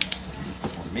step.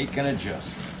 We're making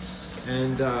adjustments.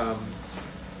 And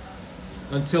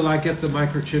until I get the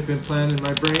microchip implant in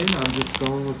my brain, I'm just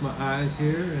going with my eyes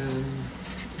here. And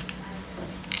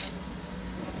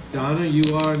Donna,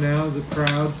 you are now the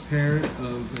proud parent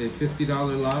of a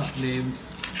 $50 lot named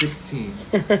 16.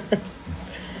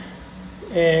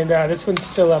 And this one's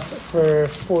still up for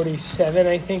 47,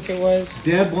 I think it was.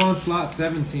 Deb wants lot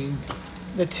 17.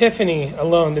 The Tiffany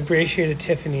alone, the brachiated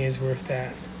Tiffany, is worth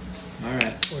that. All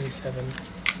right. 47.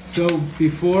 So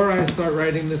before I start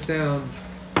writing this down,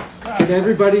 can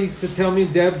everybody tell me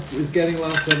Deb is getting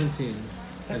lot 17?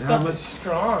 That and stuff how much is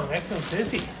strong. I feel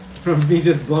dizzy. from me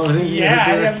just blowing it? Yeah,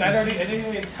 I didn't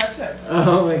even touch that.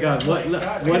 Oh my God! Oh my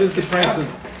God. What is the price of?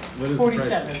 What is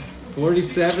 47. the price?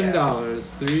 $47.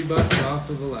 $3 off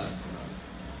of the last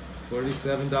one.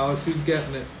 $47. Who's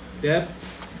getting it? Deb?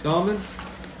 Dahlman?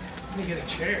 Let me get a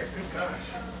chair. Good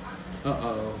gosh.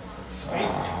 Uh-oh.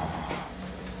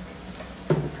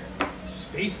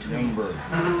 Space tweets. Number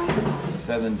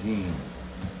 17.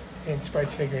 And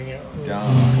Sprite's figuring out who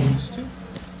Down. goes to.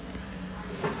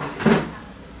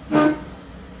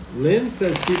 Lynn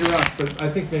says Cedar Rock, but I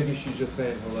think maybe she's just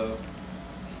saying hello.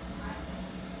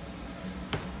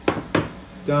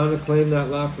 Donna claimed that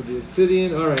lot for the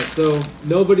Obsidian. All right, so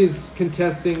nobody's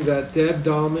contesting that Deb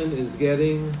Dahlman is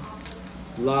getting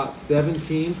lot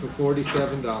 17 for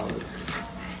 $47.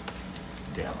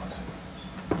 Damn awesome.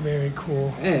 Very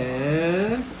cool.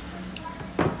 And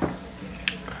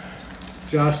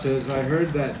Josh says, I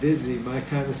heard that dizzy, my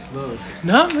kind of smoke.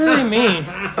 Not really me.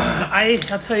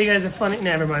 I'll tell you guys a funny.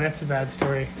 Never mind. That's a bad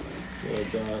story. Oh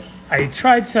gosh. I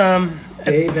tried some.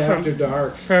 Dave After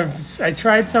Dark. I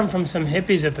tried some from some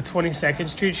hippies at the 22nd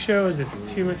Street show. Was it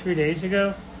 2 or 3 days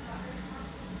ago?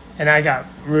 And I got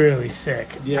really sick.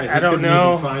 Yeah, I don't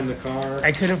know. Even find the car.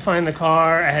 I couldn't find the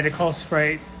car. I had to call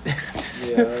Sprite. Yeah,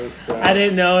 that was sad. I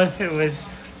didn't know if it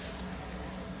was.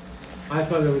 I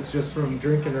thought it was just from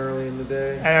drinking early in the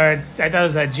day. I thought it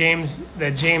was that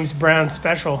James Brown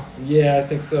special. Yeah, I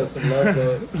think so. Some love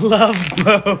boat. Love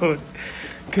Boat.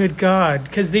 Good God.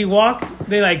 Because they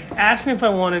like asked me if I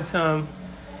wanted some,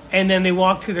 and then they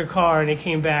walked to their car and they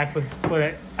came back with what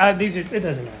it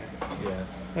doesn't matter. Yeah.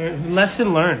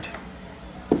 Lesson learned.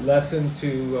 Lesson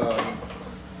to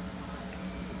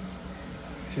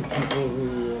people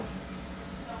who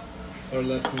are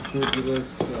less than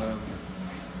scrupulous.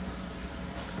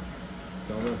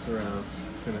 Don't mess around.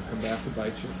 It's going to come back to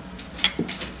bite you.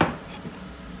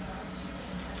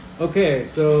 Okay,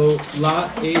 so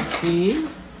lot 18.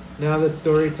 Now that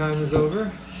story time is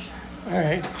over. All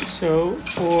right. So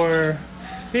for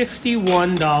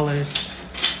 $51,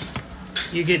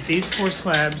 You get these 4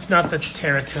 slabs, not the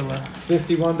Terratilla.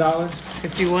 $51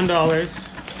 $51.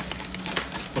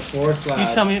 for 4 slabs.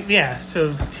 You tell me, yeah,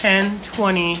 so 10,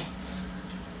 20,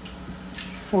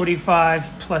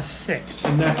 45 plus 6.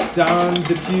 And that's Don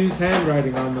DePue's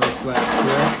handwriting on those slabs,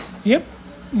 correct? Yep.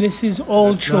 This is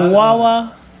old That's not Chihuahua.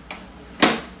 us.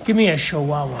 Give me a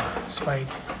Chihuahua, Spike.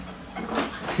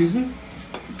 Excuse me?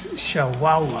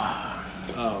 Chihuahua.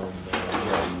 Oh,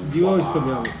 man. You always put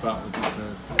me on the spot with these kind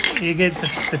of stuff. You get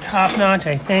the top notch,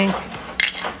 I think.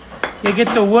 You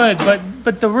get the wood,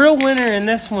 but the real winner in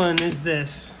this one is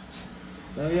this.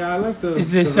 Oh, yeah, I like the. Is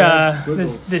this the red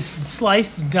squiggles. this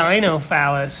sliced dino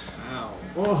phallus? Ow.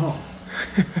 Oh.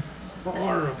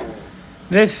 Horrible.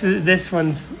 This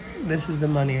is the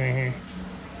money right here.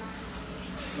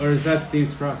 Or is that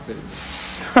Steve's prostate?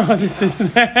 Oh, this is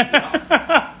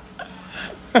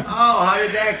Oh, how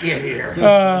did that get here?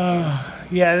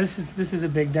 yeah. This is a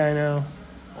big dino.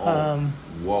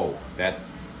 Whoa, that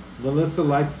Melissa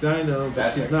likes Dino, but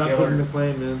That's she's a not killer. putting the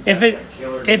claim in.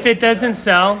 If it doesn't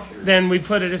sell, then we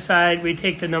put it aside. We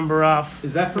take the number off.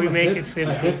 Is that from we a make hip, it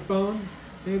 50. a hip bone,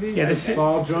 maybe? Yeah, this a is-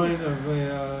 ball joint of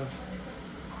a.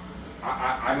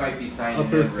 I might be signing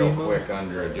Upper in real female? quick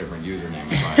under a different username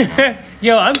by now.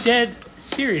 Yo, I'm dead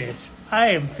serious. I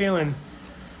am feeling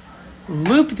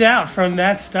looped out from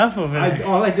that stuff over there.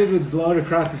 All I did was blow it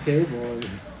across the table.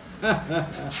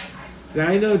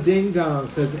 Dino Ding Dong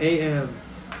says AM.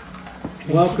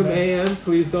 Welcome AM.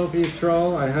 Please don't be a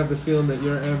troll. I have the feeling that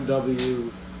your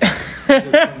MW is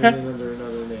coming in under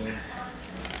another name.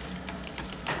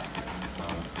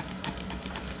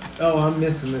 Oh, I'm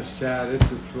missing this chat. It's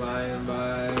just flying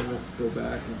by. Let's go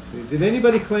back and see. Did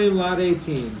anybody claim lot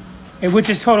 18? Which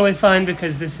is totally fine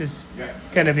because this is Yeah.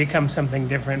 going to become something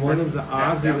different. One of the that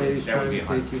Aussie would- ladies that would trying be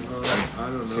to a take you hunt. home. I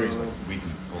don't know. Seriously, we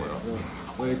can pull it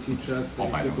up. Way too trusting.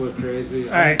 Oh, I People are crazy.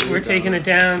 All right, we're taking it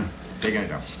down. Taking it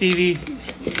down. Stevie's.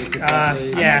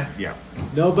 Yeah. Yeah.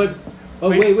 No, but oh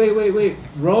Wait. wait.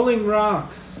 Rolling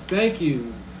Rocks. Thank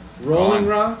you. Rolling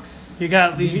Go on. Rocks. You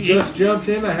got. You just jumped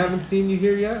in. I haven't seen you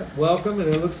here yet. Welcome,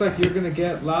 and it looks like you're gonna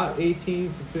get lot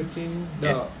 18 for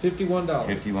 $51.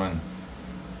 51.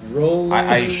 Rolling.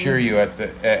 I assure you, at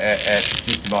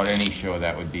just about any show,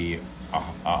 that would be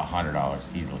 $100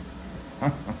 easily.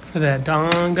 For that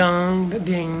dong dong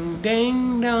ding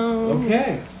ding dong.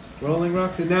 Okay. Rolling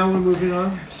Rocks, and now we're moving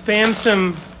on. Spam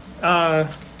some. I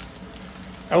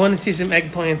want to see some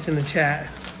eggplants in the chat.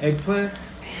 Eggplants.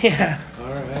 Yeah. All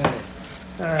right.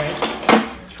 All right.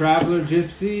 Traveler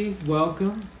Gypsy,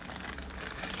 welcome.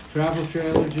 Travel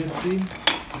Trailer Gypsy.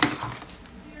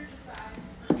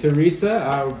 Teresa,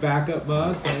 our backup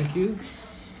mod, thank you.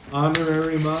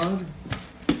 Honorary mod.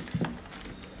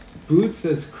 Boot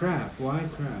says crap. Why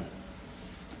crap?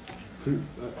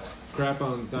 Crap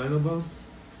on Dino Bones?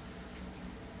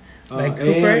 Like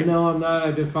Cooper? AM, no, I'm not.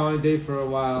 I've been following Dave for a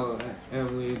while.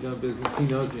 Emily, you've done business. He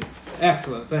knows me.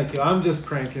 Excellent, thank you. I'm just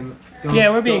pranking. Yeah,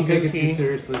 we're being don't take goofy. it too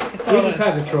seriously. It's We all just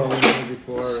had the trolling there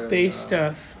before. Space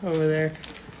stuff over there.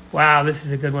 Wow, this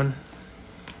is a good one.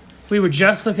 We were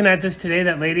just looking at this today.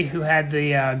 That lady who had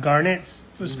the garnets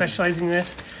was specializing in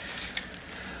this.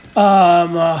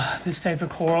 This type of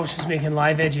coral. She's making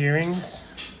live edge earrings.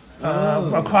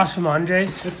 Across from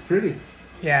Andres. That's pretty.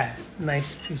 Yeah,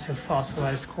 nice piece of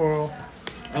fossilized coral.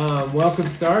 Welcome,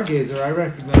 Stargazer. I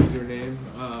recognize your name.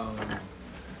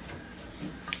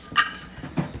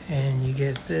 And you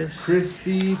get this.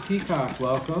 Christy Peacock,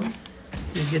 welcome.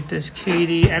 You get this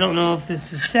Katie. I don't know if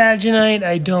this is Saginite.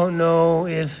 I don't know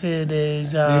if it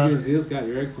is. Maybe if Zeal's got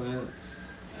your eggplants.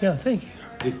 Yeah, thank you.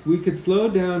 If we could slow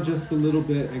down just a little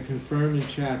bit and confirm in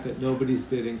chat that nobody's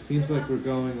bidding. Seems like we're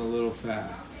going a little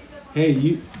fast. Hey,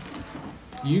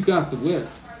 you got the whip.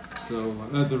 So,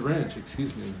 the wrench,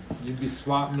 excuse me. You'd be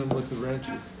swapping them with the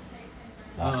wrenches.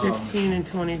 15 and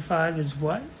 25 is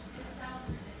what?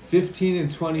 15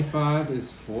 and 25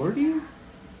 is 40?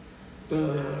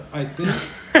 I think.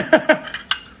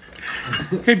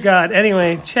 Good God.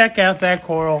 Anyway, check out that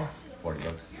coral. 40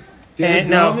 bucks. Dan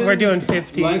No, Dillman we're doing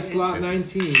 50. Likes lot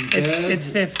 19. It's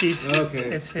 50. Okay.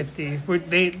 It's 50.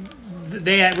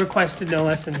 They had requested no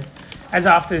less than as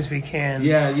often as we can.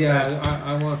 Yeah.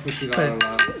 I want $50 But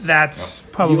lots. that's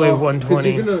probably You know,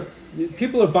 120. 'cause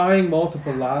people are buying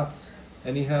multiple lots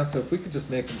anyhow, so if we could just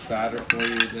make them fatter for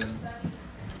you, then.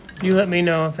 You let me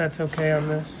know if that's okay on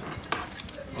this.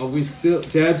 Oh, we still.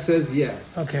 Deb says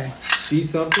yes. Okay. D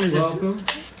something. Is it- Welcome.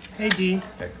 Hey, D.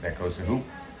 That goes to who?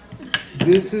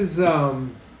 This is Deb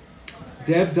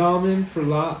Dahlman for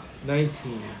lot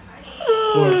 19.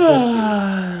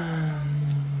 450.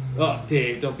 Oh,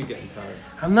 Dave, don't be getting tired.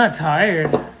 I'm not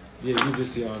tired. Yeah, you're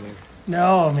just yawning.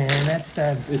 No, man, that's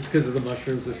It's because of the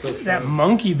mushrooms are so that strong.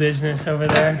 monkey business over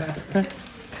there.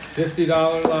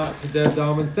 $50 lot to Deb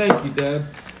Dahlman. Thank you, Deb.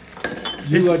 This-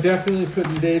 You are definitely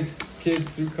putting Dave's kids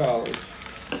through college.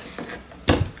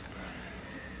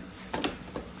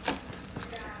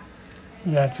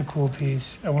 That's a cool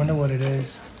piece. I wonder what it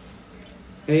is.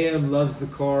 AM loves the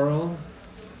coral.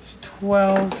 It's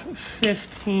 12,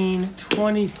 15,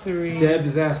 23. Deb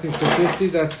is asking for 50.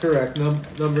 That's correct.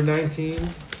 Number 19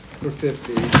 for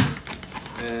 50.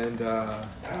 And Oh,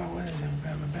 what is it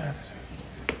about my bathroom?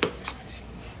 15.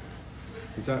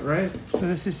 is that right? So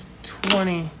this is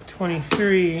 20,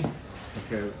 23,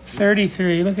 Okay.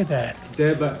 33. Look at that.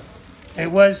 Deb,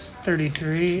 It was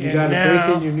 33. you and got to now,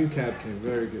 break in your new cab cam.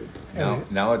 Very good.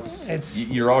 Now it's It's-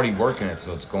 you're already working it,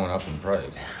 so it's going up in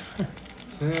price.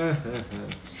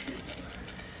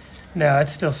 No,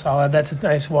 it's still solid. That's a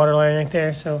nice water line right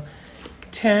there. So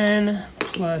 10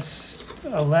 plus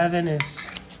 11 is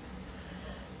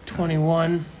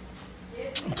 21.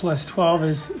 Plus 12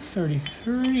 is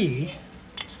 33.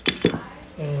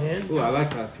 And Oh, I like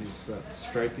that piece. That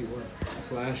stripy one.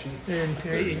 Slashy.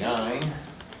 33. 39.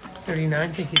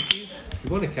 39. Thank you, Steve. You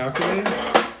want a calculator?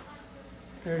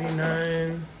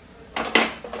 39.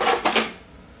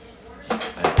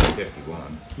 I think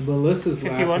 51. Melissa's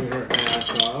 51. laughing her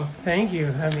ass off. Thank you.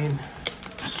 I mean,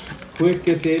 Quick,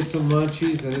 get Dave some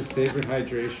munchies and his favorite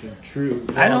hydration. True.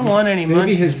 I don't want any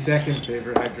Maybe his munchies. second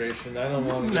favorite hydration. I don't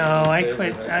want. no, I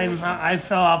quit. I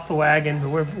fell off the wagon, but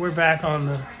we're back on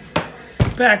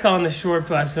the short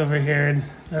bus over here, and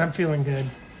I'm feeling good.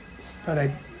 But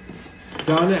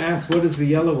Donna asked, "What is the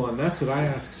yellow one?" That's what I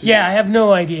asked. yeah, I have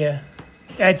no idea.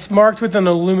 It's marked with an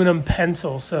aluminum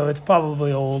pencil, so it's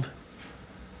probably old.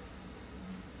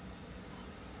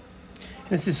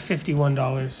 This is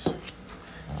 $51.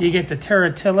 You get the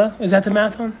Terratilla. Is that the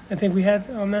math on? I think we had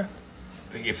on that.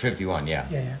 Yeah, 51, yeah.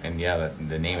 Yeah. And yeah,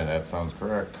 the name of that sounds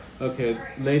correct. Okay,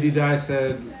 Lady Di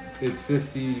said it's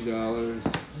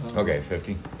 $50. Okay,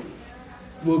 50.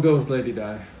 We'll go with Lady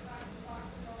Di.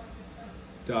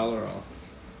 $1 off.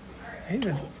 Hey,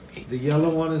 The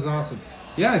yellow one is awesome.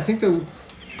 Yeah, I think the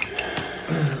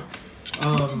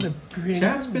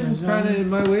chat's been kind of in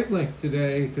my wavelength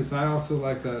today because I also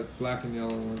like that black and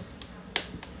yellow one.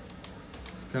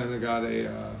 It's kind of got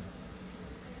a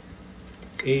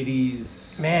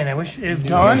 80s. Man, I wish if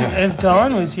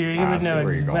Dawn was here, he I would see know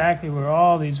where you're going. exactly where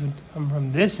all these would come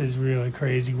from. This is really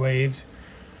crazy waves.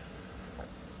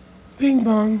 Bing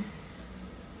bong.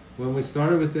 When we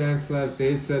started with dance slabs,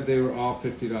 Dave said they were all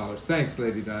 $50. Thanks,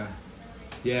 Lady Di.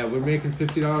 Yeah, we're making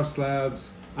 $50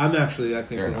 slabs. I'm actually, I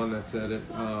think, Fair the enough. one that said it.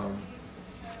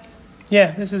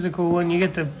 Yeah, this is a cool one. You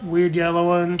get the weird yellow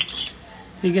one.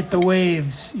 You get the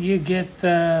waves. You get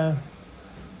the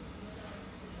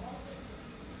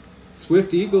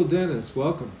Swift Eagle Dennis,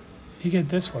 welcome. you get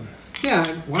this one. Yeah,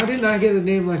 why didn't I get a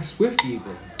name like Swift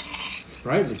Eagle?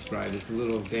 Sprightly Sprite is a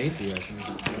little dainty, I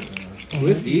think.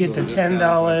 Swift You Eagle. get the just sounds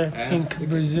 $10 like pink ass-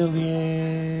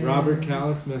 Brazilian. Robert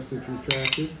Callis message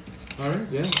retracted. All right,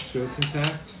 yeah, show some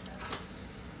tact.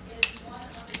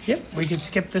 Yep, we can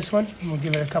skip this one. We'll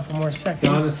give it a couple more seconds.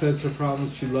 Donna says her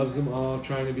problems, she loves them all,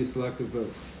 trying to be selective, but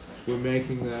we're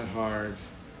making that hard.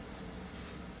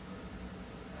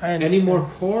 I Any understand. more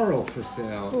coral for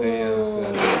sale? AM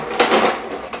says.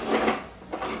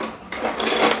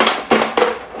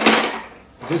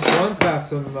 This one's got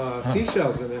some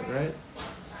seashells in it, right?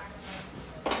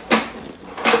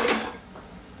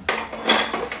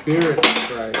 Spirit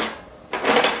Sprite.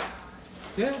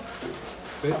 Yeah,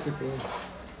 basically.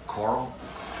 Coral?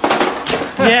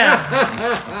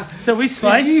 Yeah. So we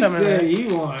sliced Did you some of say this.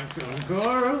 you want some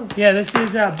coral? Yeah, this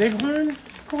is bighorn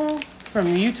coral from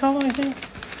Utah, I think.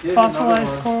 Here's Fossilized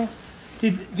another one. coral.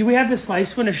 Do we have the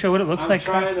sliced one to show what it looks I'm like?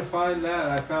 trying to find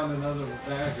that. I found another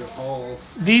bag of holes.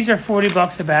 These are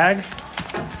 $40 a bag,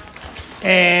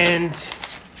 and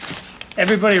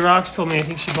Everybody Rocks told me I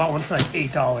think she bought one for like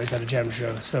 $8 at a gem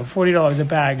show. So $40 a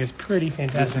bag is pretty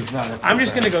fantastic. This is not a I'm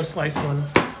just gonna go slice one.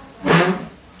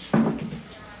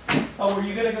 Oh, were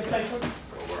you gonna go slice one?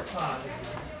 Ah,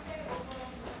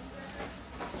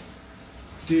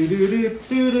 Do do do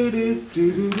do do do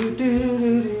do do do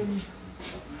do do.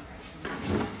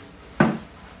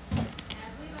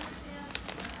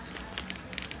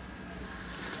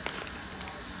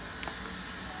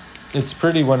 It's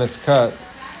pretty when it's cut.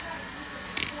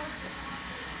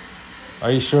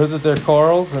 Are you sure that they're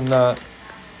corals and not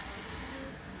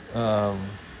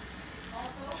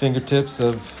fingertips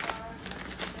of,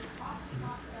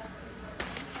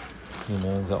 you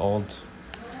know, the old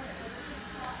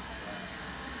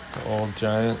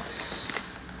giants?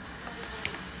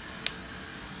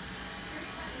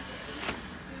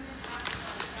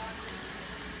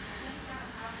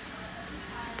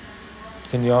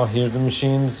 Can you all hear the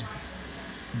machines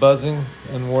buzzing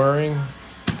and whirring?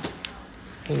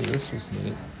 Hey, this was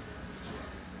neat.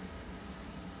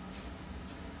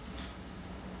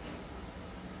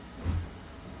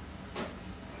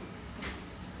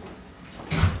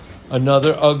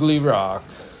 Another ugly rock.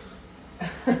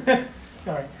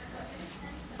 Sorry.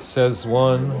 Says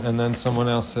one, and then someone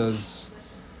else says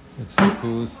it's the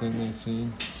coolest thing they've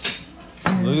seen.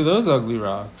 Look at those ugly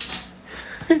rocks.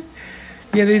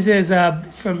 Yeah, this is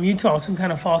from Utah, some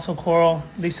kind of fossil coral.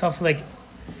 They sell for like,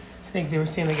 I think they were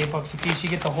saying like $8 a piece. You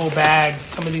get the whole bag.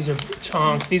 Some of these are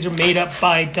chunks. These are made up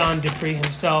by Don Dupree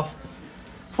himself.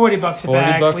 $40 a 40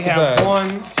 bag. bucks We a have bag. 1,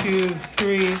 2,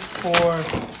 3, 4,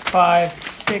 5,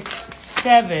 6,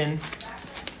 7.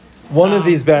 One of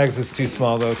these bags is too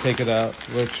small, though. Take it out.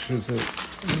 Which is it?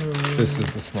 This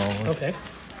is the small one. Okay.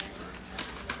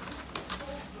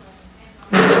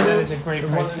 That is a great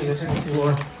price for this one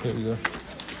too. Here we go.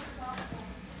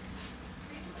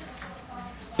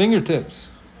 Fingertips.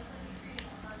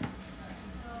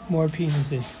 More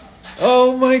penises.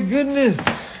 Oh my goodness.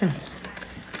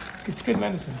 It's good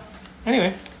medicine.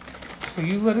 Anyway, so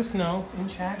you let us know in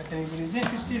chat if anybody's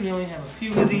interested. We only have a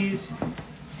few of these.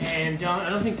 And Don, I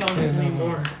don't think Don has any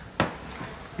more.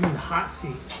 I'm in the hot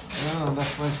seat. Oh,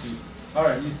 that's my seat. All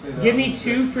right, you say that. Give me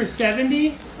 2 for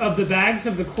 70 of the bags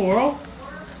of the coral.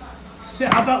 So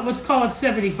how about, let's call it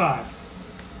 75.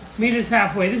 Meet us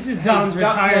halfway. This is Don's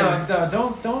retirement.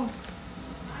 Don't. Don,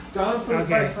 put a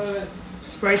price on it.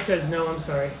 Sprite says no, I'm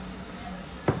sorry.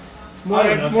 I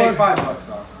don't know, take $5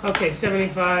 off. Okay,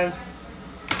 75.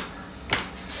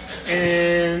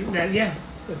 And that, yeah,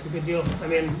 that's a good deal. I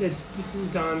mean, this is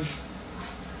Don's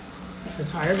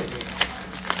retirement year.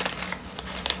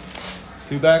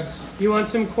 2 bags? You want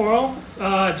some coral?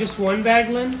 Just 1 bag,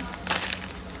 Lynn?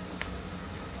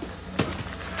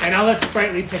 And I'll let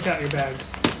Sprightly pick out your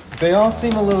bags. They all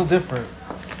seem a little different.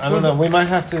 I don't know. We might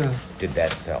have to. Did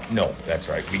that sell? No, that's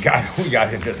right. We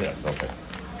got into this. Okay.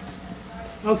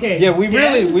 Okay. Yeah, we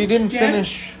Deb, didn't Deb?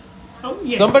 finish. Oh,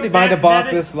 yes, Somebody might have bought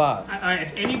that is- this lot.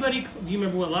 If anybody, do you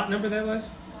remember what lot number that was?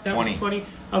 That 20. was 20.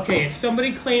 Okay, if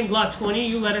somebody claimed lot 20,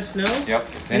 you let us know. Yep,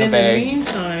 it's And in a bag the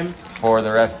meantime, for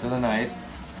the rest of the night.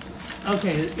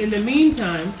 okay, in the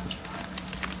meantime,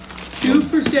 2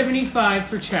 for 75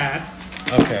 for Chad.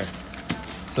 Okay.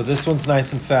 So this one's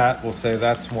nice and fat. We'll say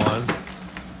that's 1.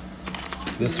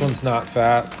 This one's not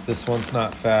fat. This one's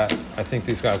not fat. I think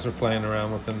these guys were playing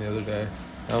around with them the other day.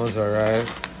 That one's all right.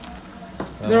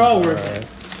 That They're all one's worth it.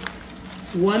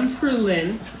 1 for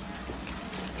Lynn,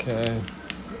 Okay.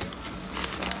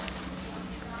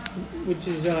 which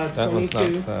is 22. That one's not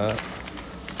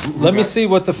fat. Let me see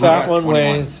what the fat got one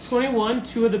 21? weighs. 21,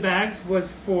 2 of the bags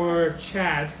was for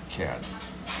Chad. Chad.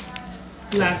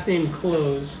 Last name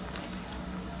Close.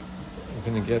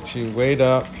 I'm going to get you weighed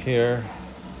up here.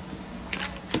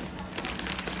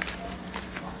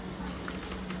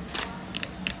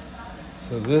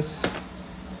 So this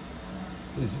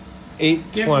is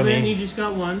Yep, Lynn, you 820. just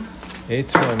got 1.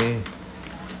 820.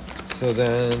 So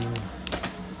then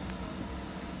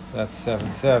that's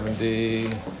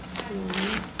 770.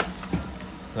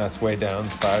 That's way down.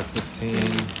 515.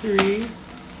 3.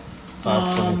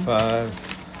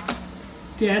 525.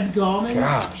 Deb Dahlman.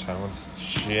 Gosh, that one's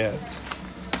shit.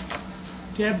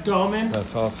 Deb Dahlman.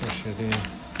 That's also shitty.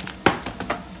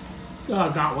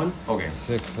 Got 1. Okay.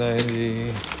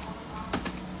 690.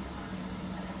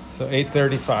 So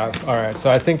 835. All right.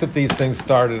 So I think that these things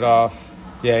started off,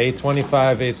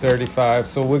 825, 835.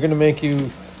 So we're gonna make you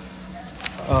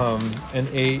an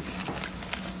 8.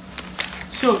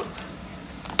 So,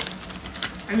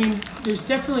 I mean, there's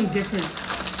definitely different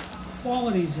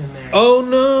qualities in there. Oh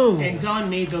no! And Don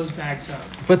made those bags up.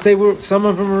 But some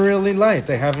of them are really light.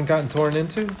 They haven't gotten torn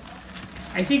into.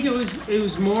 I think it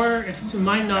was more, to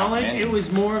my knowledge, many. it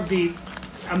was more of the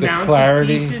amount of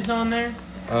clarity. pieces on there.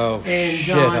 Oh And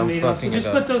shit! Don I'm made them. So fucking just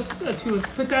it put up. those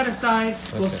put that aside.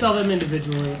 We'll Okay. sell them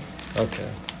individually. Okay.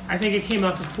 I think it came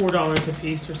out to $4 a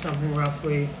piece or something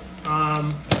roughly. All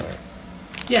right.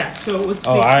 Yeah. So let's.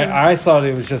 Oh, make sure- I thought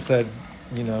it was just that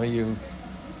you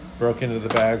broke into the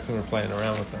bags and were playing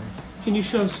around with them. Can you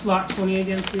show slot 20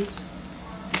 again, please?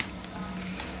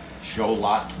 Show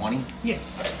lot 20.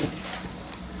 Yes.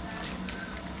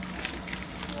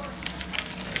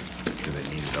 Do they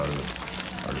need it out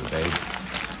of the bag?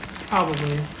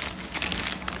 Probably.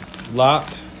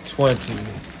 Lot 20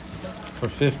 for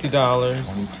 $50. 22.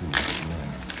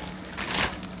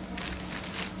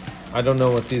 I don't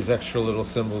know what these extra little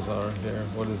symbols are here.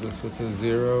 What is this? It's a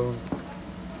 0.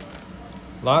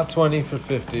 Lot 20 for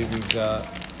 50. We've got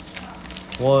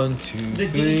 1, 2, The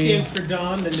D 3, stands for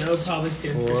Dawn. The No probably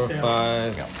stands for 4, Sale.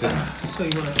 5, 6. So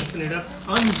you want to open it up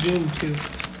on Zoom too.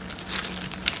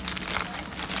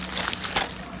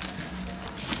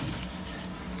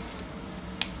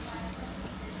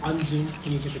 On Zoom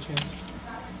when you get the chance.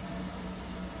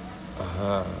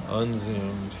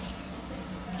 Unzoomed.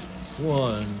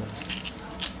 1,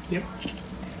 Yep.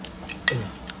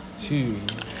 2,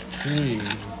 3,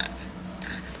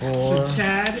 4, So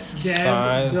Chad, Deb,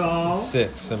 5, Doll.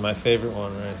 6, and my favorite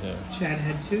one right here. Chad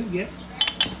had 2. Yep.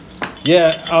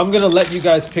 Yeah, I'm gonna let you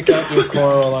guys pick out your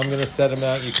coral. I'm gonna set them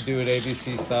out. You can do it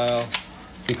ABC style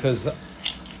because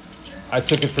I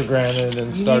took it for granted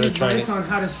and You started need trying advice to. on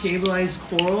how to stabilize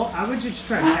coral? I would just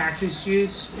try cactus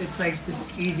juice. It's like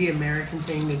this easy American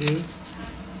thing to do.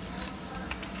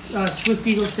 Swift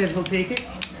Eagle said he'll take it.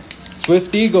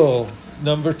 Swift Eagle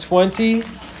number 20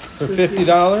 for Swift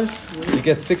 $50. You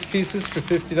get 6 pieces for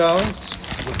 $50.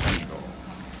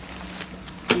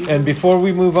 And before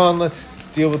we move on, let's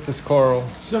deal with this coral.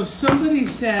 So somebody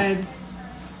said,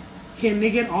 can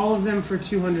they get all of them for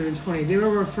 220? They were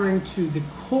referring to the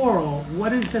coral.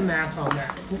 What is the math on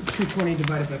that? 220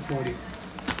 divided by 40.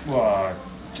 Well,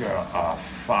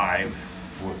 5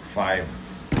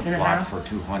 And a lots half? for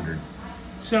 200.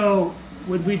 So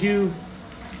would we do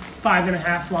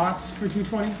 5.5 lots for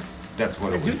 220? That's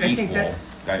what it would I think equal.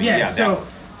 Yeah. So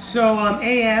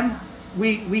AM,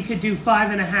 we could do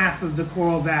 5.5 of the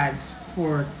coral bags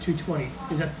for 220.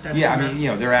 Is that's yeah, the I math?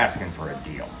 mean, they're asking for a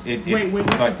deal. Wait, what's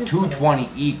the but discount? 220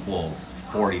 equals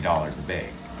 $40 a bag.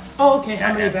 Oh, okay.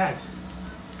 How many Yeah. bags?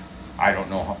 I don't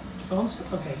know how.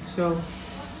 Okay. So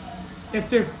if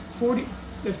they're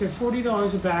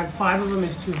 $40 a bag, 5 of them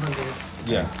is 200.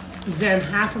 Yeah. Then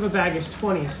half of a bag is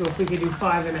 20. So if we could do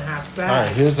 5.5 bags. All right,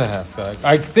 here's a half bag.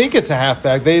 I think it's a half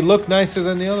bag. They look nicer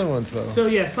than the other ones, though. So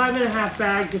yeah, 5.5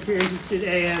 bags if you're interested.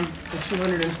 AM for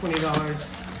 $220.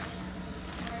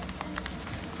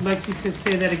 Lexi says,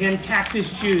 say that again.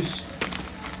 Cactus juice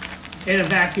in a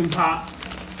vacuum pop.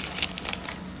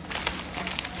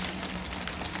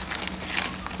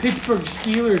 Pittsburgh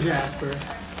Steeler Jasper.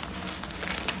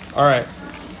 All right.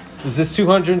 Is this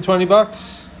 $220? 1, 2,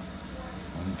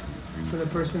 3. For the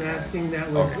person asking,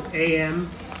 that was AM.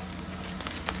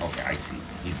 Okay, I see.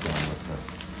 He's going with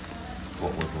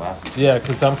what was left. Yeah,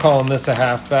 because I'm calling this a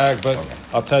half bag, but Okay.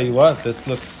 I'll tell you what, this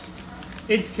looks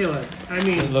It's killer. I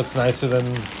mean, it looks nicer than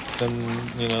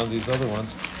these other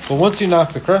ones. But once you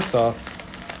knock the crust off,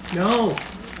 no.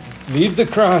 leave the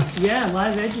crust. Yeah,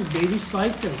 live edges, baby.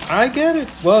 Slice them. I get it.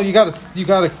 Well, you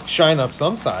gotta shine up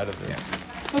some side of it. Yeah.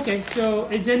 Okay, so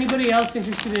is anybody else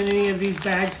interested in any of these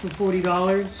bags for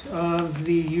 $40 of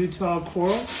the Utah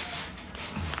coral?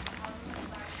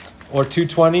 Or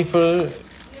 220 for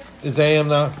is AM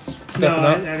now stepping No,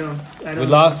 up? I don't. We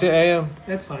lost you, AM.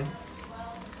 That's fine.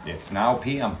 It's now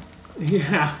PM.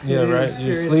 Yeah. Yeah, it right. is,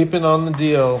 You're sure is. sleeping on the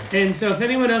deal. And so, if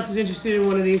anyone else is interested in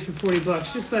one of these for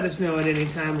 $40, just let us know at any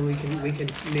time, and we can make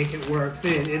it work.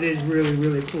 It is really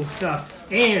really cool stuff,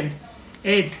 and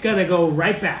it's gonna go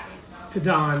right back to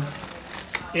Don.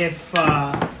 If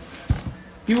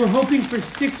you were hoping for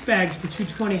 6 bags for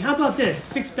 $220, how about this?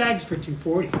 6 bags for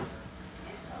 $240.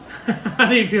 How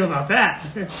do you feel about that?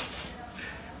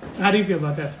 How do you feel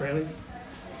about that, Spraley?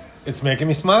 It's making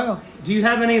me smile. Do you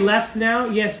have any left now?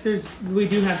 Yes, we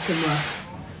do have some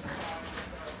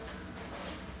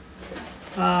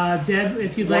left. Deb,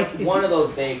 if you'd like. One of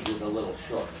those bags was a little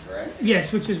short, correct?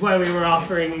 Yes, which is why we were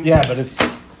offering. Yeah, but it's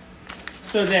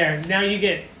So there. Now you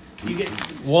get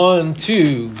 1,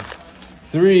 2,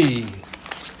 3,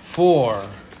 4,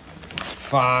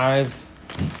 5,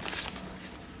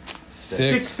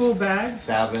 6 full bags.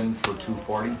 7 for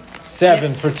 240.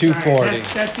 7 for All right, 240.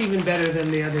 that's even better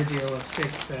than the other deal of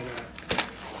 6. That,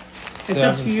 it's up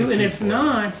 7 to you, for and if 240.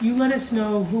 not, you let us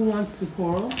know who wants the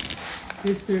coral.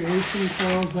 Yes, there is some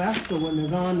corals left, but when they're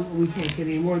gone, we can't get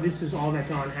any more. This is all that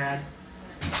Don had.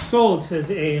 Sold, says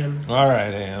AM. All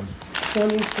right, AM.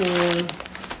 24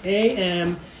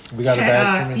 AM. We got a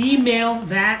bag for me.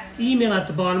 Email at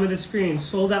the bottom of the screen,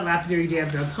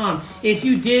 sold@lapidarydave.com. If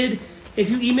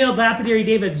you email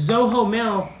lapidarydave at Zoho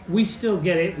Mail, we still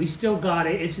get it. We still got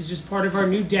it. This is just part of our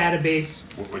new database.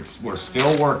 We're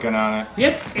still working on it.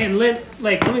 Yep, and let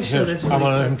me show Here, this. I really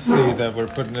want quick. him to see that we're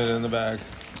putting it in the bag.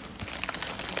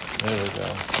 There we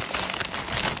go.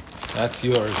 That's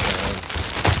yours, man.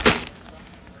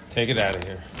 Take it out of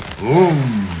here.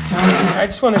 I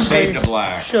just want to Fade to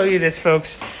black. show you this,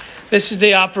 folks. This is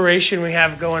the operation we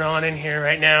have going on in here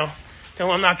right now.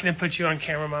 I'm not going to put you on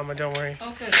camera, Mama. Don't worry.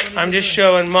 Okay. I'm just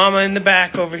showing Mama in the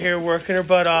back over here working her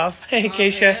butt off. Hey,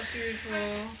 Keisha. As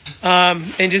usual.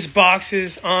 And just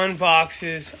boxes on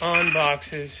boxes on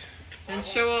boxes. And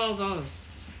show all those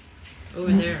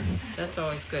over there. That's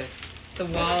always good. The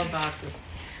wall of boxes.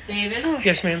 David?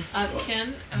 Yes, ma'am.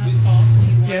 Ken, Paul,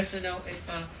 he wants Yes. to know if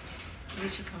we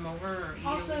should come over or eat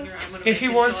Also, over here. I'm gonna If he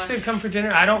make wants enchiladas. to come for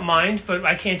dinner, I don't mind, but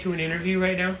I can't do an interview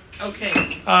right now. Okay.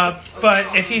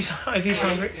 But if he's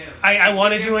hungry, I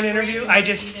want to do an interview.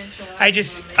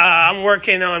 I'm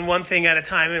working on one thing at a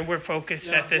time, and we're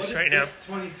focused at this right now.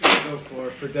 23 go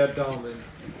for Deb Dahlman.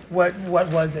 What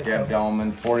was it? Jeff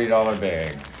Delman, $40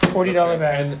 bag. $40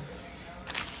 bag. And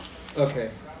okay,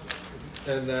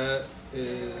 and that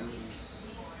is,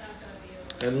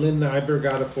 and Lynn Nyber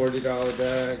got a $40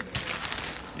 bag.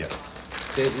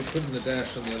 Yes. Dave, you're putting the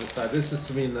dash on the other side. This is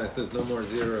to mean that there's no more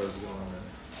zeros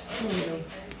going on.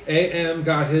 AM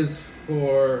got his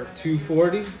for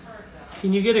 $2.40.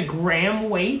 Can you get a gram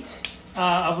weight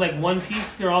of like one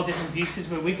piece? They're all different pieces,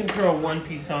 but we can throw one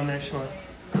piece on there, sure.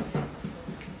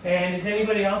 And is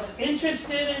anybody else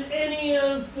interested in any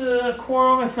of the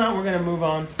coral? If not, we're going to move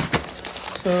on.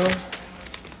 So,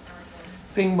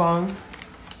 bing bong.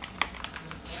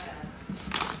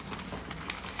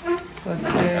 Let's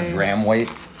A say... gram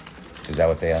weight? Is that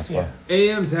what they asked Yeah. for?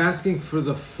 AM's asking for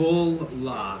the full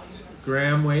lot.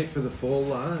 Gram weight for the full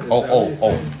lot. Is that what you're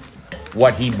saying?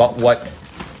 What he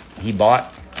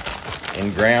bought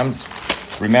in grams.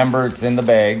 Remember, it's in the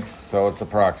bags, so it's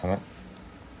approximate.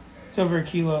 It's over a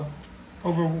kilo.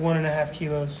 Over 1.5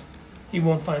 kilos. You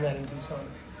won't find that in Tucson.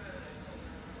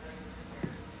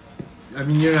 I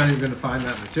mean, you're not even going to find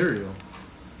that material.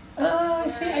 I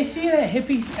see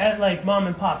it at like mom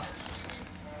and pop.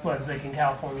 What, it's like in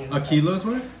California and A stuff. kilo's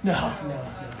worth? No.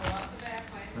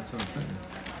 That's what I'm saying.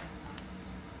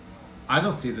 I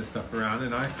don't see this stuff around,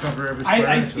 and I cover every square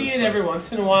I inch of see this it every place.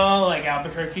 once in a while, like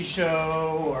Albuquerque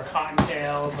Show or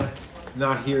Cottontail, but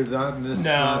Not here, not in this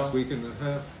No. last week and a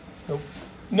half. nope.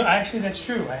 No, actually, that's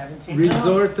true. I haven't seen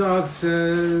Resort Dog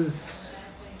says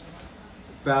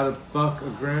about $1 a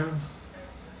gram.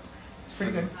 It's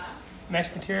pretty good.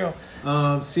 Nice material.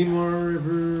 Seymour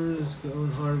Rivers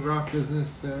going hard rock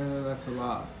business there. That's a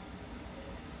lot.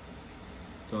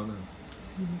 Don't know.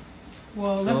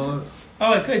 Well, listen.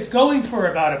 It's going for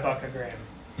about $1 a gram.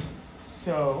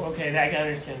 So, okay, I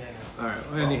understand that now. All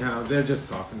right. Well, anyhow, they're just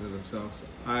talking to themselves.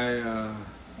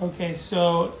 Okay,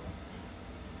 so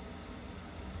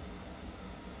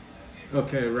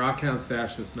Okay, Rockhound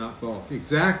stash is not bulk.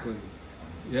 Exactly.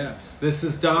 Yes. This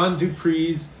is Don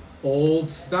Dupree's old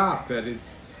stock. That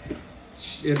is.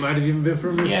 It might have even been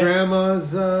from his Yes.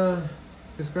 grandma's.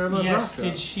 His grandma's yes, rock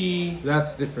did she?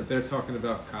 That's different. They're talking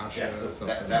about Kasha or something.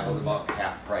 that was about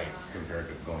half price compared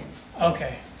to going.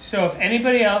 Okay, so if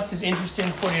anybody else is interested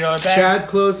in $40 bags, Chad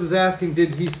Close is asking,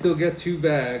 did he still get 2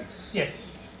 bags?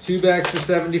 yes, 2 bags for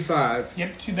 75.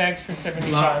 yep, 2 bags for Lot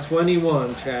 75.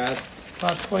 21, Chad.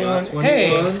 Lot 21. Lot 21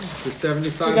 Hey, for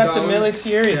 $75. we got the Millie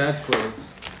Furies. Chad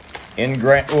Close. In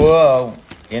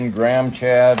gram,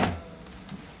 Chad,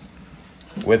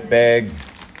 with bag,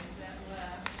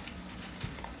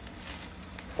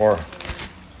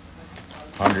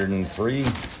 403,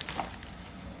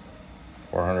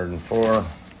 404,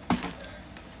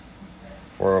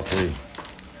 403.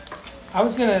 I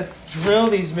was gonna drill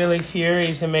these Millie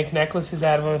Furies and make necklaces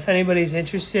out of them. If anybody's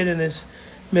interested in this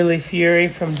Millie Fury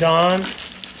from Dawn.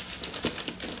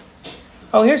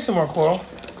 Oh, here's some more coral.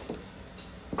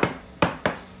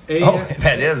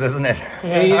 That is, isn't it?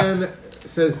 AN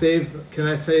says, Dave, can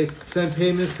I say send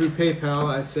payment through PayPal?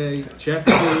 I say check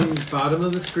the bottom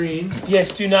of the screen.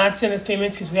 Yes, do not send us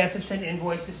payments because we have to send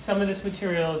invoices. Some of this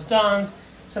material is Dawn's,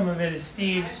 some of it is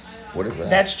Steve's. What is that?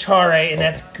 That's chare, and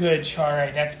that's good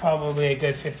chare. That's probably a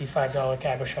good $55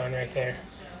 cabochon right there.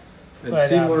 And But,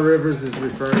 Seymour Rivers is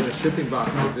referring to shipping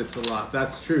boxes. It's a lot.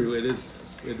 That's true. It is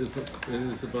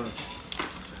a bunch.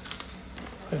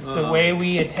 It's the way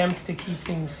we attempt to keep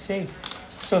things safe.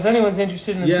 So if anyone's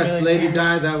interested in this, Yes, Millie Lady Fury,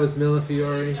 Di, that was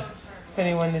Millefiori. if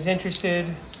anyone is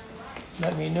interested,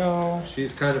 let me know.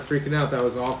 She's kind of freaking out. That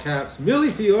was all caps.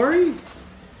 Millefiori?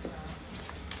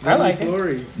 I like it.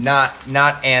 Millefiori.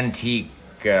 Not antique,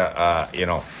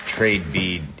 trade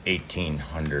bead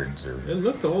 1800s or It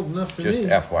looked old enough to just me.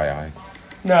 FYI.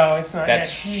 No, it's not.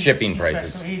 That's Yeah, shipping he's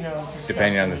prices. special. He knows this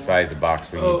Depending stuff. on the size of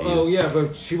box we need to use. Oh, yeah,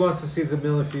 but she wants to see the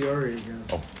Millefiori again.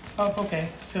 Oh, okay.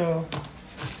 So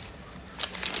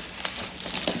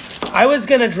I was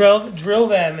gonna drill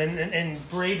them and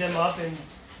braid them up and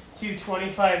do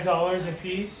 $25 a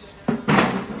piece,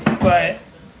 but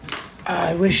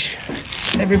I wish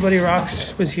Everybody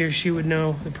Rocks was here. She would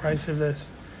know the price of this.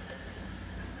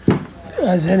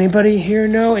 Does anybody here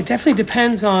know? It definitely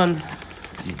depends on.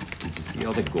 See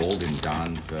all the gold in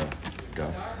Don's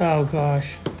dust. Oh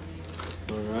gosh.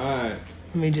 All right.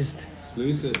 Let me just.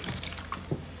 Sluice it.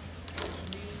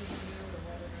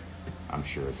 I'm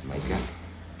sure it's Micah.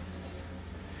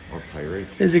 Or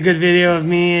Pirates. There's a good video of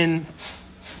me and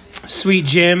Sweet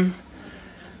Jim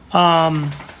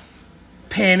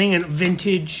panning a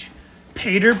vintage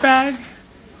Pater bag,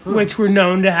 which were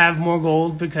known to have more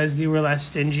gold because they were less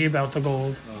stingy about the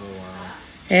gold. Oh, wow.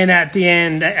 And at the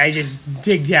end, I just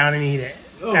dig down and eat it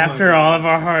after all of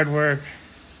our hard work.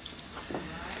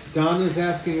 Don is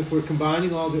asking if we're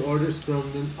combining all the orders from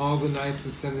all the nights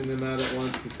and sending them out at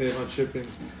once to save on shipping.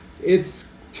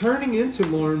 It's turning into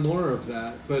more and more of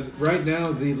that, but right now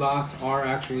the lots are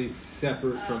actually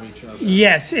separate from each other.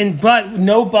 Yes, but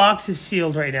no box is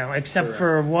sealed right now, except Correct.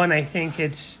 for one. I think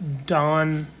it's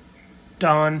Dawn,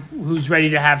 who's ready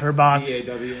to have her box.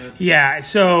 DAWN. Yeah,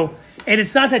 so, and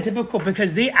it's not that difficult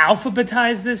because they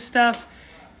alphabetize this stuff.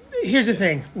 Here's the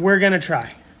thing. We're going to try.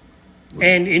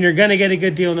 And you're going to get a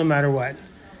good deal no matter what.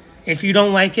 If you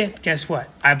don't like it, guess what?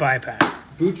 I buy it back.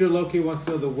 Butcher Loki wants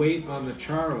to know the weight on the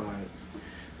charolite.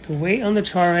 The weight on the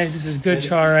charite. This is good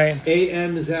charite.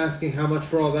 AM is asking how much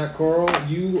for all that coral.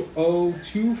 You owe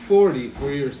 $240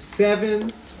 for your 7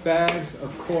 bags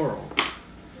of coral,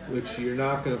 which you're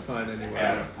not going to find anywhere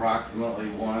At else. approximately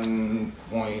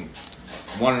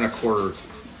 1.125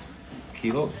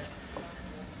 kilos.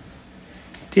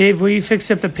 Dave, will you fix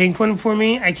up the pink one for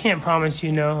me? I can't promise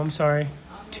you no. I'm sorry.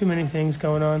 Too many things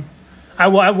going on. I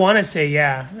want to say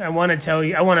yeah. I want to tell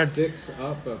you. I want to... Fix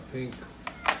up a pink.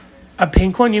 A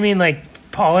pink one? You mean like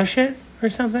polish it or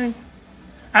something?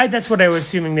 That's what I was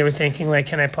assuming they were thinking. Like,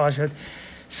 can I polish it?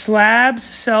 Slabs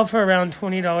sell for around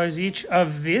 $20 each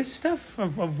of this stuff?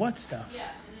 Of what stuff? Yeah,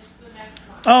 and it's the next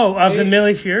one. Oh, of the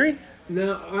Millie Fury?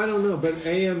 No, I don't know, but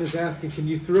AM is asking, can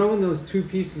you throw in those 2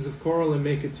 pieces of coral and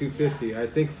make it $250? I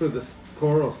think for the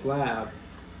coral slab.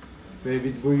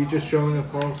 Maybe, were you just showing a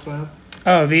coral slab?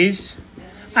 Oh, these?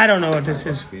 I don't know what this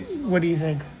is. What do you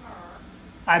think?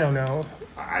 I don't know.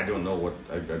 I don't know what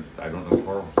I don't know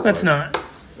coral. Let's not.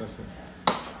 Okay.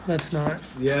 Let's not.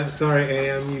 Yeah, sorry,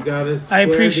 AM, you got it. I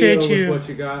appreciate you. With what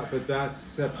you got, but that's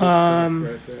separate stuff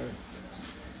right there.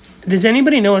 Does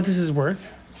anybody know what this is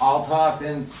worth? I'll toss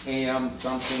in AM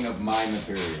something of my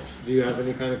material. Do you have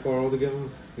any kind of coral to give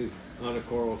him? He's on a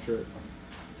coral trip.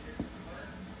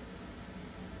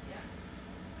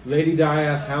 Lady Di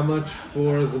asks, how much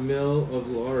for the mill of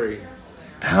Lori?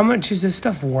 How much is this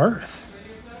stuff worth?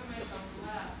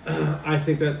 I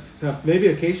think that's tough. Maybe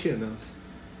Acacia knows.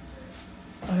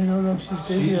 I don't know if she's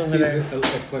busy over sees there.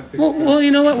 eclectic Well, stuff. well, you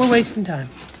know what? We're wasting time.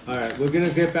 All right, we're going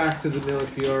to get back to the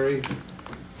Millefiori,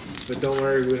 but don't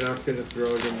worry, we're not going to throw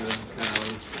it in the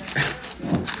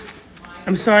alley.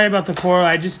 I'm sorry about the coral.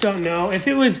 I just don't know. If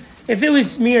it was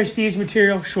me or Steve's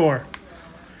material, sure.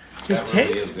 Just That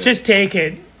really is it. just take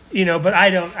it, you know. But I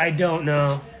don't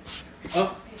know.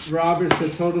 Oh, Robert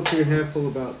said total for your handful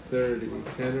about 30,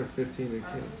 10 or 15 a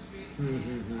kid.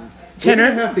 Mm-hmm. 10 We're or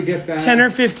gonna have to get back. 10 or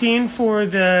 15 for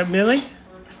the Millie,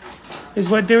 is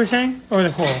what they were saying, or the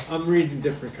coral. I'm reading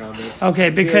different comments.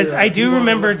 Okay, because Here, I you do wanna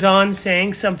remember look? Don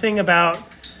saying something about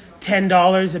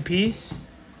 $10 a piece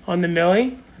on the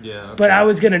Millie, Yeah. Okay. but I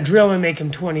was gonna drill and make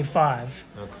him 25.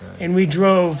 Okay. And we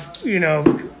drove,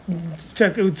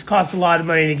 it cost a lot of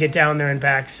money to get down there and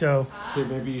back. So, Here,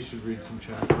 maybe you should read some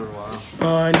chat for a while.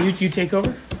 and you take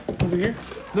over here.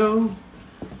 No.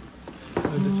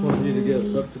 I just wanted you to get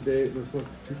up to date with what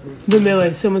people are The saying.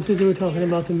 Millie. Someone says they were talking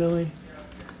about the Millie.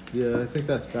 Yeah, I think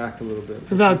that's back a little bit.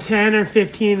 About 10 or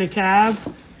 15 a cab.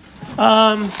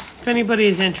 If anybody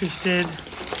is interested,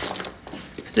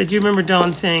 because I do remember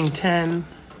Don saying 10.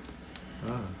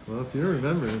 Ah, well, if you don't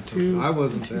remember, it's Two, I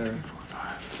wasn't 2, there. 3, 4,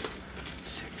 5,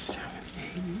 6, 7,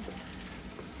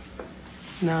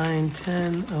 8, 9,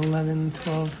 10, 11,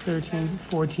 12, 13,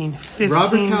 14, 15.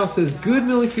 Robert Cal says, good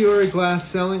Millefiori glass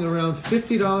selling around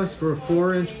 $50 for a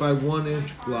 4-inch by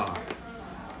 1-inch block.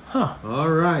 Huh. All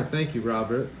right. Thank you,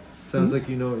 Robert. Sounds like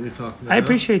you know what you're talking about. I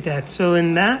appreciate that. So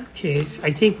in that case,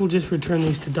 I think we'll just return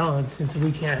these to Don since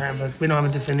we don't have a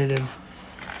definitive.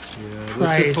 Yeah, let's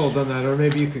price. just hold on that. Or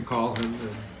maybe you can call him and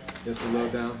get the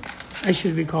lowdown. I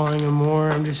should be calling him more.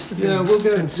 I'm just Yeah, we'll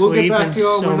get back to you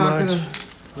all.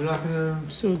 We're not gonna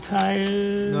so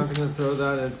tired. not gonna throw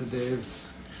that into Dave's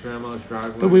grandma's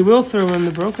driveway. But we will throw in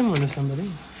the broken one to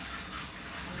somebody.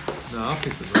 No, I'll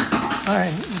pick the broken. All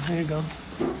right, there you go.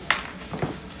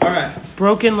 All right.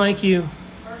 Broken like you.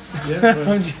 Yeah.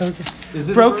 I'm joking. Is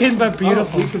it Broken but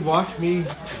beautiful. Oh, you could watch me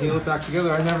heal it back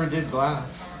together. I never did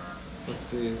glass. Let's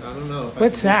see. I don't know. If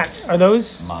What's I that? Are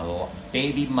those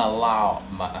Baby Malawi.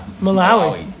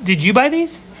 Malawis? Did you buy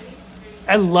these?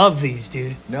 I love these,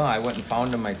 dude. No, I went and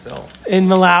found them myself. In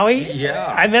Malawi?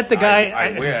 Yeah. I met the guy.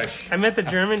 I wish. I met the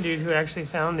German dude who actually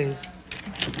found these.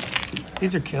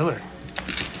 These are killer.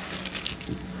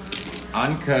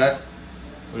 Uncut.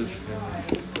 What is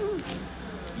it?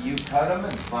 You cut them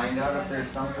and find out if there's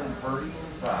something pretty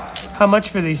inside. How much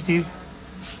for these, Steve?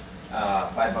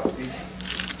 $5 each.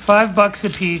 $5 a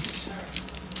piece.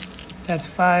 That's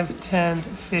 5, 10,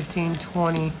 15,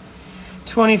 20,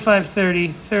 25, 30,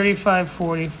 35,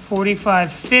 40,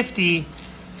 45, 50,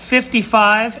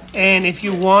 55. And if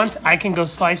you want, I can go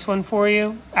slice one for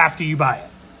you after you buy it.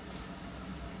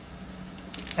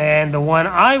 And the one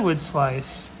I would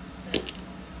slice,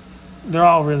 they're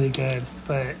all really good,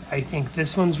 but I think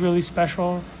this one's really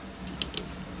special.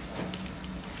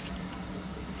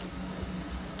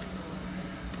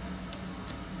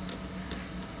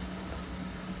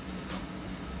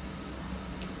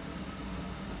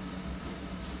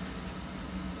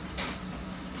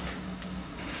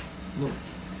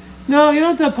 No, you don't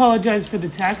have to apologize for the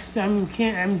text. I'm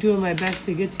doing my best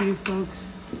to get to you folks.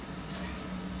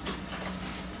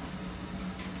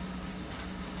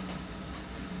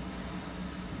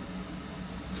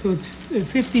 So it's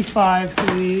 55 for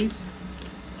these.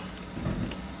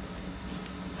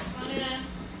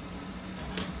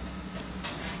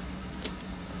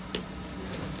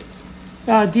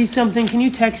 D something, can you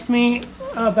text me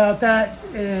about that?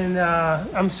 And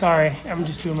I'm sorry, I'm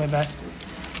just doing my best.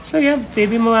 So yeah,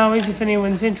 baby Malawis, if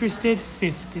anyone's interested,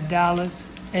 $50.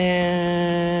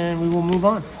 And we will move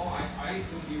on. I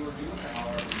assumed you were doing it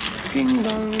however. Ding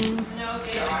dong. No,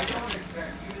 David. I don't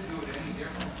expect you to do it any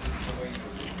different than the way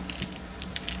you're doing it.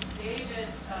 David,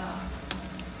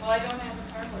 well, I don't have the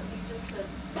cardboard. He just said,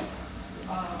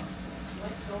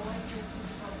 let go into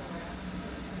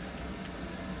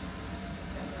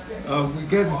We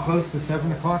get close to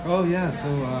 7 o'clock. Oh yeah,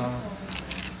 so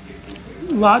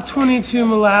Lot 22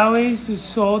 Malawis is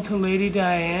sold to Lady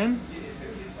Diane.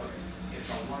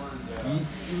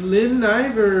 Lynn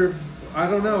Iver, I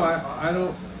don't know. I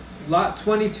don't. Lot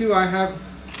 22, I have.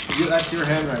 That's your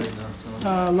handwriting now.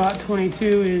 So Lot 22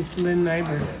 is Lynn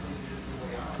Nyberg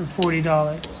for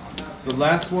 $40. the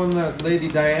last one that Lady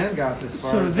Diane got, this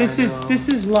far So as this I is know. this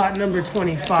is lot number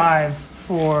 25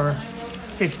 for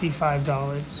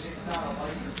 $55.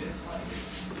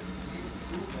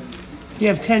 You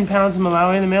have 10 pounds of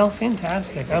Malawi in the mail?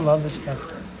 Fantastic. I love this stuff.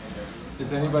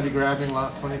 Is anybody grabbing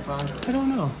lot 25? I don't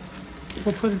know.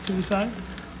 We'll put it to the side.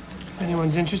 If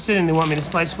anyone's interested and they want me to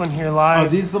slice one here Are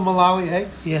live. these the Malawi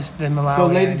eggs? Yes, the Malawi. So,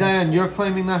 Lady eggs. Diane, you're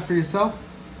claiming that for yourself?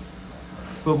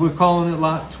 But we're calling it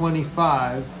lot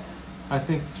 25. I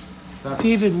think that's...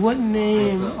 David, what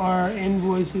name What's up? are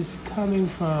invoices coming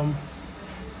from?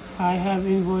 I have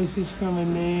invoices from a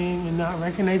name and not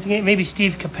recognizing it. Maybe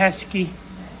Steve Kopeski.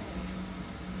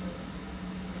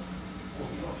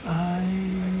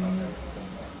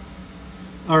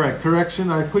 All right, correction.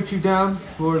 I put you down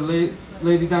for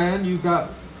Lady Diane. You got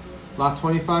lot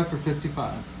 25 for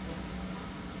 55.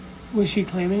 Was she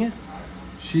claiming it?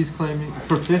 She's claiming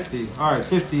for 50. All right,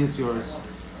 50, it's yours.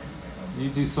 You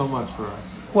do so much for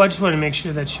us. Well, I just want to make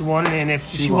sure that she wanted it, and if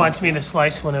she She wants me to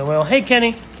slice one, I will. Hey,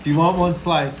 Kenny. If you want one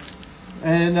sliced.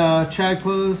 And Chad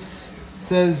Close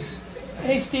says,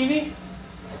 Hey, Stevie.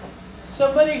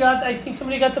 I think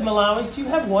somebody got the Malawis. Do you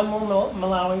have one more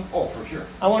Malawi? Oh, for sure.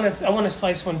 I want to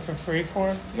slice one for free for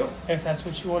him, Yep. if that's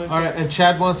what you want to do. all right, and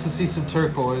Chad wants to see some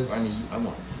turquoise. I mean, I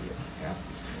want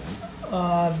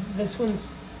to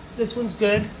This one's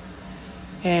good.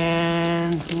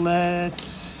 And let's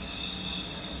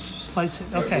slice it.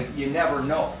 Okay. You never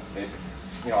know.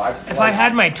 I've If I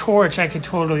had my torch, I could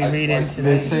totally I've read sliced into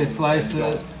They this. say slice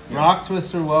it. Rock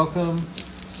Twister, welcome.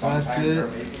 That's Sometimes they're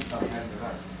it. amazing, sometimes they're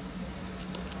not.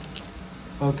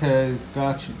 Okay,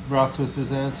 got you. Rock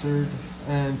Twister's answered.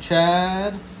 And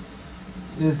Chad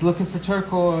is looking for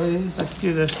turquoise. Let's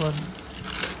do this one.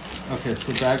 Okay,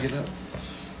 so bag it up.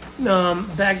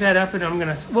 Bag that up, and I'm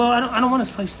gonna. Well, I don't want to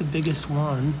slice the biggest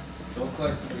one. Don't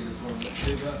slice the biggest one.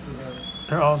 Save that for them.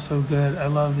 They're all so good. I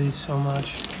love these so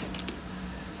much.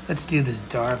 Let's do this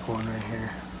dark one right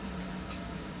here.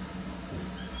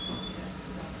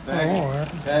 Bag Or- it.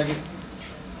 Tag it.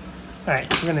 All right,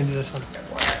 we're gonna do this one.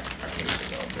 FYI, I think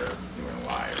it's out there doing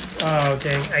live. Oh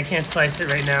dang! I can't slice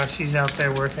it right now. She's out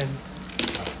there working.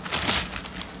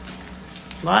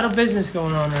 A lot of business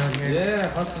going on around here. Yeah,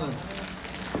 hustling.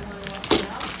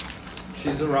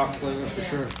 She's a rock slinger for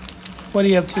sure. What are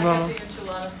you up to, I got Mama? the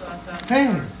enchilada sauce out. Hey.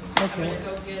 I'm Okay. gonna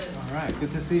go get it. All right,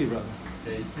 good to see you, brother.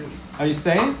 day too. Are you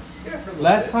staying? Yeah, for a little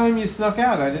Last bit. time you snuck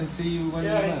out. I didn't see you when you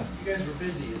Yeah, left. you guys were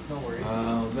busy. It's no worries.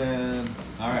 Oh man.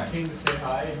 All I right. came to say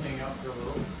hi and hang out for a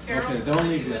little. Carol Okay, said don't that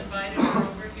leave you yet. invited her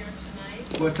over here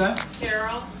tonight. What's that?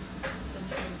 Carol said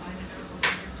you invited her over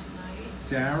here tonight.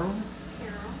 Daryl?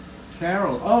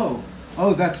 Carol. Carol.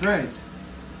 Oh, that's right.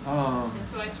 And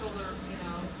so I told her,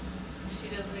 she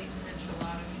doesn't eat an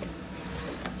enchilada. She would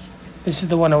make her. This is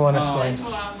the one I want to Oh. I slice.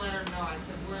 told her I'll let her know. I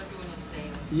said we're doing a sale.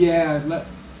 Yeah.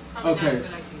 Probably Okay. not a good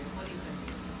idea. What do you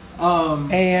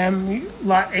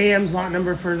think? AM's lot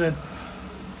number for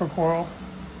coral.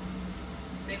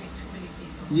 Maybe too many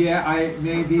people. Yeah, I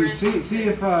maybe see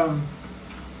if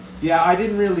yeah, I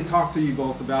didn't really talk to you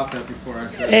both about that before I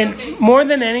said. And Okay. more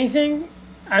than anything,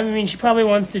 I mean, she probably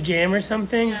wants to jam or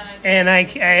something. Yeah, And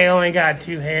I only got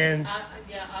 2 hands.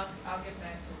 Yeah, I'll get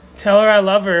back to her. Tell her I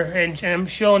love her, and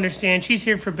she'll understand. She's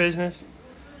here for business.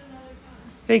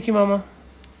 Thank you, Mama.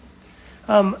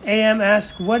 AM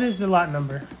asked, what is the lot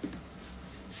number?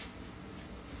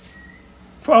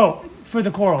 For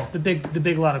the coral, the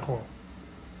big lot of coral.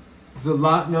 The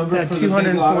lot number Yeah, for the big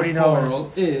lot of $240.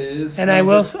 coral is. And I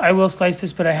will slice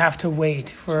this, but I have to wait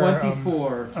for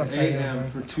 24 to okay, 8M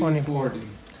for 24. 240.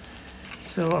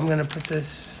 So I'm gonna put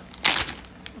this.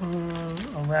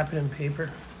 I'll wrap it in paper,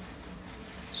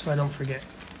 so I don't forget.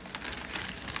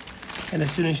 And as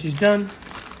soon as she's done,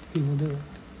 we will do it.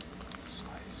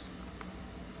 Slice.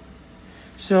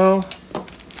 So,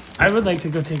 I would like to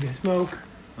go take a smoke.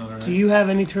 All right. Do you have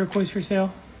any turquoise for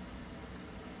sale?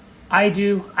 I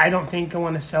do. I don't think I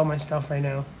want to sell my stuff right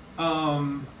now.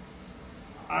 I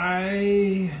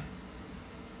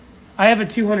have a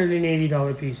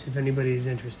 $280 piece if anybody's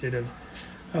interested of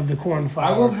the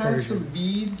cornflower. I will have Persian. some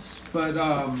beads, but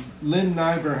Lynn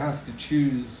Nyber has to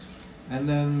choose, and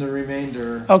then the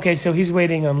remainder. Okay, so he's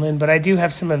waiting on Lynn, but I do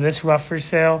have some of this rough for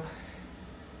sale.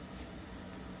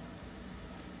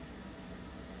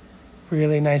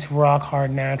 Really nice rock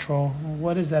hard natural.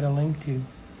 What is that a link to?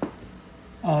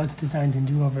 Oh, it's designs and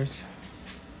do-overs.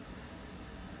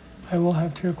 I will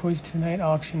have turquoise tonight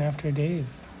auction after Dave.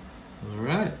 All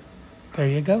right. There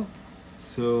you go.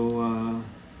 So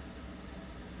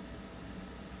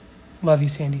Love you,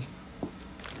 Sandy.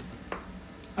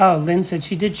 Oh, Lynn said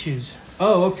she did choose.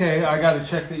 oh, okay. I got to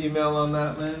check the email on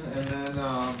that, Lynn, and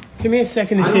then Give me a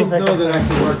second to I see don't if I know can. that I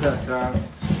can work that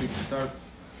fast. We can start.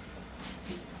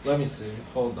 Let me see.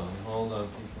 Hold on,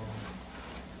 people.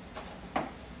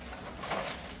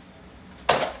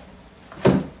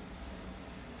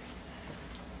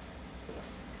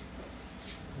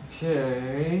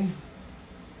 Okay.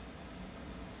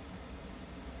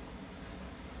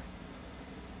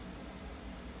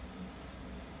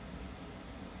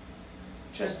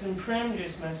 Justin Prim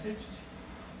just messaged.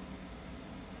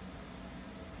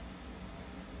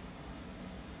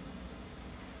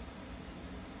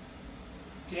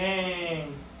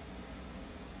 Dang.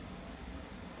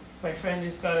 My friend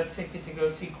just got a ticket to go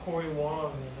see Corey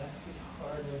Wong, and he's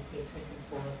hard to get tickets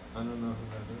for. I don't know who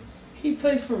that is. He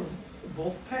plays for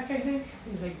Wolfpack, I think.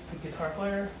 He's like the guitar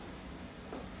player.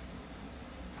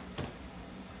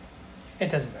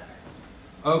 It doesn't matter.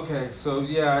 Okay, so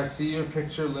yeah, I see your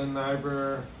picture, Lynn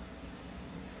Nyber.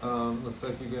 Looks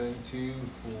like you're getting 2,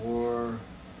 4,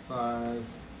 5. 1,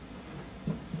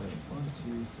 2,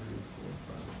 3, 4,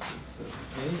 5, 6, 7,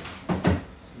 8.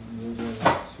 So you're getting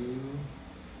 2,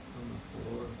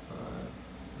 4, 5,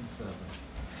 and 7.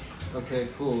 Okay,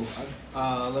 cool.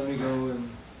 Let me go and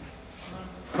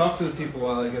talk to the people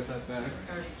while I get that back. I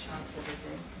already chopped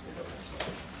everything.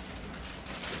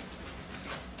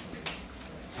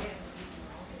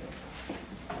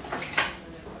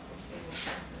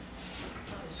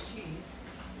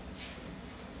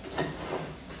 Oh,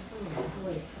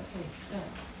 wait, okay, stop.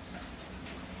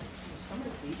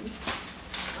 Someone's eating.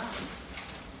 Wow.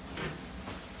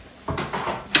 I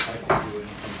can do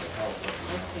anything to help.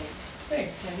 Okay,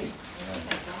 Thanks, Kenny. I think I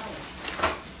got it.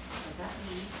 I got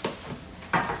me.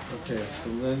 Okay, so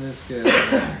Lynn is getting. So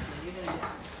you're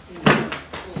gonna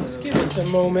see. Just give us a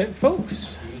moment,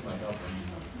 folks.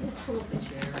 We'll pull up a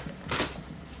chair.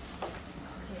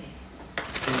 Okay.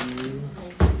 2,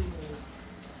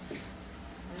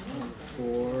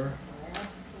 4,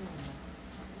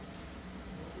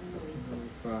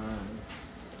 5.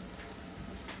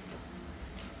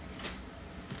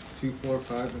 2, 4,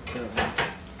 5, and 7.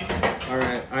 All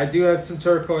right, I do have some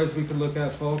turquoise we can look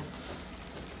at, folks.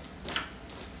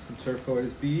 Some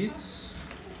turquoise beads.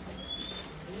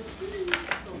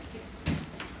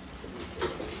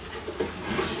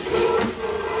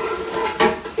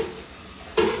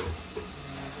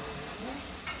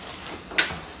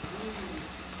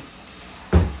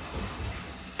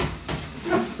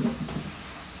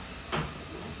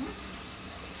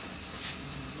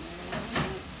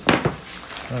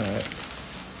 All right.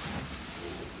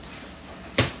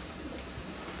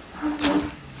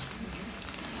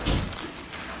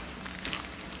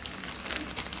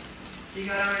 You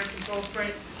got our control spray?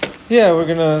 Yeah, we're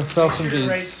gonna sell Make some sure to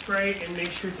write beads. spray and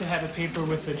make sure to have a paper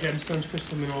with the gemstones,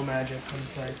 crystal mineral magic on the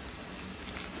side.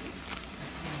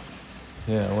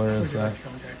 Yeah, where For is that? direct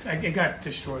contacts. It got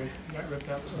destroyed. It got ripped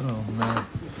up. Oh man.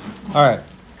 All right.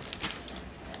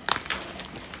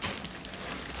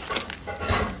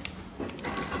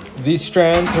 These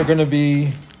strands are going to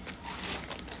be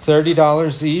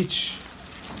 $30 each.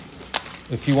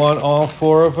 If you want all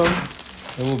 4 of them,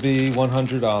 it will be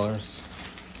 $100.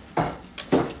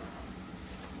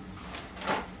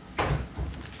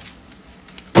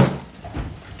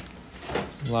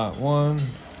 Lot 1,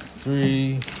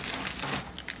 3,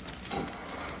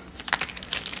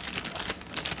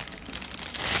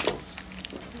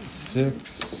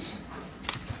 6,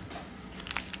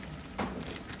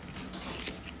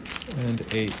 and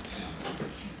 8.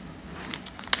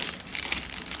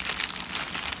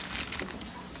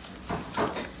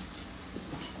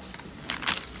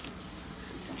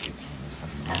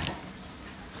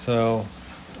 So,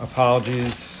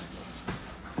 apologies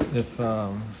if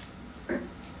the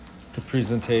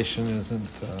presentation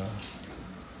isn't,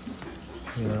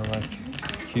 like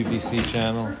QVC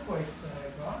channel, Turquoise that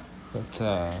I bought.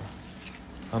 but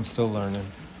I'm still learning.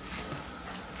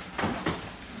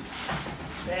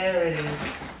 There it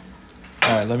is.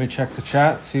 All right, let me check the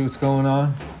chat, see what's going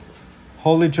on.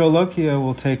 Holy Jolokia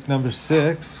will take number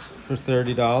 6 for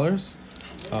 $30.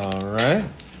 All right.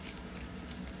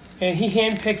 And he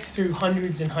handpicked through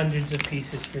hundreds and hundreds of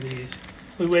pieces for these.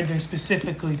 We went there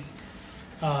specifically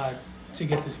to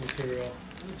get this material.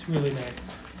 It's really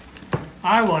nice.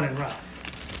 I wanted rough,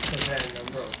 but then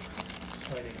I'm broke,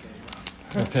 so I didn't get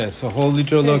it rough. Okay, so Holy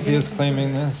Jolokia is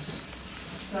claiming this.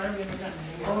 Sorry, we haven't gotten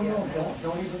anything Oh, yet. no,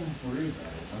 don't even worry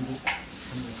about it. I'm just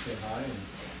coming to say hi and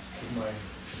give my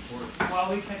support. While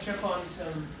we catch up on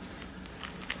some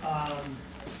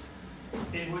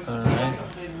invoices All and right.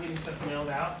 stuff, and getting stuff mailed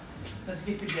out, let's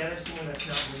get together so that's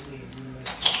not really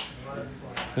a lot of people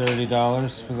are-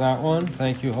 $30 for that one.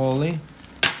 Thank you, Holy.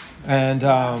 And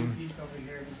Piece over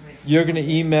here, just make- you're going to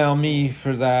email me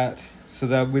for that so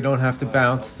that we don't have to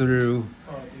bounce through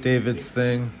Oh, dude. David's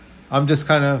thing. I'm just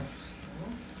kind of,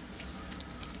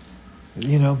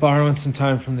 borrowing some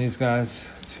time from these guys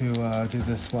to do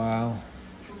this while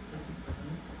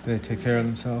they take care of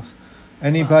themselves.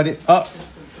 Anybody? Oh, It's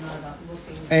not about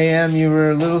looking. AM, you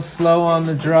were a little slow on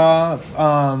the draw.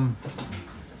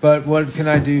 But what can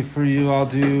I do for you? I'll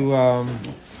do You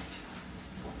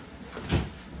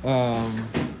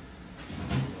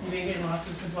been getting lots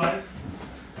of supplies?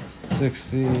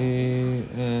 60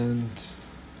 and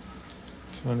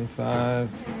 25.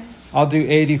 I'll do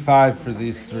 85 for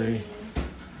these 3.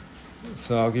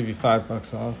 So I'll give you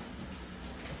 $5 off.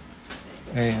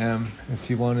 AM, if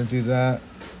you want to do that.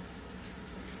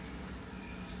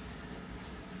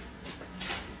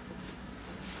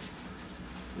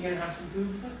 You gonna have some food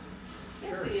with us?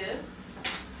 Yes, he is.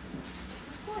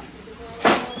 Of course, he's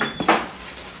a girl.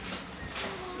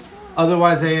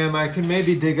 Otherwise, AM, I can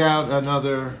maybe dig out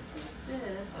another, This,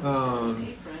 I'm Um, an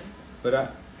apron.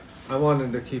 but I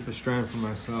wanted to keep a strand for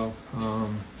myself.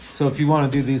 So if you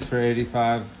want to do these for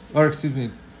 85, or excuse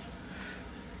me,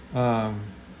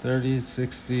 30,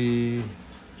 60,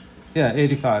 yeah,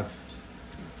 85.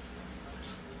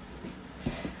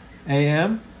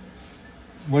 AM,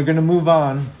 we're going to move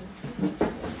on.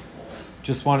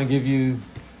 Just want to give you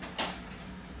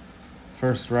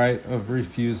first right of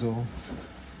refusal.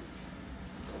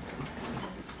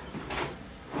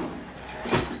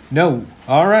 No.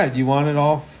 All right. You want it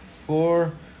all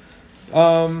 4?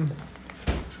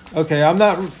 Okay. I'm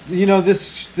not.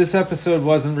 This episode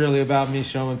wasn't really about me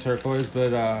showing Turquoise,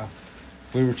 but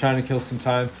we were trying to kill some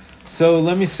time. So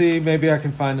let me see. Maybe I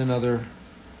can find another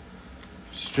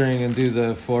string and do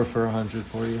the 4 for 100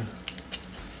 for you.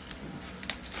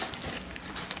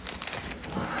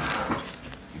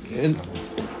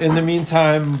 In the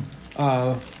meantime,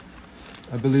 I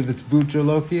believe it's Boot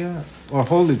Jolokia or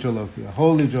Holy Jolokia.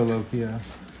 Holy Jolokia.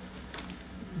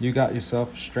 You got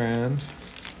yourself a strand.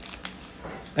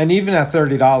 And even at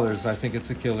 $30, I think it's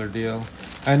a killer deal.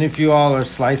 And if you all are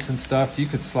slicing stuff, you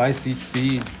could slice each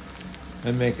bead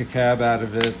and make a cab out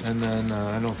of it. And then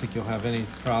I don't think you'll have any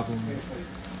problem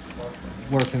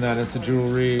working that into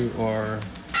jewelry or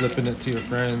flipping it to your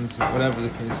friends or whatever the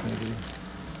case may be.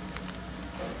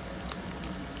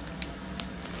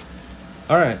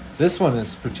 All right, this one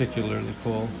is particularly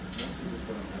cool.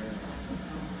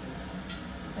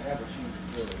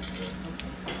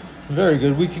 Very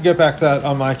good. We could get back to that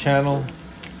on my channel.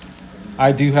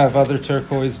 I do have other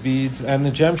turquoise beads, and the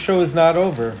gem show is not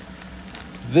over.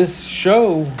 This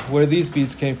show where these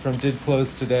beads came from did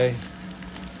close today.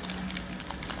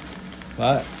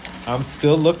 But I'm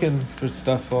still looking for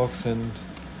stuff, folks, and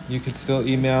you can still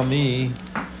email me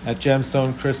at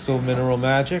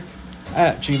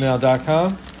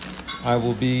gemstonecrystalmineralmagic@gmail.com. I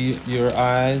will be your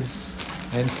eyes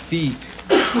and feet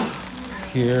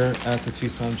here at the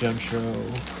Tucson Gem Show.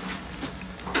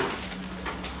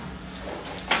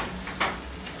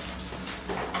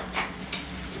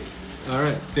 All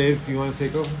right, Dave, you want to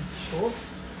take over? Sure.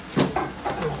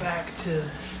 Let's go back to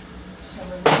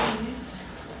some of these.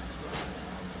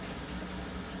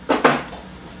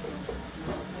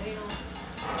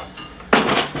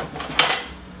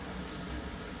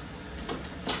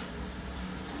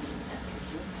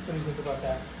 What do you think about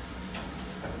that?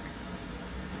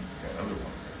 Got other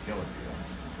ones that kill it,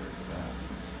 compared to that.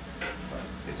 But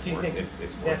it's Do you worth think it.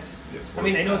 It's that's? worth. It's I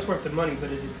mean, I know worth it's worth the money, but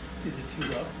is it too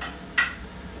low?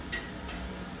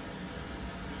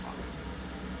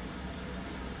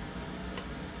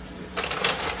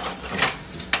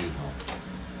 Let's see how.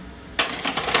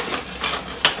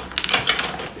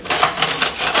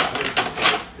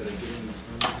 Did I get any?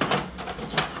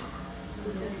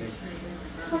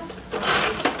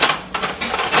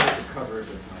 Cover it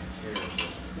with my hair.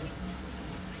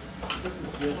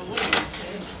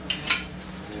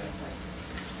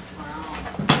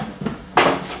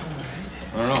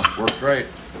 I don't know. Worked great.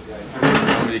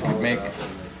 Somebody could make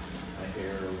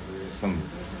some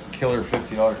killer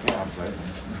 $50 cabs, right?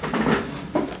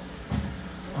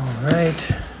 All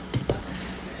right.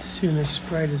 As soon as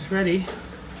Sprite is ready,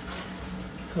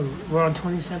 we're on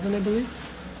 27, I believe.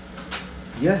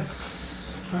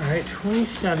 Yes. All right,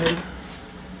 27,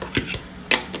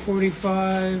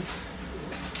 45,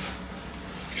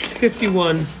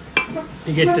 51.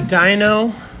 You get the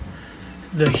dino,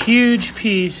 the huge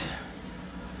piece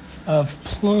of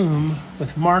plume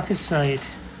with marcasite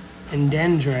and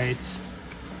dendrites,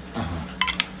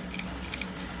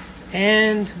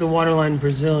 and the waterline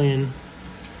Brazilian.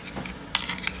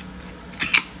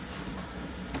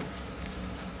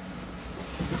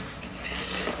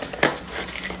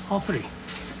 All three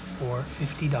for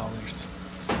 $50.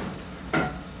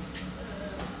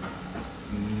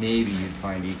 Maybe you'd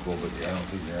find equal, but I don't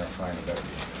think you're gonna find a better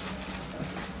deal.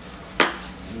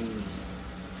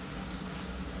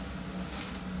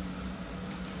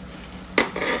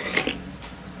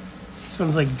 This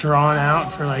one's like drawn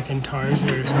out for like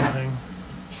intarsia or something.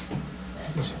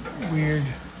 This weird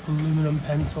aluminum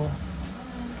pencil.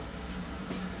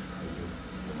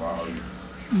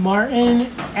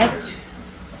 Martin et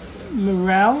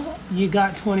Morel, you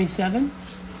got 27.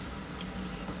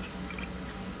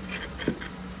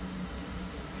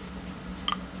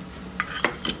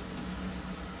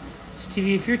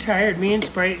 Stevie, if you're tired, me and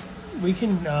Sprite, we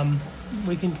can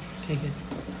take it.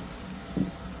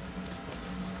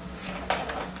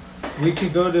 We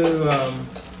could go to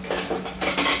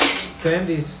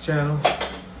Sandy's channel.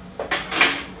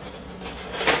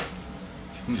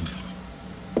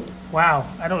 Wow,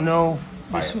 I don't know.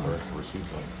 This Fire one. Earth or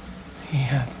something.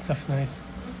 Yeah, that stuff's nice.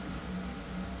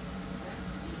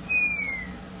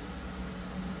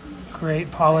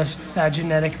 Great polished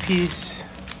saginetic piece.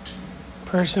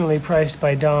 Personally priced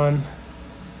by Don.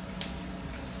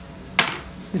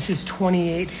 This is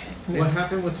 28. and What it's-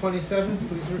 happened with 27?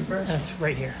 Please refresh. That's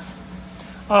right here.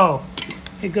 Oh,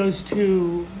 it goes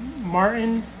to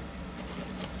Martin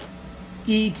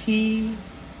E.T.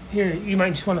 Here, you might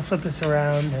just want to flip this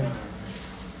around. And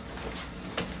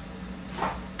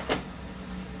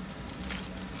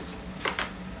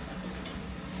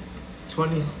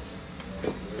 20.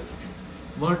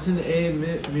 Martin A.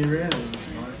 Mirel.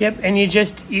 yep, and you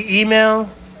just email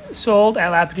sold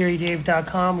at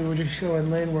lapidaryDave.com. We were just showing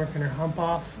Lynn working her hump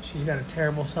off. She's got a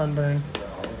terrible sunburn.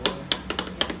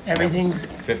 Everything's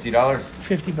 $50.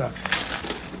 $50.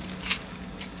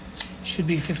 Should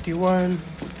be 51.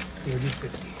 Here it is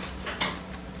 50.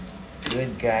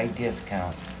 Good guy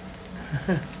discount.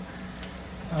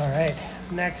 All right,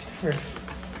 next for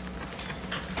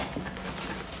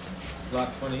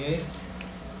Lot 28.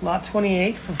 lot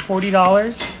 28 for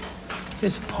 $40.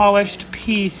 This polished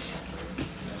piece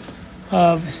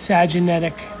of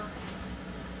saginetic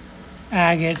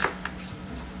agate.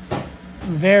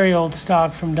 Very old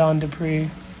stock from Don Dupree.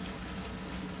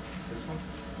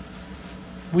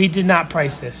 We did not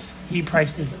price this. He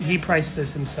priced it. He priced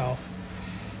this himself.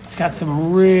 It's got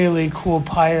some really cool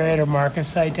pyrite or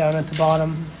marcasite down at the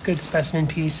bottom. Good specimen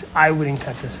piece. I wouldn't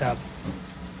cut this up.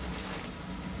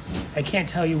 I can't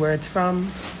tell you where it's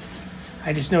from.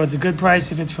 I just know it's a good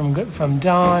price if it's from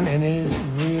Dawn, and it is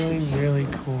really, really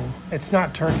cool. It's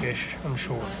not Turkish, I'm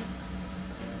sure.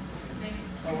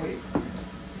 Oh, wait.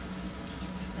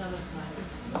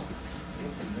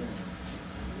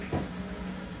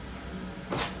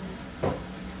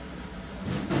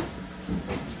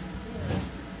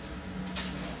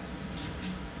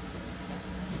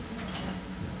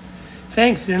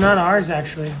 Thanks, they're not ours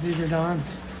actually. These are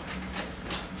Dawn's.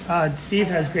 Steve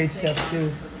has great stuff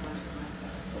too.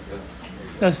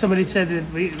 No, somebody said that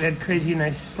we had crazy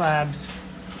nice slabs.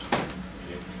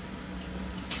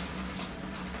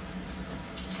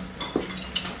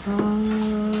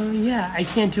 Yeah, I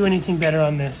can't do anything better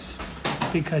on this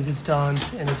because it's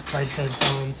Dawn's and it's priced as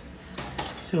Dawn's.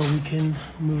 So we can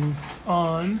move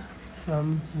on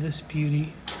from this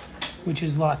beauty, which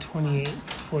is lot 28,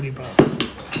 40 bucks.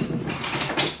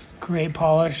 Great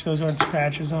polish, those aren't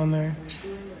scratches on there.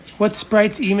 What's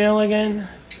Sprite's email again?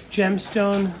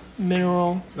 Gemstone,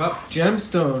 mineral. Oh,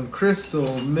 gemstone,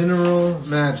 crystal, mineral,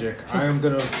 magic. I am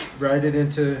gonna write it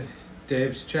into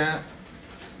Dave's chat.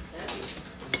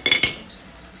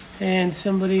 And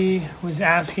somebody was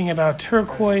asking about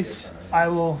turquoise. I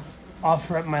will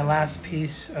offer up my last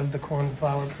piece of the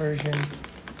cornflower Persian.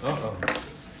 Uh-oh.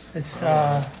 It's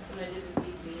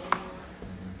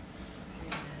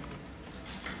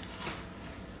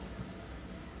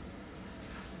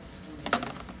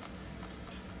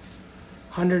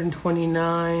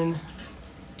 $129.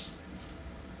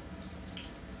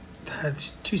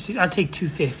 That's I'll take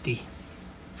 $250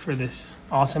 for this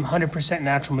awesome 100%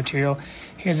 natural material.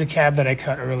 Here's a cab that I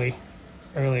cut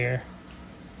earlier.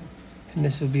 And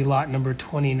this would be lot number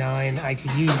 29. I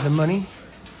could use the money.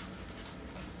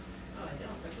 Oh,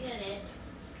 don't forget it.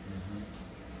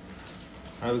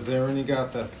 I was there when you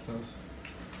got that stuff.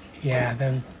 Yeah,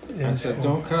 then it I was said, cool.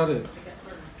 don't cut it.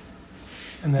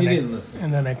 And then He I, didn't listen.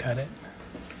 And then I cut it.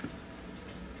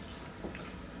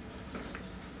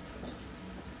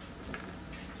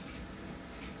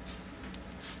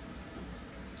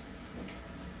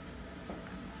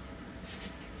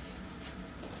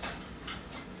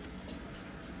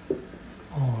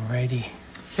 Alrighty.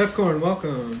 Pepcorn,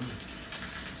 welcome.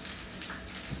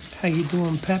 How you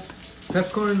doing, Pep?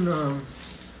 Pepcorn,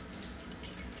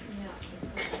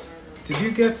 did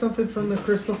you get something from the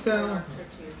crystal sale?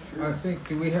 I think,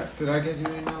 did I get you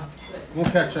email? We'll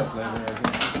catch up later, I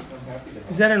guess.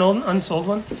 Is that an old unsold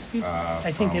one, Steve?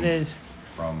 I think it is.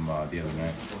 From the other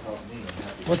night.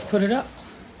 Let's put it up.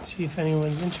 See if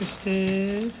anyone's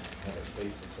interested.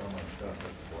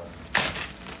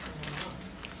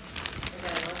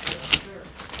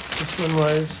 This one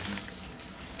was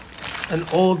an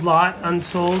old lot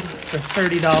unsold for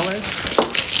 $30.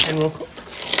 And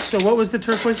so what was the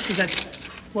turquoise?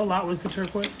 What lot was the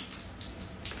turquoise?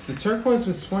 The turquoise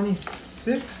was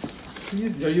 26.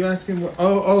 Are you asking what?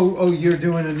 Oh, you're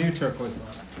doing a new turquoise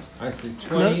lot. I see.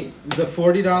 20, the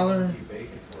 $40.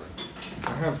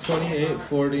 I have 28,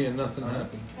 40, and nothing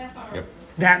happened. Yep.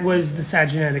 That was the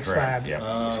Saginetic slab.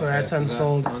 Yep. So that's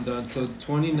unsold. That's undone. So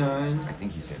 29. I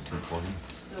think you said 240.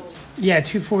 Yeah,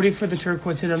 $240 for the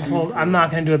turquoise it unsold. I'm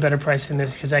not going to do a better price than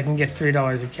this because I can get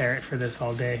 $3 a carat for this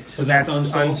all day. So that's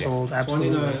unsold.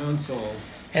 Absolutely. 29 unsold.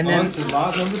 And then on to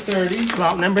lot number 30.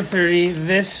 lot number 30.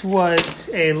 This was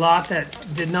a lot that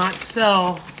did not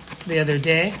sell the other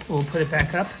day. We'll put it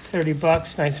back up.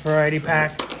 $30. Nice variety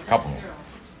pack. Couple more.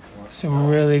 Some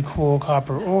really cool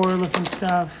copper ore looking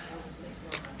stuff.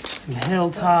 Some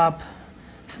hilltop.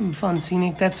 Some fun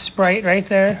scenic. That's Sprite right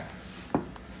there.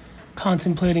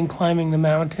 Contemplating climbing the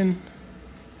mountain.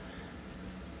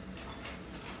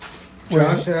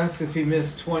 Josh asked if he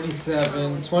missed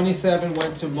 27. 27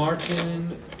 went to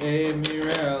Martin A.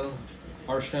 Mirel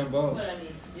Archambault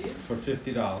for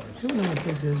 $50. I don't know what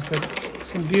this is, but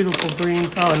some beautiful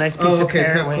greens. Oh, a nice piece of okay,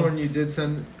 parrot Pepcorn, wing. you did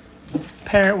send.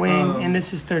 Parrot wing, and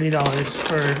this is $30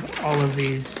 for all of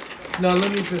these. No, let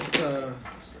me just.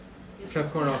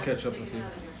 Pepcorn, I'll catch up with you.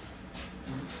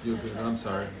 You're good. I'm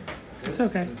sorry. It's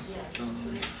okay.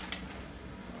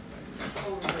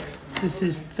 This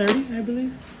is 30, I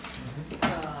believe.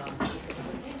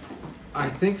 I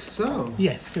think so.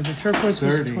 Yes, because the turquoise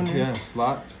was 30. 20. Yes,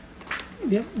 lot.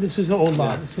 Yep, this was the old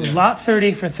lot. Yeah, So yeah. lot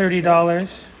 30 for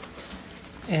 $30.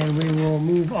 And we will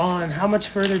move on. How much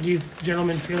further do you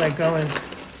gentlemen feel like going?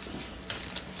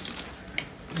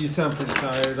 You sound pretty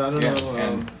tired. I don't Yeah, know.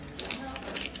 and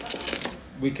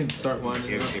We can start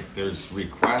winding up. if there's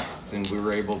requests and we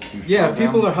were able to show Yeah, them,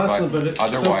 people are hustling, but so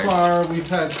otherwise, far we've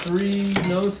had 3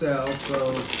 no sales,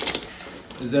 so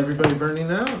Is everybody burning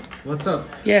out? What's up?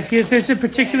 Yeah, if there's a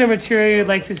particular material you'd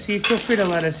like to see, feel free to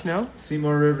let us know.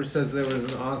 Seymour River says there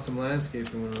was an awesome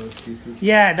landscape in one of those pieces.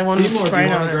 Yeah, the one with Seymour, do you Sprite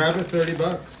want on to it. grab it?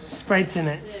 $30. Sprite's in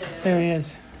it. There he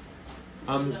is.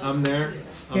 I'm there.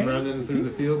 I'm Yeah. running through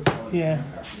the fields. Yeah.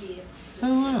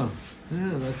 Oh wow. Yeah,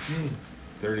 that's me.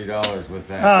 $30 with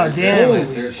that. Oh, damn. Holy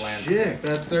There's shit!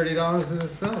 That's $30 in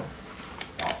itself.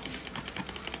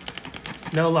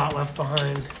 No lot left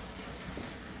behind.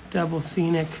 Double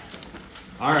scenic.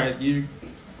 All right, you're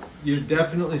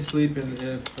definitely sleeping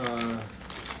if.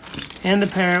 And the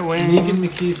parrot Megan wing.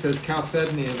 McKee says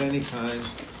chalcedony of any kind.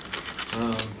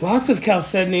 Lots of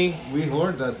chalcedony. We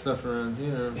hoard that stuff around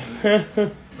here,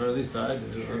 or at least I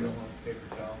do. Sure you don't want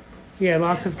paper towel. Yeah,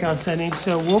 lots of chalcedony.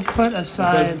 So we'll put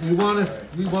aside. But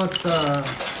we want.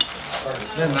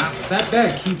 Man, that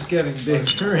bag keeps getting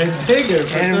bigger and bigger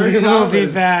for And $30. we will be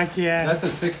back, yeah. That's a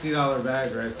 $60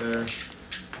 bag right there.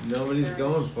 Nobody's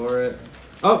going for it.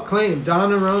 Oh, claim.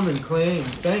 Donna Roman, claim.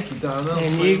 Thank you, Donna.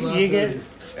 And Claim you lot get.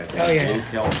 30. Oh,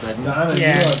 yeah. Donna,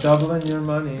 Yeah. you are doubling your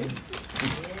money.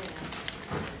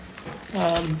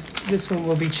 This one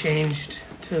will be changed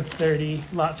to 30,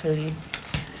 lot 30.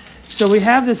 So we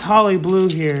have this holly blue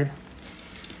here.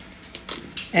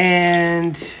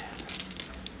 And.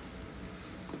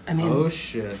 I mean, Oh,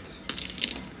 shit.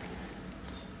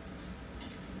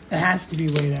 it has to be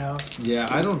weighed out. Yeah,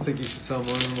 I don't think you should sell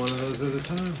more than one of those at a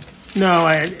time. No,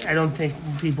 I don't think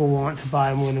people want to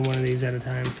buy more than one of these at a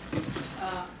time.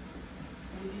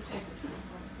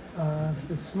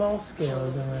 The small scale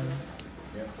is around.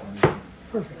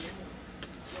 Perfect.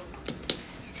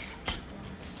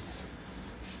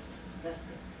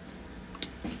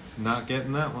 Not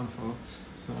getting that one, folks.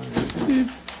 Sorry.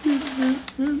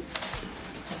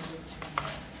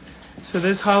 So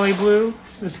this holly blue,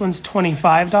 this one's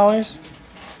 $25.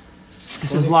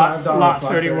 This is lot $25,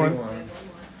 31.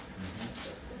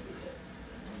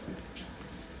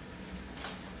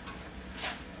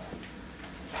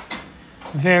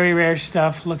 Very rare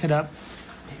stuff. Look it up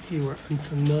if you were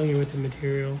unfamiliar with the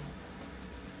material.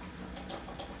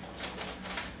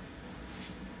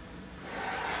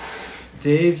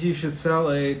 Dave, you should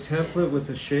sell a template with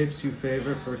the shapes you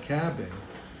favor for cabbing.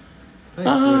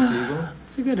 Thanks, Swift Eagle.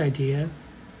 It's a good idea.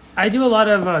 I do a lot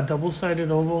of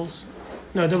double-sided ovals.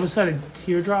 No, double-sided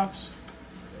teardrops.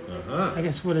 Uh-huh. I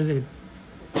guess, what is it?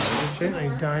 Shape?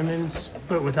 Like diamonds,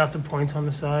 but without the points on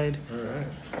the side. All right.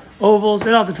 Ovals,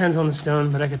 it all depends on the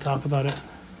stone, but I could talk about it.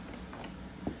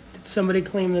 Did somebody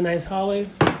claim the nice holly?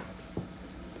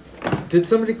 Did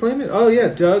somebody claim it? Oh, yeah,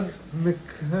 Doug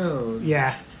McCone.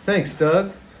 Yeah, Thanks,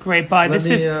 Doug. great buy. Let me,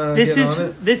 get on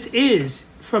it. This is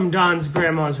from Don's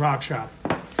grandma's rock shop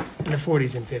in the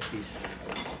 40s and 50s.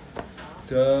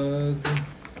 Doug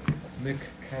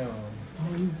McCown.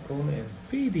 Cool name.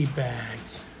 Baby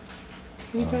bags.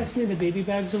 Can you pass me the baby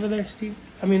bags over there, Steve?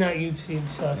 I mean, not you, Steve.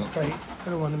 Sprite. I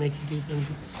don't want to make you do things.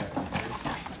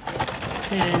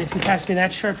 And if you pass me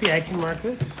that Sharpie, I can mark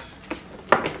this.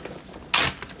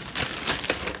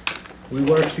 We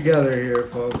work together here,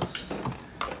 folks.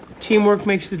 Teamwork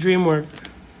makes the dream work.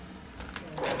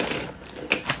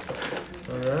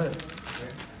 All right.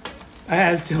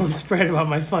 I was telling Sprite about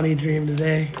my funny dream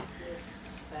today.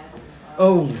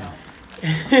 Oh.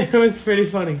 It was pretty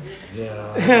funny.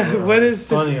 Yeah. What is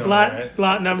this Funny, all lot, right.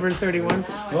 lot number 31?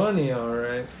 Funny, all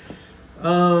right.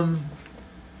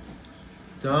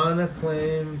 Donna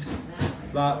claimed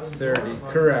lot 30.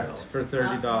 Correct, for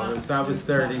 $30. That was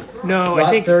 30. No, Lot I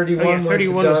think 31 oh, yeah,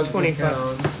 31 was was 25.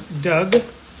 McCown. Doug,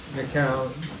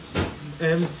 McCown.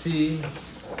 MC,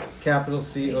 capital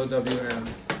C-O-W-M.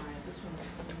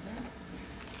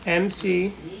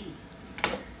 MC,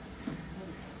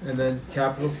 And then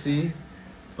capital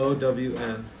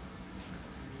C-O-W-N.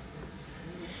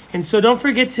 and so don't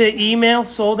forget to email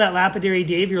sold at Lapidary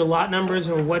Dave your lot numbers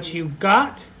or what you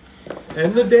got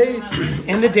And the date.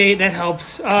 and the date. That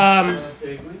helps.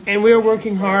 And we're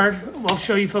working hard. I'll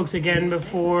show you folks again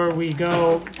before we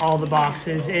go all the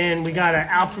boxes, and we got it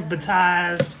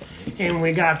alphabetized and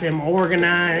we got them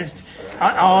organized.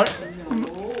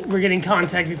 We're getting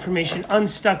contact information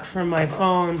unstuck from my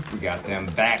phone. We got them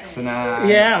vaccinated.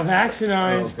 Yeah, Oh,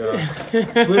 vaccinized. God.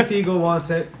 Swift Eagle wants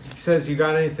it. Says you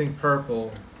got anything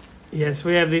purple. Yes,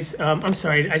 we have these. I'm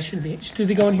sorry, I shouldn't be. Do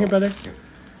they go in here, brother?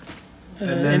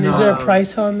 And And is there a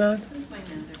price on that?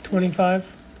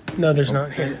 25? No, there's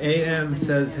not here. And AM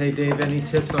says, hey Dave, any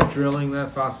tips on drilling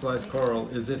that fossilized coral?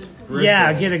 Is it brittle?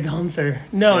 Yeah, get a Gunther.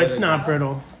 No, Get it's a- not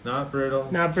brittle. Not brittle.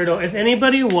 Not brittle. If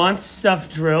anybody wants stuff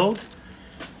drilled,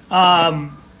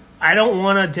 I don't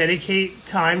want to dedicate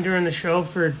time during the show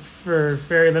for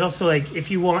very little. So, like,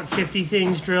 if you want 50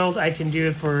 things drilled, I can do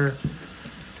it for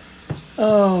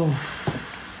Oh,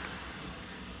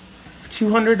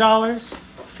 $200,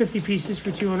 50 pieces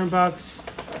for $200.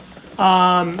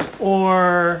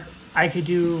 Or I could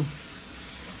do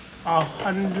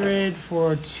 100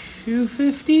 for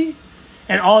 $250,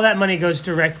 and all that money goes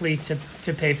directly to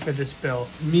pay for this bill.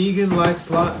 Megan likes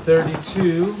lot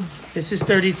 32. This is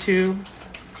 32,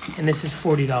 and this is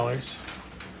 $40. What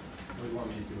do you want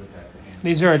me to do with that?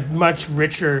 These are a much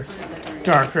richer,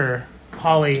 darker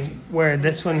holly, where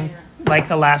this one, like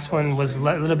the last one, was a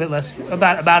little bit less,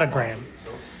 about a gram,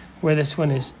 where this one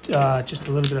is just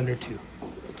a little bit under 2.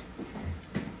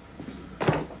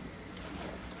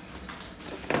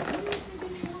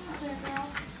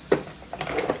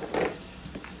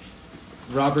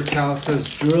 Robert Cal says,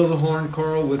 drill the horn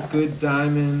coral with good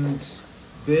diamond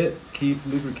bit, keep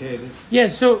lubricated. Yeah,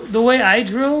 so the way I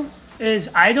drill is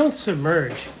I don't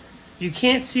submerge. You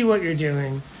can't see what you're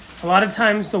doing. A lot of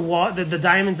times the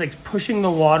diamond's like pushing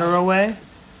the water away.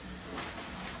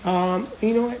 You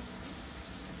know what?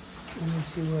 Let me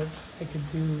see what I could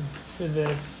do for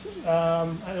this.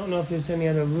 I don't know if there's any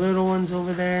other little ones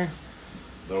over there.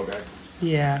 Little guy.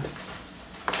 Yeah.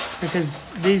 Because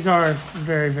these are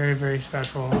very, very, very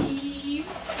special. Eve,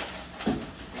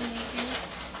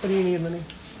 What do you need, Lenny? I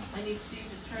need Steve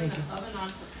to turn the oven on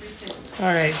for 350.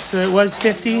 All right, so it was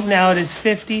 50. Now it is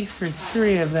 50 for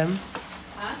 3 of them.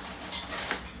 Huh?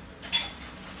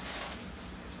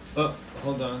 Oh,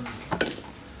 hold on.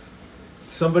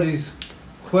 Somebody's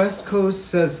Quest Coast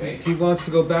says he wants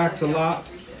to go back to lot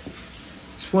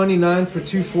 29 for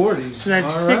 240. So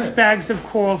that's All 6 right. bags of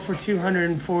coral for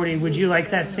 240. Would you like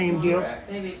that same deal?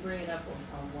 Maybe bring it up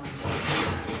on one.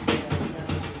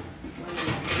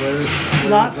 Where's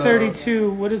Lot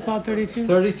 32. What is lot 32?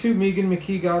 32 Megan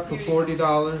McKee got for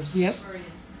 $40. Yep.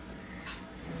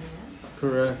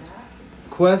 Correct.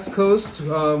 Quest Coast,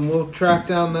 we'll track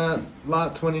down that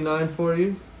lot 29 for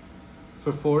you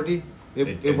for 40.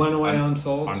 It went away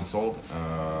unsold. Unsold?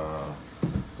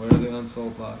 Where are the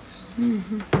unsold lots?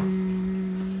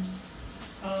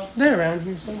 They're around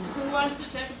here somewhere. Who wants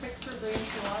to take a picture of the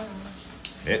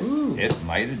enchilada? Ooh. It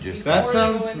might have just That Before they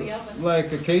go sounds in the oven.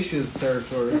 like Acacia's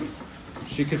territory.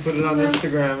 She could put it on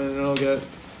Instagram and it'll get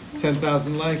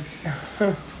 10,000 likes.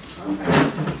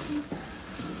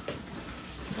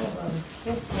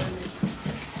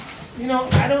 You know,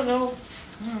 I don't know.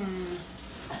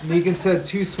 Megan said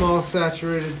 2 small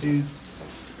saturated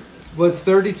dudes. Was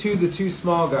 32 the 2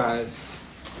 small guys?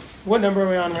 What number are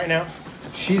we on right now?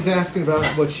 She's asking about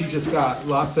what she just got.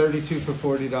 Lot 32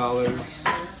 for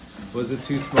 $40. Was it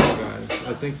 2 small guys?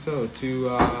 I think so. 2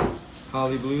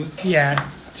 Holly Blues. Yeah,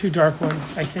 2 dark ones,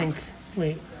 I think.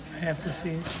 Wait, I have to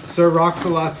see. Sir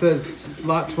Roxalot says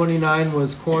lot 29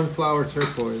 was cornflower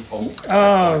turquoise.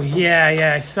 Oh,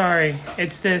 yeah. Sorry.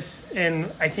 It's this, and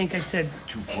I think I said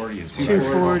 240 is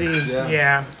 240. Yeah.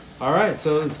 Yeah. All right,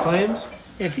 so it's claimed.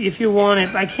 If you want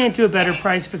it, I can't do a better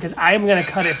price because I'm going to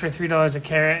cut it for $3 a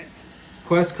carat.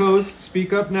 Quest Coast,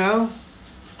 speak up now.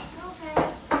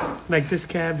 Like this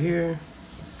cab here.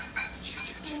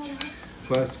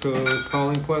 Quest Coast,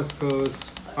 calling Quest Coast.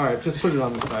 All right, just put it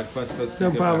on the side. Quest Coast. can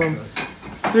No get back problem. to us.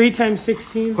 3 times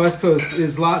 16, Quest Coast,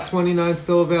 is lot 29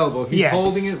 still available? He's Yes.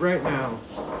 holding it right now.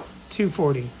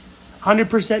 240.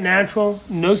 100% natural,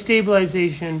 no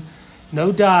stabilization,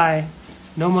 no dye,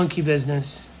 no monkey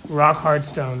business, rock hard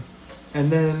stone.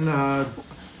 And then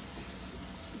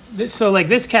So like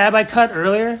this cab I cut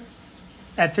earlier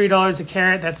at $3 a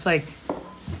carat, that's like,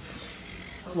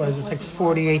 what is it, it's like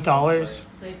 $48.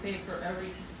 They pay for every.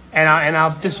 And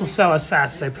this will sell as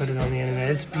fast as I put it on the internet.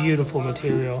 It's beautiful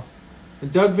material.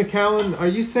 Doug McCowan, are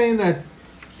you saying that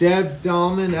Deb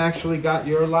Dahlman actually got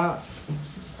your lot?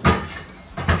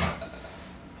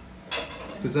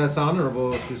 Because that's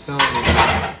honorable if you're selling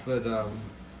it. But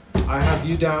I have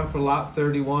you down for lot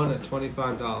 31 at $25. So,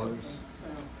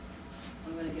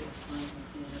 I'm gonna get it signed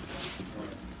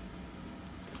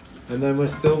with And then we're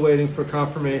still waiting for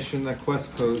confirmation that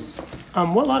Quest Coast.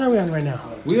 What lot are we on right now?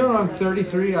 We are on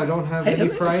 33. I don't have any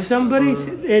price. Somebody,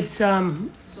 or- it's I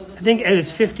think it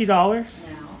is $50.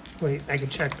 now. Wait, I can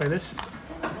check by this.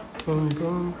 Boom,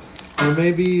 boom. Or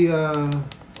maybe And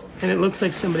it looks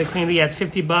like somebody claimed it. Yeah, it's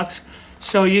 $50.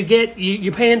 So you get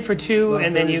you're paying for 2,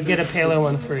 and then you get a paleo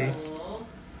one free. It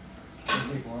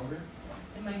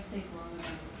might take longer.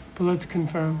 But let's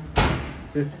confirm.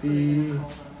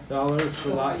 $50 for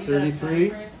lot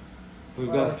 33.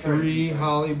 We've got 3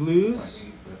 Holly Blues.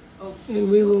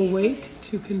 And we will wait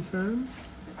to confirm.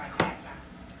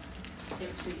 Give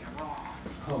it to you raw.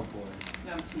 Oh, boy.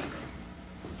 No, I'm teasing.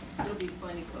 It'll be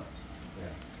plenty cooked.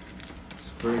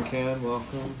 Spray can,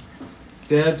 welcome.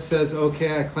 Deb says,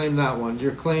 okay, I claim that one.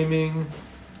 You're claiming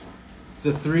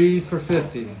The 3 for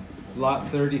 50. Lot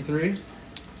 33.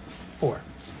 4.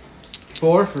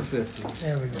 4 for 50.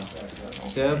 There we go.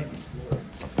 Deb?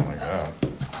 Something like that.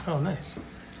 Oh, nice.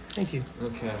 Thank you.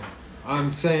 Okay.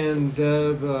 I'm saying,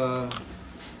 Deb,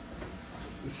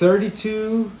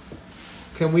 32.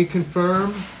 Can we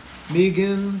confirm?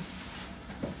 Megan?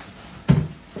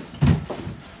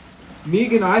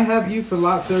 Megan, I have you for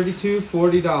lot 32,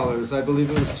 $40. I believe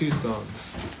it was 2 stones.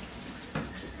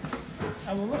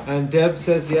 I will look. And Deb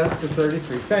says yes to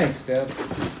 33. Thanks, Deb.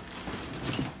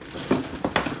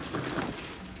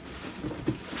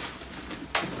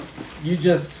 You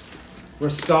just were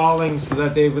stalling so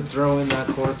that they would throw in that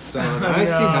 4th stone. I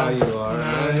see how you are.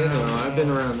 I've been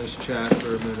around this chat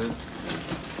for a minute.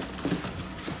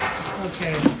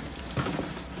 Okay.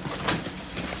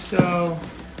 So,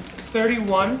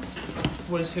 31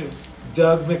 was who?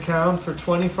 Doug McCown for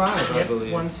 25, I Yep,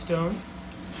 believe. 1 stone.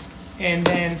 And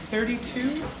then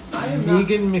 32. I am not.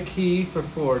 Megan McKee for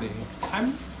 40.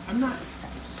 I'm not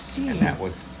seeing. And that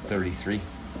was 33.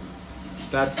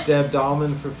 That's Deb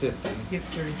Dahlman for 50. Yep,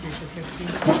 33 for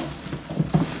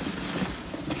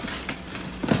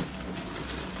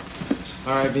 50.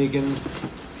 All right, Megan.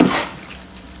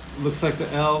 Looks like the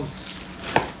elves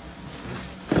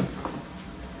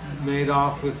made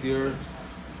off with your.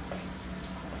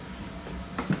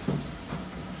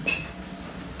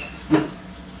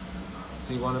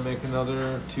 Do you want to make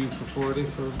another 2 for 40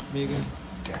 for Megan?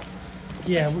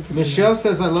 Yeah, we can. Michelle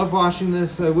says, I love watching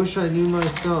this. I wish I knew my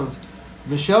stones.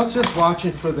 Michelle's just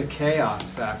watching for the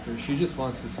chaos factor. She just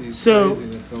wants to see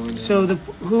craziness going on. So the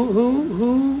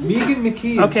who? Megan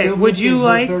McKee is Okay, still would you missing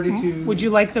like 32. would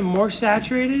you like them more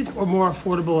saturated or more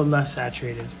affordable and less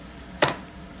saturated?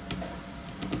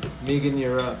 Megan,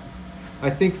 you're up. I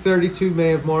think 32 may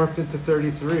have morphed into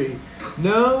 33.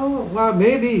 No, well,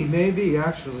 maybe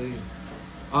actually.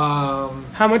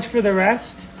 How much for the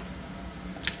rest?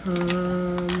 So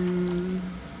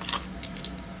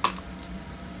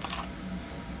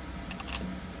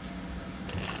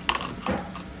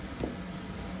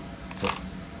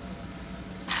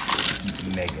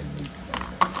Megan needs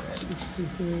something. Right?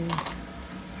 63.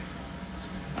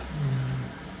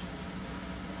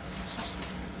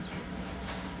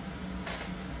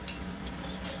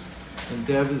 And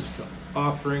Deb is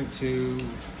offering to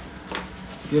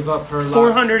give up her lot.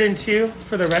 402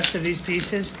 for the rest of these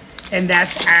pieces, and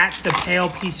that's at the pale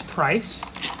piece price,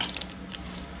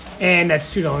 and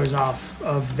that's $2 off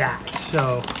of that.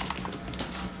 So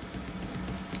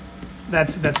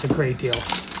that's a great deal.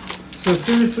 So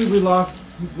seriously, we lost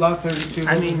lot 32.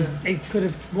 I mean, it could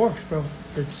have morphed, bro.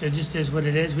 It just is what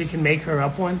it is. We can make her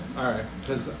up one. All right,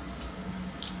 because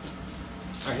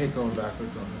I hate going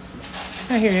backwards on this one.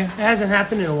 I hear you. It hasn't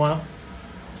happened in a while.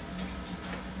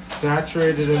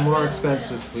 Saturated and more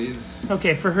expensive, please.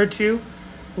 Okay, for her too,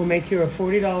 we'll make you a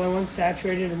 $40 one,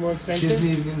 saturated and more Give expensive.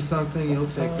 Megan something, you'll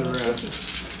take the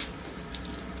rest.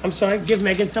 I'm sorry, give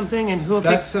Megan something, and who'll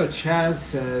That's so Chaz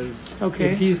says.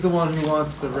 Okay. If he's the one who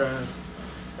wants the rest.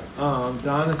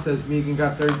 Donna says Megan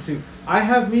got 32. I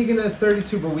have Megan as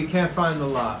 32, but we can't find the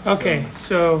lot. take? Okay,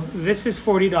 so this is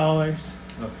 $40.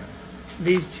 Okay.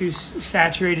 These two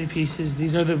saturated pieces,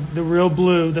 these are the real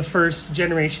blue, the first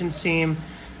generation seam,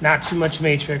 not too much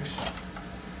matrix.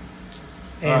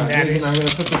 And All right, that Megan, is, I'm going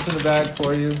to put this in the bag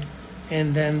for you.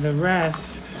 and then the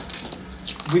rest.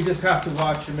 We just have to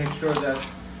watch and make sure that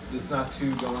there's not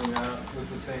 2 going out with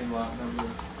the same lot number.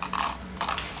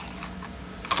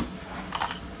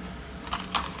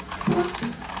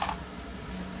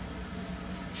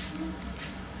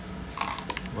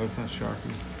 What's that, Sharpie?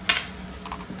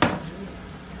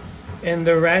 And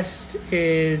the rest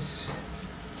is,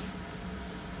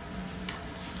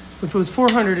 if it was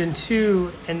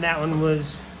 402 and that one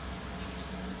was,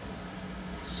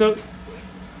 so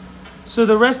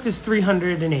the rest is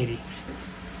 380.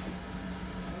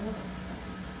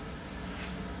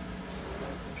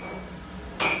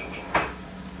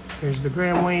 Here's the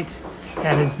gram weight.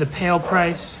 That is the pale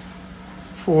price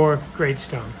for great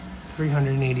stone,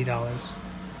 $380.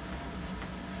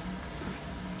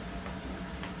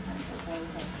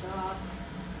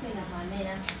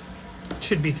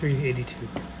 Should be 382.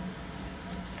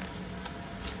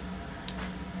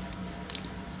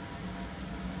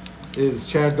 Is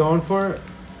Chad going for it?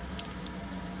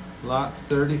 Lot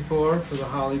 34 for the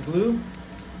Holly Blue.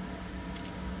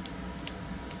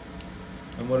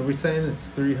 And what are we saying? It's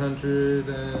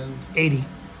 380. 80.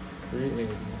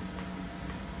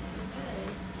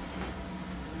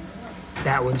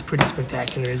 That one's pretty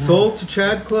spectacular, isn't Sold to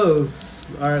Chad Close.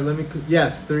 All right, let me.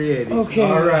 Yes, 380. Okay.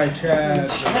 All right, it? Chad.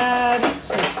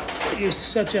 Chad, you're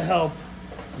such a help.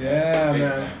 Yeah,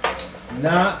 man.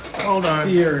 Not Hold on.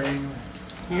 fearing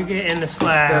You're getting the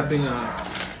slabs. stepping up.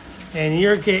 And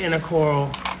you're getting a coral.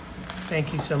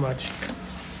 Thank you so much.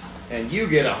 And you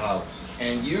get a house.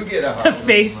 And you get a The house.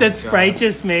 face my that Sprite God.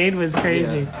 just made was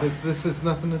crazy. Because this has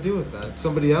nothing to do with that.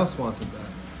 Somebody else wanted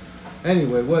that.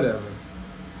 Anyway, whatever.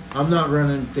 I'm not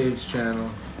running Dave's channel.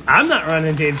 I'm not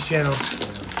running Dave's channel.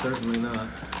 Yeah, certainly not.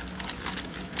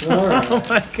 Oh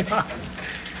my god.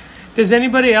 Does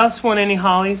anybody else want any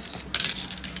hollies?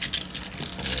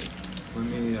 Let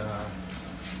me,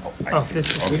 Oh,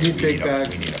 this is- we need big bags.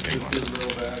 We need a big This one. is a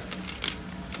little bag.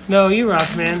 No, you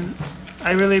rock, man.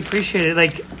 I really appreciate it.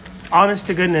 Like, honest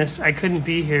to goodness, I couldn't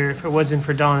be here if it wasn't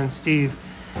for Don and Steve.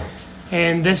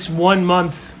 And this 1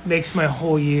 month makes my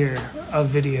whole year of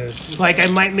videos. Like, I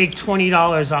might make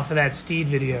 $20 off of that Steed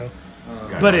video,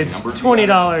 but it's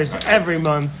 $20 every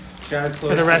month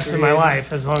for the rest of my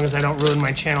life, as long as I don't ruin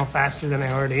my channel faster than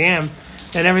I already am.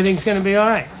 Then everything's gonna be all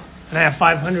right. And I have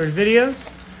 500 videos,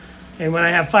 and when I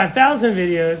have 5,000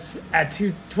 videos at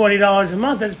 $20 a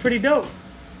month, that's pretty dope.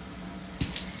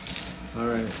 All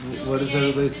right. What is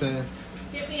everybody saying?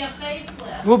 Get me a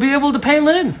facelift. We'll be able to pay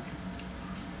Lynn.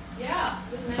 Yeah,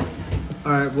 wouldn't that be nice?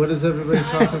 All right. What is everybody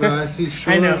talking about? I see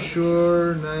I know.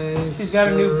 sure, nice. She's got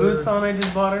her new sure. boots on. I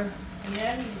just bought her.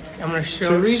 Yeah, he did. I'm gonna show.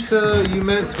 Teresa, you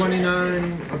meant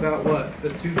 29 about what? The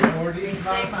 240? They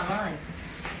saved my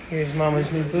life. Here's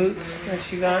Mama's new boots that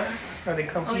she got. Are they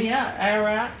comfy? Oh yeah,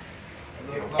 Ararat.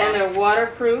 And they're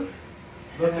waterproof.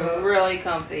 Look And they're up. really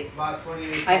comfy. About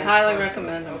 28. I highly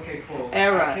recommend them. Okay, cool.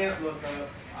 Era. I can't look up.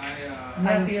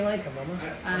 How do you like them, Mama?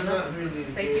 I love them.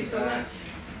 Thank you so much.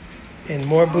 And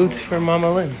more boots for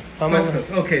Mama Lynn. Mama Quest Lynn.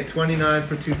 Coast. Okay, 29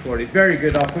 for 240. Very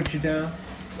good. I'll put you down.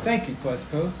 Thank you,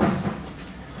 Quest Coast.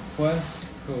 Quest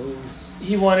Coast.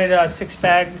 He wanted 6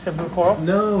 bags of coral.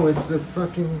 No, it's the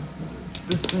fucking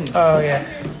this thing. Oh yeah.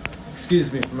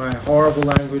 Excuse me for my horrible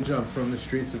language. I'm from the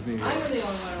streets of New York. I'm the only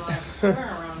one allowed to swear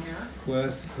around here.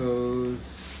 Quest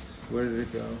Coast. Where did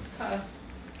it go? Cuss.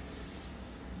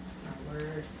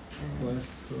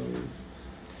 West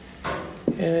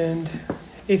Coast. And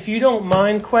if you don't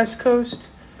mind, Quest Coast,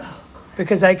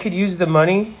 because I could use the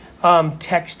money,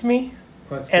 text me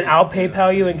Quest and Coast. I'll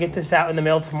PayPal you and get this out in the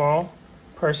mail tomorrow.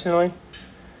 Personally,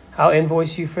 I'll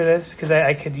invoice you for this because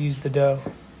I could use the dough.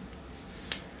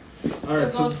 All right, Go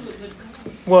so to a good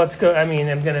company. Well, it's good. I mean,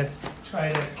 I'm gonna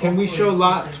try to. can we show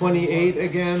lot 28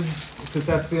 again? Because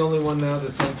that's the only one now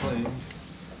that's unclaimed.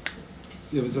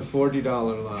 It was a $40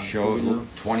 lot. Show Do we know?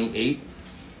 28.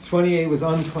 28 was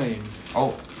unclaimed.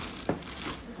 Oh,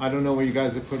 I don't know where you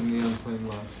guys are putting the unclaimed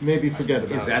lots. Maybe forget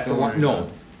about it. is that the Don't one? worry No. about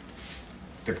it.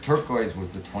 The turquoise was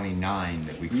the 29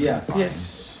 that we couldn't Yes. find.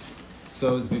 Yes.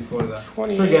 So it was before that.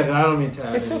 28. Forget it. I don't mean to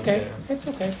add It's any okay. gas. It's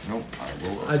okay. Nope, I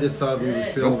will. I just thought we would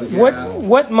fill the What gap.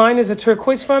 what mine is a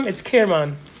turquoise from? It's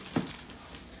Kirman.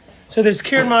 So there's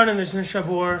Kirman and there's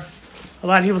Neshabur. A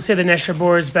lot of people say the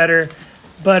Neshabur is better,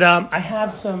 but I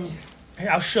have some. Here,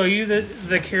 I'll show you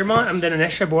the Kirman and then the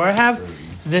Neshabur I have.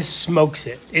 This smokes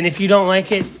it, and if you don't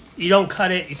like it, you don't cut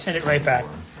it. You send it right back.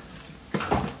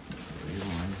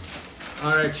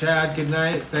 All right, Chad. Good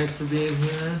night. Thanks for being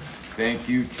here. Thank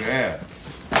you, Chad.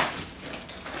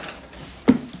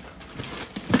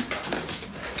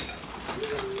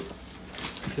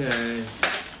 Okay.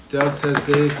 Doug says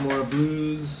Dave more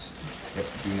blues. Yep,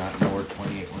 do not know where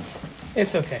 28 went.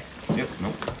 It's okay. Yep,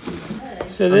 nope.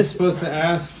 So I'm this supposed to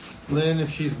ask Lynn if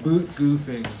she's boot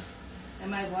goofing.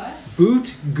 Am I what?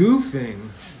 Boot goofing.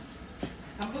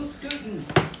 I'm boot scooting.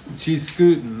 She's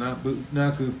scooting, not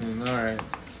goofing. All right.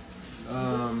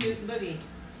 Scooting boogie.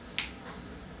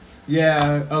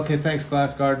 Yeah. Okay. Thanks,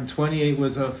 Glass Garden. 28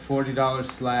 was a $40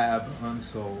 slab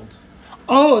unsold.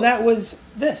 oh, that was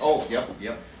this. Oh,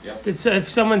 yep. It's, if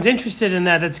someone's interested in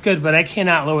that, that's good. But I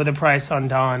cannot lower the price on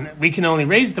Don. We can only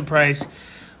raise the price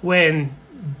when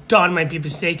Don might be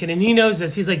mistaken, and he knows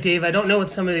this. He's like, Dave, I don't know what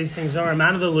some of these things are. I'm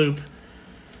out of the loop.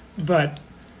 But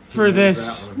for knows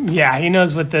this, that one. yeah, he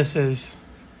knows what this is.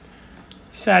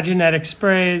 Saginetic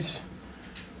sprays.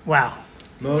 Wow.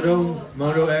 Moto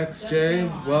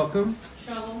XJ, welcome.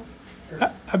 Shovel.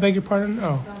 I beg your pardon?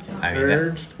 Oh. I mean, that,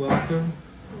 Urged, welcome.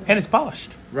 And it's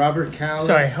polished. Robert Callis.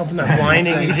 Sorry, hope I'm not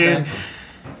blinding you, dude.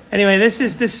 Anyway, this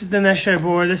is the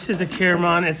Neshabur. This is the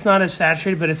Kirman. It's not as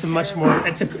saturated, but it's a much more.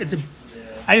 It's a.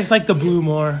 I just like the blue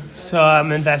more, so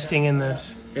I'm investing in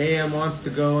this. AM wants to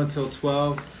go until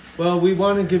 12. Well, we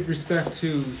want to give respect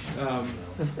to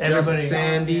Everybody. just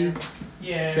Sandy.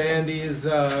 Yeah. Sandy is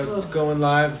going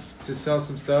live to sell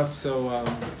some stuff, so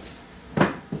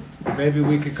maybe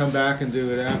we could come back and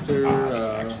do it after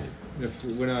if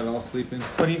we're not all sleeping.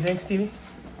 What do you think, Stevie?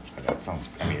 That sounds,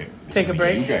 I mean, Take a assuming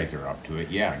break? You guys are up to it,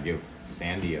 yeah, give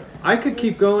Sandy a, I could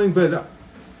keep going, but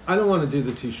I don't want to do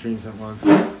the 2 streams at once.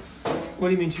 What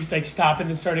do you mean? Like stop it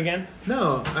and start again?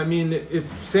 No, I mean, if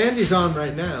Sandy's on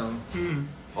right now,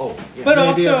 oh, yeah. But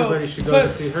maybe also, everybody should go but- to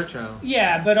see her channel.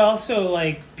 Yeah, but also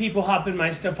like people hop in my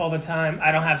stuff all the time.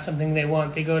 I don't have something they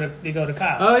want. They go to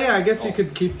Kyle. Oh yeah, I guess you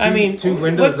could keep two what-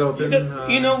 windows open.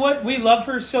 you know what? We love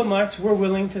her so much. We're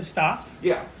willing to stop.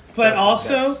 Yeah. But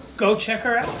also, go check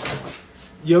her out.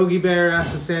 Yogi Bear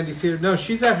asked if Sandy's here. No,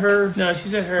 she's at her. No,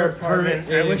 she's at her Her apartment.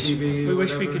 I wish ATV, we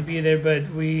wish we whatever. could be there, but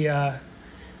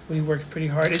we worked pretty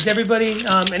hard. Is everybody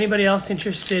anybody else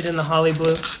interested in the Holly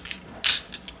Blue?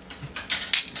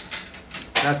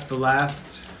 That's the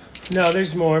last. No,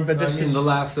 there's more, but this is the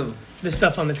last of. the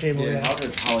stuff on the table. Yeah. Yeah. How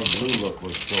does Holly Blue look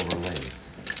with silver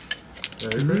lace?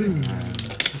 Very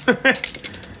pretty.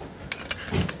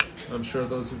 I'm sure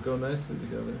those would go nicely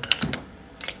together.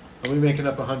 Are we making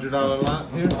up $100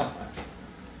 lot here?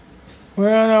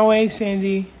 We're on our way,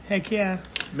 Sandy. Heck yeah.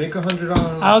 Make $100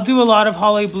 lot. I'll do a lot of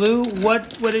Holly Blue.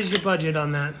 What is your budget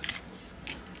on that?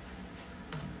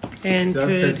 And Doug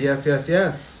says yes, yes,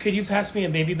 yes. could you pass me a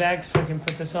baby bag so I can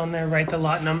put this on there, write the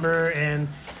lot number and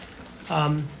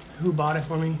who bought it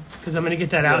for me? Because I'm gonna get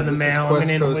that out in the this is mail. I'm Quest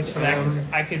gonna invoice Coast for that because M.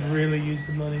 I could really use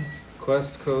the money.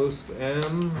 Quest Coast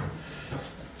M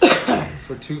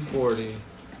for 240.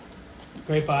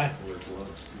 Great buy.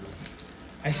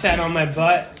 I sat on my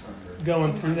butt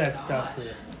going through that stuff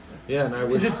Yeah, and I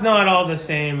because wish it's not all the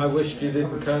same. I wished you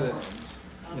didn't cut it.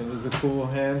 It was a cool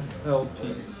handheld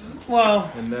piece,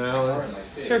 Well, and now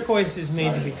it's turquoise is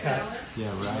made to be cut. yeah,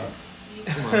 right.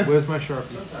 Come on, where's my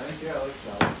Sharpie?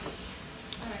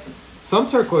 Some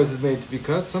turquoise is made to be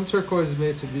cut. Some turquoise is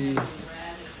made to be.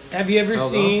 Have you ever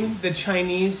Held seen the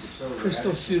Chinese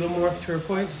crystal pseudomorph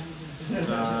turquoise? I don't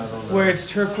know. Where it's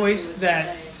turquoise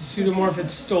that pseudomorph had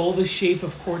stole the shape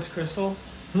of quartz crystal.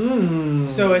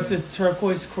 So it's a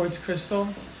turquoise quartz crystal.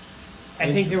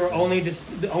 I think they were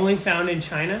only found in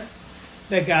China.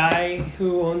 The guy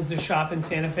who owns the shop in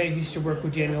Santa Fe, who used to work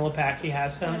with Daniel Lepaki,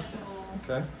 has some.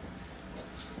 Okay.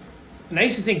 And I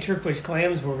used to think turquoise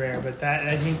clams were rare, but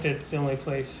I think that's the only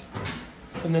place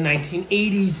from the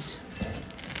 1980s.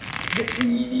 The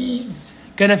 80s.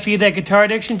 Gonna feed that guitar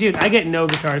addiction? Dude, I get no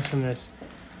guitars from this.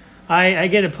 I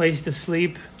get a place to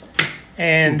sleep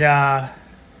and a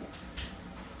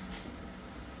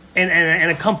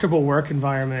comfortable work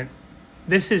environment.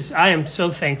 I am so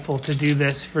thankful to do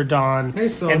this for Dawn Hey,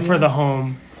 Sonia. and for the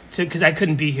home, because I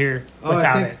couldn't be here Oh,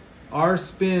 without I think it. our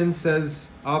spin says,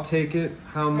 "I'll take it."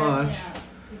 How much?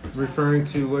 Referring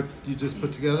to what you just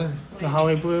put together, The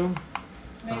Holly Blue,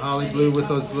 the holly blue with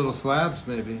those little slabs,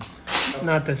 maybe,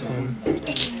 not this one.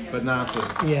 but not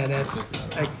this. Yeah,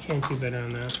 I can't do better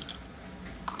on that.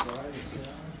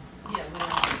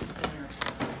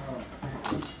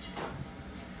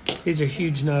 These are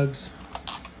huge nugs.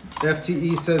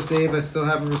 FTE says, Dave, I still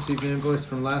haven't received an invoice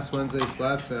from last Wednesday's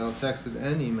slab sale. Texted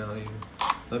and email you.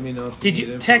 Let me know if Did need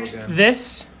you info text again.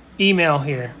 this email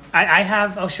here?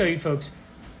 I'll show you folks.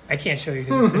 I can't show you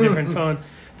because it's a different phone.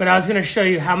 But I was going to show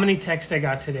you how many texts I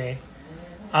got today.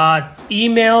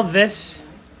 Email this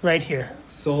right here.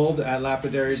 Sold at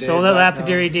lapidarydave.com. Sold at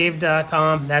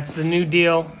lapidarydave.com. That's the new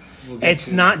deal. We'll get It's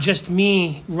you. not just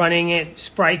me running it.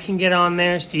 Sprite can get on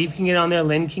there. Steve can get on there.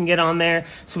 Lynn can get on there.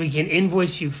 So we can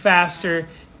invoice you faster,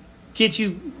 get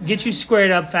you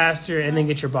squared up faster, and then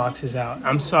get your boxes out.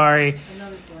 I'm sorry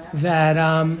that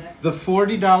The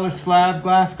 $40 slab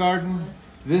glass garden.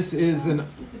 This is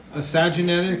a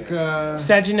saginetic.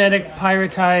 Saginetic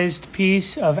pyritized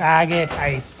piece of agate.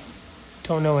 I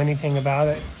don't know anything about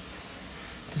it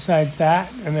besides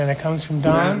that. And then it comes from Matt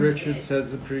Don. Richards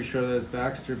says, I'm pretty sure that's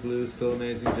Baxter Blue, still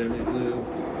amazing, Jimmy Blue.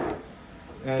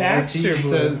 And Baxter FT Blue.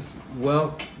 says,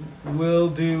 well, will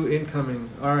do incoming.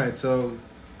 All right, so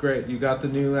great. You got the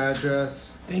new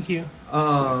address. Thank you.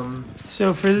 Um,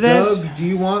 So for this, Doug, do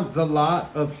you want the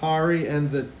lot of Hari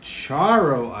and the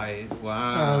Charoite?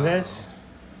 Wow. this.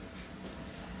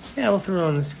 Yeah, we'll throw it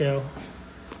on the scale.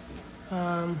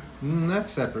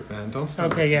 That's separate, man. Don't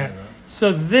start. Okay, yeah. mixing it up.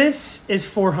 So this is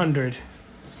 $400.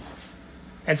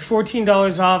 That's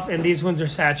 $14 off, and these ones are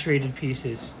saturated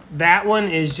pieces. That one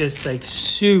is just like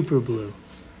super blue.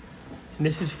 And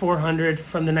this is $400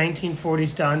 from the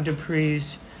 1940s Don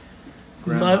Dupree's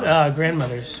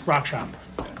grandmother's rock shop.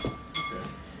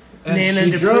 And Nana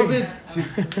she Dupree. drove it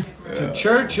to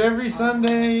church every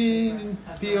Sunday in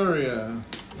Peoria.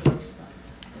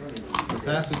 Or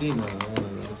Pasadena, one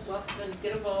of those. Well, then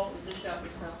get a bowl and just shop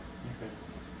yourself.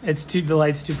 The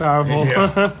light's too powerful.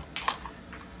 Yeah.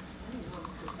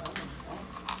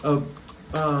 Oh,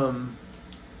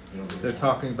 They're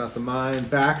talking about the mine.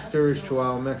 Baxter is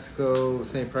Chihuahua, Mexico.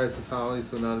 Same price as Holly,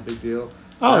 so not a big deal.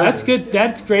 Oh, That that's is- good.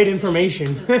 That's great information.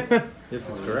 If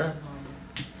it's correct.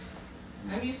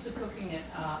 I'm used to cooking at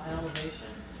elevation.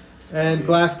 And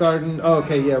Glass Garden. Oh,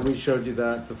 okay, yeah, we showed you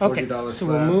that. The Okay, $40 so slab.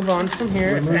 we'll move on from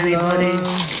here. We're If moving anybody on.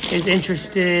 is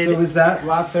interested, So is that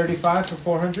lot 35 for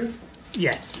 400?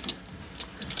 yes.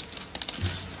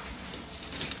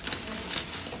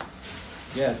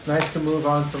 Yeah, it's nice to move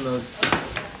on from those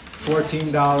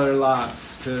 $14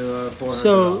 lots to $400.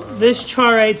 So this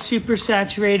charite super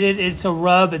saturated. It's a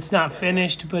rub. It's not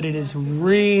finished, but it is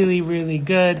really, really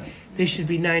good. This should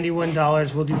be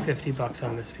 $91. We'll do $50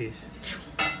 on this piece.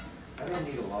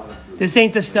 This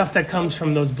ain't the stuff that comes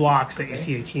from those blocks that you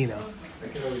see at Kino.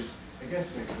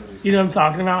 You know what I'm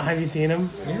talking about? Have you seen them?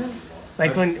 Yeah.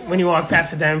 Like when you walk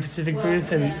past the Diamond Pacific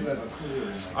booth and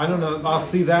I don't know. I'll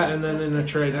see that, and then in a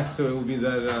tray next to it will be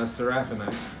that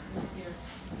Seraphinite.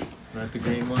 Right, the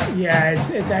green one. yeah,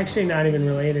 it's actually not even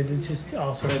related. It's just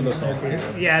also They from look nice Sophia.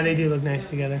 together. Yeah, they do look nice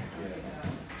together.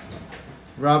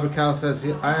 Robert Cow says,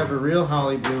 I have a real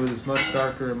holly blue. It is much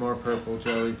darker and more purple.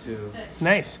 Jelly too.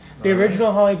 Nice. The All right.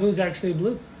 original Holly Blue is actually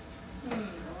blue,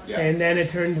 Yeah. and then it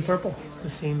turned to purple. The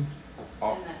seam.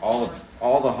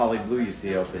 All the holly blue you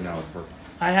see out there now is purple.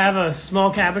 I have a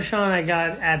small cabochon I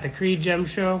got at the Creed Gem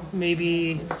Show,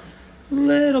 maybe a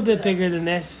little bit bigger than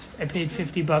this. I paid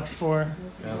 $50 for,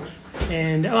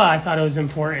 and I thought it was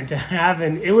important to have,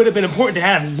 and it would have been important to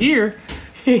have here.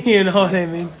 You know what I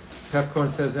mean?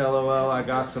 Pepcorn says, LOL, I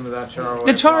got some of that charite.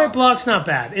 The charite block's not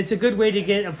bad. It's a good way to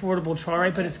get affordable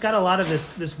charite, but it's got a lot of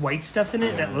this white stuff in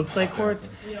it that looks like quartz.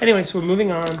 Anyway, so we're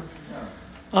moving on.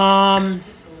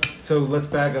 So let's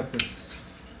bag up this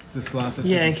lot that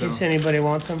Yeah, in didn't case sell. anybody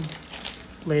wants them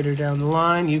later down the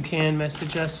line, you can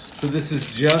message us. So this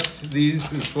is just,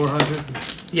 these is 400?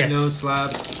 Yes. No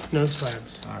slabs? No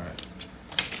slabs. All right.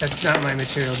 That's not my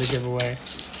material to give away.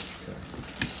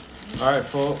 All right,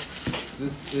 folks.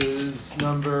 This is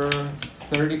number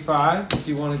 35, if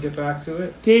you want to get back to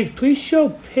it. Dave, please show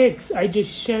pics. I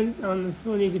just sent on the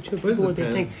phone. You could show Where's people the what they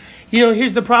pen? think. You know,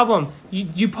 here's the problem.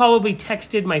 You probably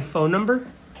texted my phone number.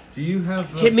 Do you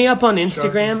have... Hit me up on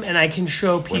Instagram, and I can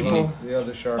show people. The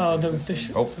other shark. Oh, the This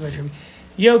one.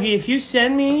 Yogi, if you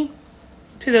send me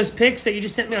those pics that you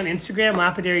just sent me on Instagram,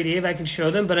 Lapidary Dave, I can show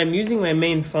them. But I'm using my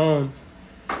main phone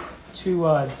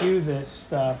to do this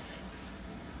stuff.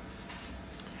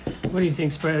 What do you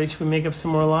think, Spradley? Should we make up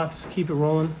some more lots? Keep it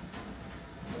rolling.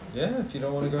 Yeah, if you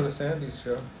don't want to go to Sandy's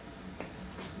show.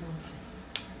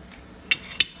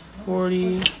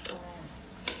 40,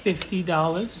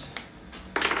 $50.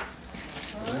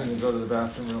 I'm going to go to the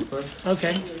bathroom real quick.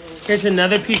 Okay. Here's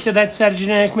another piece of that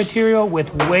cytogenetic material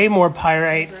with way more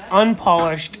pyrite,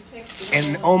 unpolished,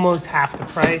 and almost half the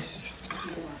price.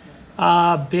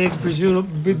 Big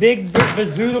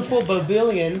beautiful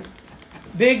Brazilian.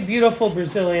 Big, beautiful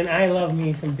Brazilian. I love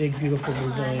me some big, beautiful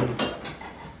Brazilians.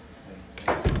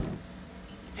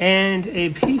 And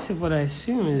a piece of what I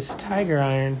assume is tiger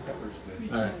iron.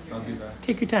 All right, I'll be back.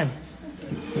 Take your time.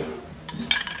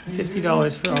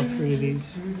 $50 for all three of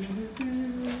these.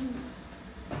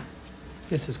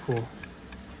 This is cool.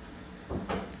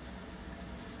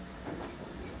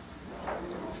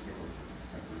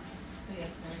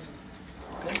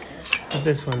 But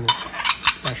this one is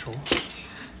special.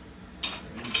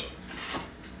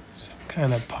 Some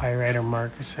kind of pyrite or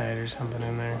marcasite or something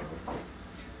in there.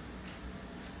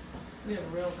 We have a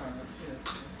real car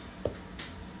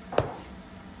too.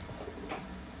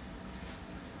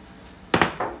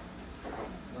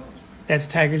 That's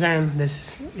tiger's iron.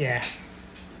 This, yeah.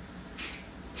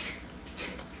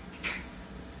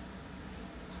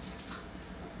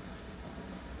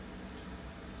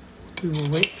 We will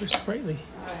wait for Sprightly.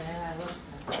 Oh yeah, I love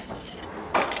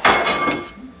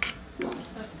that.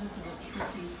 This is a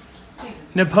tricky thing.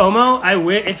 Napomo,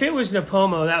 if it was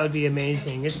Napomo, that would be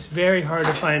amazing. It's very hard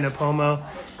to find Napomo.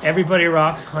 Everybody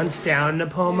Rocks hunts down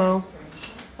Napomo.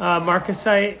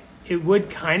 Marcasite, it would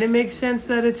kind of make sense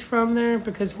that it's from there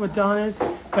because of what Dawn is,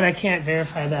 but I can't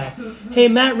verify that. Hey,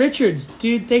 Matt Richards,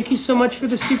 dude, thank you so much for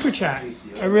the super chat.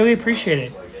 I really appreciate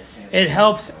it. It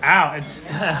helps out.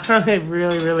 It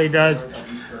really, really does.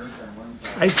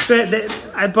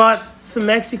 I bought some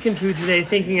Mexican food today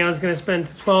thinking I was going to spend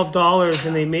 $12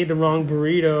 and they made the wrong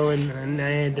burrito and I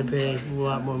had to pay a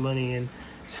lot more money. And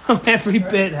so every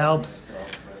bit helps.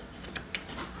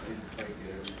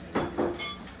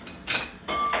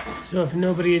 So if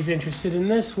nobody is interested in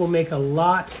this, we'll make a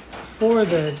lot for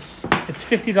this. It's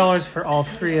 $50 for all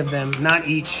three of them, not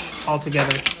each,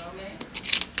 altogether.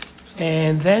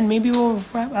 And then maybe we'll,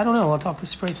 I don't know, I'll talk to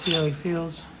Sprite, see how he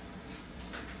feels.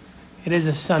 It is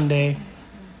a Sunday.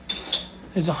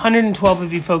 There's 112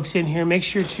 of you folks in here. Make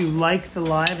sure to like the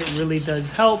live. It really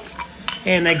does help.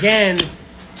 And again,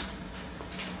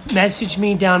 message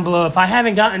me down below. If I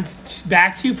haven't gotten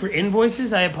back to you for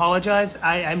invoices, I apologize.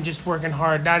 I'm just working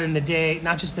hard, not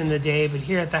just in the day, but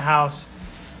here at the house.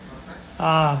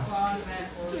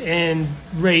 And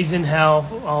raising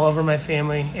hell all over my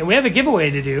family. And we have a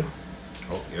giveaway to do.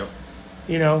 Oh, yep.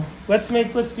 You know, let's do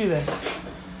this.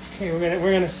 Okay,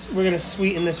 we're gonna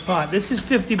sweeten this pot. This is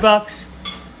 $50.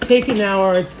 Take an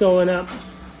hour, it's going up.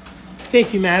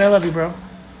 Thank you, Matt. I love you, bro.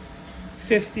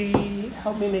 50.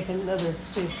 Help me make another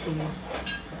 50.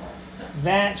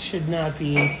 That should not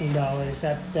be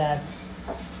 $18. That's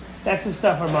the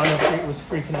stuff Armando was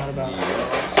freaking out about.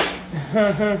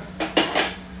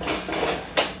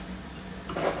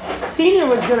 Senior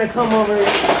was gonna come over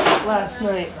last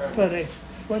night, but I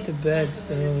went to bed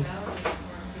early.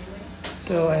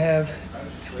 So I have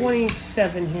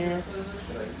 27 here.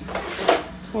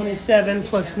 27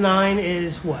 plus 9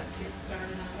 is what?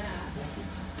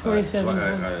 27.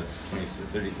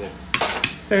 36.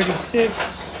 36.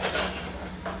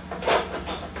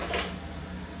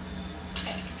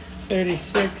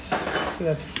 36. So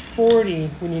that's 40.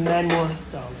 We need $9 more.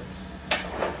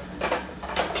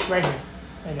 Right here.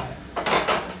 I got it.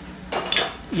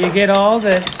 You get all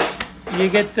this. You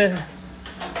get the. Let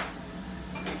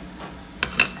me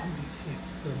see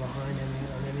if we're behind on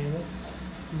any of this.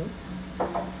 Nope.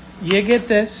 You get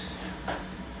this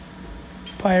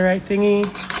pyrite thingy.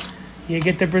 You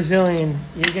get the Brazilian.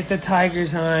 You get the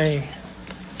tiger's eye.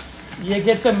 You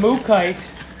get the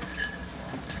mookite.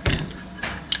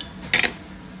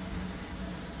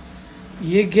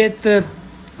 You get the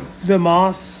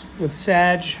moss with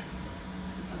sag.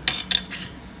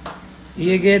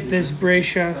 You get this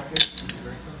Brescia.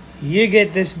 You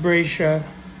get this Brescia.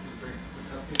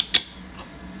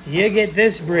 You get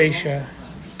this Brescia.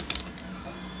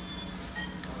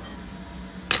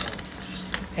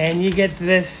 And you get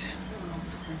this,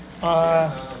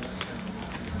 I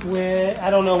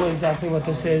don't know exactly what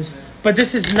this is, but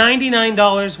this is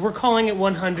 $99. We're calling it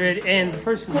 $100, and the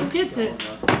person who gets it,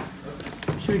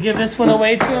 should we give this one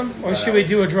away to him, or should we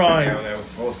do a drawing? Yeah, that was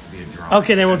supposed to be a drawing.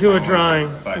 Okay, then we'll do a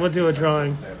drawing. We'll do a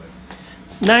drawing.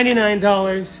 It's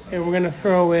 $99, and we're gonna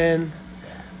throw in,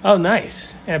 oh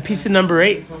nice, and a piece of number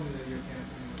 8.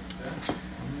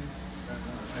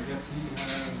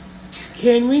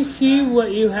 Can we see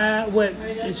what you have? What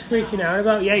is freaking out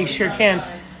about? Yeah, you sure can.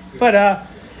 But I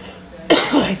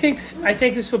think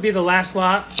this will be the last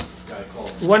lot.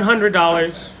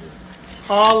 $100.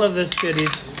 All of this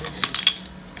goodies,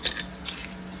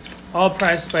 all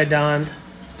priced by Don,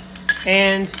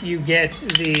 and you get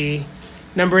the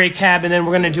number 8 cab, and then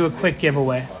we're gonna do a quick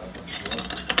giveaway.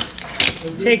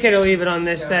 Take it or leave it on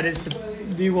this. That is the.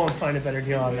 You won't find a better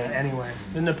deal on that anywhere.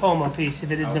 The Napomo piece, if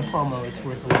it is Napomo, it's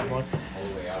worth a lot more.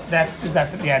 That's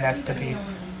the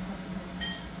piece.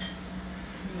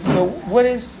 So what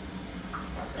is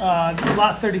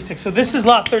lot 36? So this is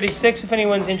lot 36. If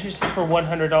anyone's interested for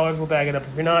 $100, we'll bag it up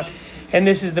if you're not. And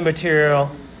this is the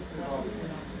material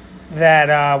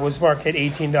that was marked at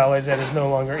 $18. That is no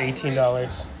longer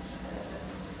 $18.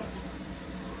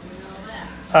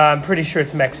 I'm pretty sure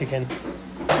it's Mexican.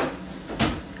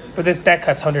 But that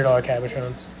cuts $100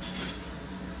 cabochons.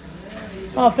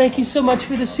 Oh, thank you so much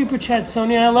for the super chat,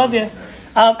 Sonia. I love you.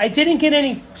 I didn't get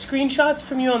any screenshots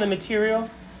from you on the material,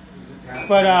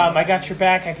 but I got your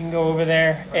back. I can go over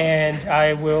there, and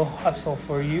I will hustle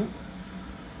for you.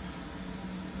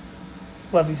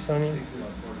 Love you, Sonia.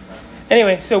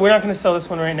 Anyway, so we're not going to sell this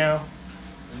one right now.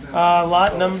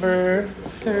 Lot number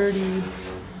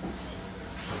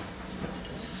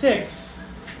 36,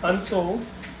 unsold.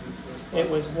 It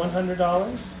was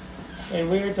 $100, and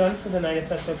we are done for the night, if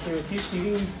that's okay with you. So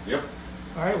you can, Yep.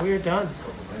 all right, we are done.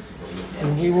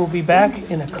 And we will be back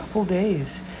in a couple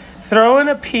days. Throw in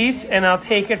a piece, and I'll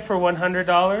take it for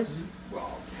 $100.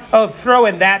 Oh, throw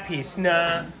in that piece.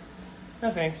 Nah.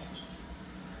 No, thanks.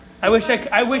 I wish I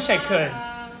could.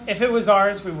 If it was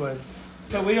ours, we would.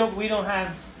 But we don't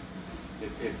have...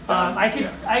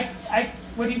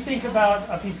 what do you think about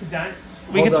a piece of dino?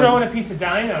 We could throw in a piece of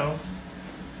dino.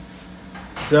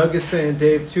 Doug is saying,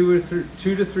 Dave, 2 to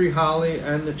 3 holly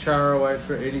and the Chara white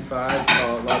for 85.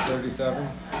 Call it lot 37.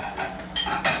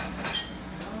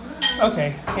 Okay,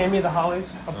 hand me the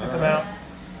hollies. I'll put them out.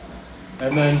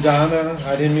 And then Donna,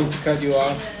 I didn't mean to cut you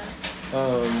off.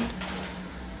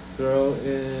 Throw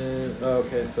in.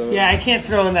 Okay, so. Yeah, I can't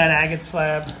throw in that agate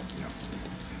slab.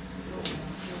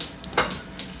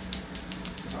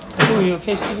 Are you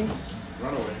okay, Stevie?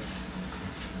 Run away.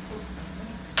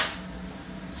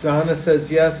 Donna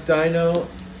says yes, Dino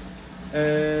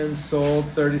and sold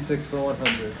 36 for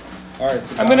 100. All right,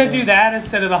 so I'm gonna do that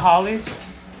instead of the hollies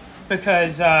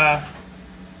because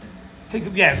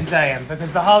because I am,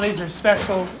 because the hollies are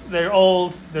special. They're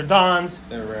old. They're Dons.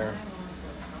 They're rare.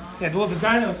 Yeah, well, the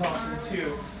dino's awesome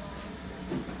too.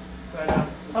 But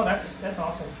oh, that's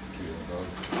awesome.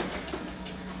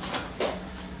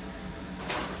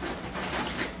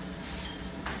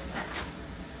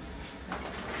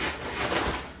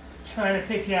 Trying to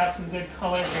pick you out some good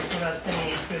colors, so we're not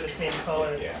sending you two of the same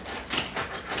color. Yeah.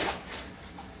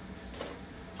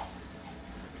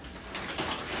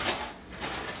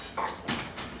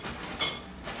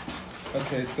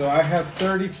 Okay, so I have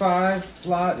 35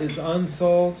 lot is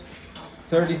unsold.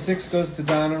 36 goes to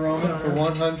Donna Roman for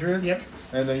 100. Yep.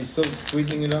 And are you still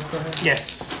sweetening it up for her?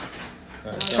 Yes.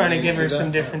 All right, Trying to you give see her that?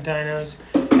 some different dinos.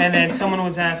 And then someone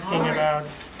was asking about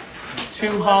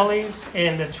 2 hollies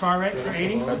and the charret for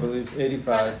 80. I believe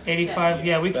 85. 85.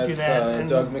 Yeah, we could do That's that. And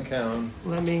Doug McCown.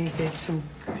 let me get some.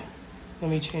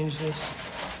 Let me change this.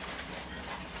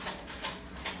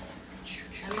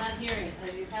 I'm not hearing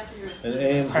it. You have to hear it. And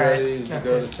AM's All right, ready to that's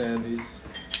go it. to Sandy's.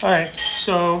 All right,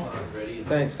 so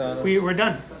Thanks, Donna. we're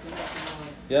done.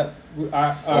 Yep. All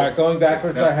right, going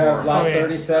backwards, I have lot Oh, yeah.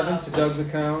 37 to Doug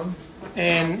McCown.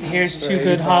 And here's For 2 good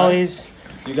 85. hollies.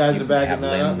 You guys are bagging Have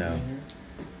that Lynn up? know.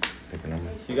 Picking them.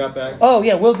 You got back? Oh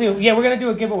yeah, we'll do. Yeah, we're gonna do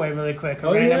a giveaway really quick. A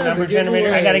Oh, random yeah, number the generator.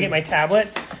 I giveaway. gotta get my tablet.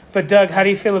 But Doug, how do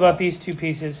you feel about these 2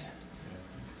 pieces?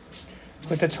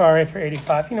 With the charret for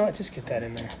 85. You know what? Just get that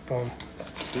in there. Boom.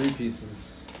 3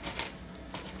 pieces.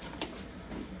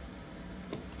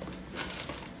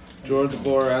 George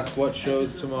DeBoer asked what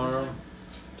shows tomorrow.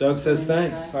 Doug says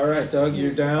thanks. All right, Doug, you're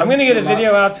down. I'm gonna get a for lot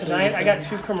video out tonight. I 37. got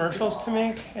 2 commercials to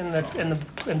make in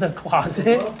the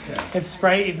closet. If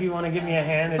Sprite, if you want to give me a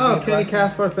hand. it'd Oh, be a Kenny blessing.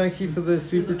 Caspar, thank you for the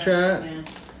super chat.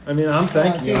 I mean, I'm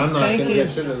thanking you. I'm not Thank going to you.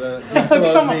 get shit of that. He still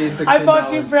Come owes on. me $16. I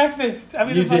bought you breakfast. I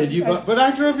mean, You I bought did. You bought, but I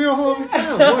drove you all over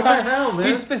town. What the hell, man?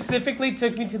 You specifically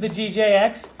took me to the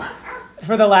GJX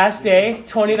for the last day.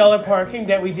 $20 parking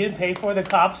that we didn't pay for. The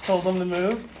cops told them to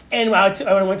move, and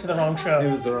I went to the wrong It show.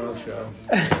 was the wrong show.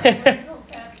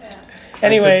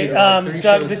 Anyway, to like 3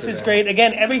 Doug, shows this is today. great.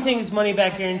 Again, everything's money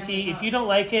back guarantee. If you don't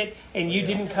like it and you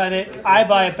didn't cut it, I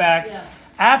buy it back.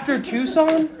 After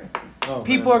Tucson, Oh,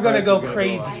 people man, are going to price go is gonna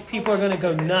crazy. up. People are going to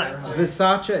go nuts.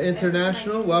 Visacha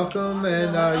International, welcome,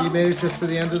 and you made it just for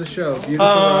the end of the show. Beautiful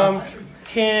Um, rocks.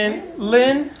 can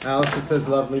Lynn Allison says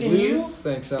lovely can blues. you-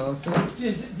 Thanks, Allison.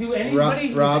 do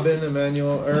anybody? Robin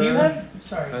Emmanuel Do you Earl have?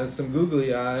 Sorry. has some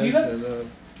googly eyes Do you have- and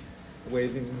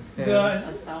waving hands. The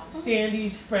A cell phone?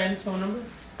 Sandy's friend's phone number.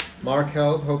 Mark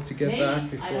Held, hope to get Maybe. back I don't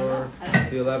before know. I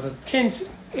don't- the 11th.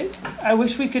 I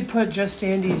wish we could put just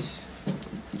Sandy's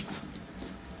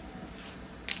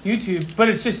YouTube, but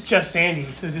it's just Sandy.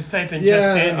 So just type in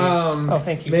just Sandy. Oh,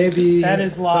 thank you. Maybe That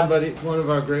is lot one of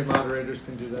our great moderators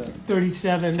can do that.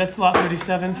 37. That's lot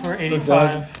 37 for For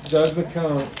 85. Doug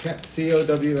McCown,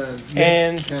 COWN.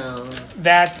 And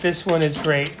McCown. this one is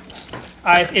great.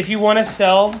 If you want to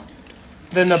sell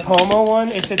the Napomo one,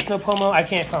 if it's Napomo, I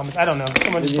can't promise. I don't know.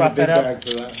 Someone We just need a brought big that up. bag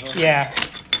for that, huh? Yeah.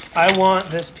 I want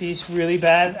this piece really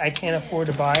bad. I can't afford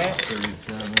to buy it.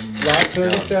 37. Lot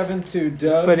 37 to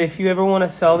Doug. But if you ever want to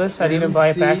sell this, I'd even buy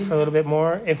it back MC, for a little bit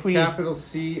more. If we Capital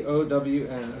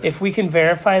COWN. if we can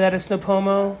verify that it's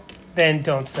Napomo, then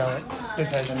don't sell it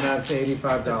because And that's that's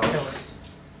 $85. killer.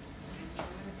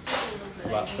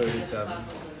 Lot 37.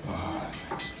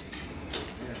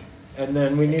 And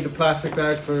then we need a plastic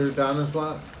bag for Donna's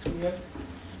lot. Yep.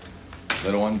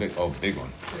 Little one, big. Oh, big one.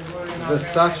 The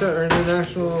Sacha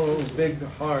International Big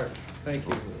Heart. Thank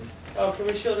you. Oh, can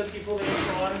we show the people the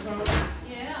enchiladas, Mama?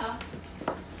 Yeah.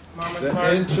 Mama's The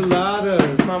hard.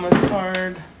 enchiladas. Mama's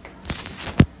hard.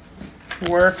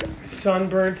 Work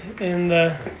sunburnt in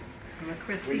the. I'm a We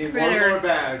crispy need one more critter.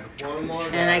 bag. One more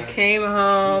bag. And I came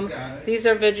home. She's got it. These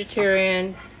are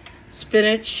vegetarian.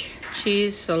 Spinach,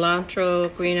 cheese,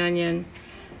 cilantro, green onion,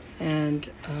 and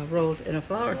rolled in a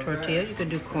flour tortilla. You can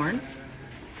do corn.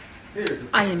 Here's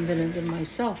I invented them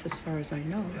myself, as far as I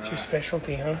know. It's your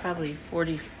specialty, huh? Probably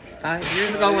 45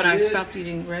 years ago when I stopped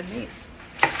eating red meat.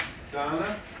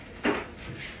 Donna.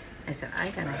 I said, I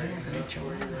gotta have an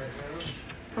enchilada.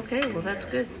 Okay, well, that's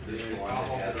good.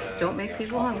 Don't make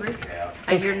people hungry.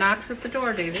 I hear knocks at the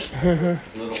door, David. They're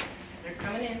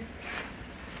coming in.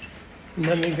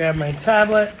 Let me grab my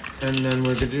tablet. And then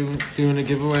we're doing a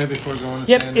giveaway before going to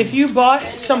Yep, Sandy. if you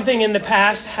bought something in the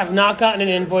past, have not gotten an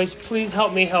invoice, please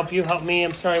help me help you. Help me.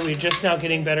 I'm sorry, we're just now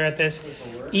getting better at this.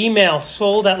 Email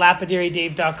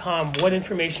sold@lapidarydave.com. What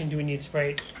information do we need,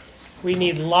 Sprite? We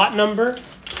need lot number,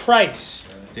 price,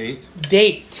 Date.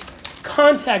 date,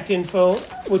 contact info,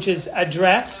 which is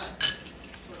address,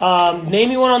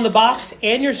 name you want on the box,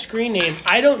 and your screen name.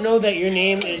 I don't know that your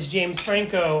name is James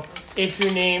Franco if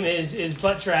your name is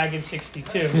Butt Dragon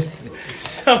 62.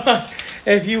 So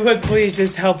if you would please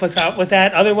just help us out with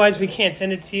that. Otherwise, we can't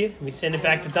send it to you. We send it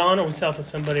back to Don or we sell it to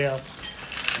somebody else.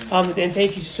 And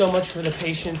thank you so much for the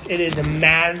patience. It is a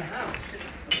mad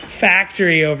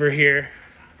factory over here.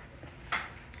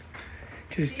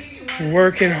 Just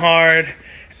working hard,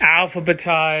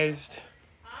 alphabetized.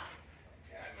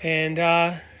 And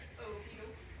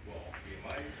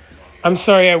I'm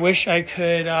sorry, I wish I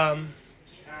could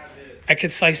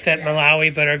slice that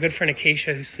Malawi, but our good friend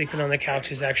Acacia, who's sleeping on the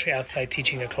couch, is actually outside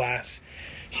teaching a class.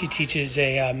 She teaches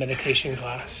a meditation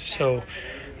class, so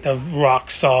the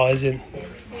rock saw isn't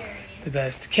the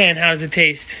best. Ken, how does it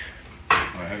taste? I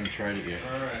haven't tried it yet.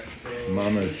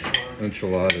 Mama's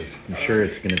enchiladas. I'm sure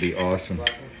it's going to be awesome.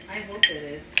 I hope it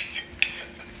is.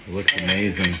 It looks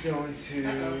amazing.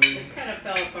 It kind of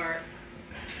fell apart.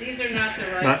 These are not the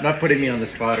right. Not putting me on the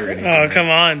spot or anything. Oh,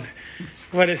 come on.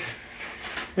 What is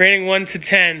rating 1 to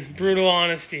 10? Brutal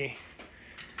honesty.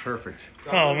 Perfect.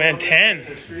 Oh man, 10.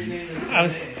 I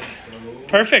was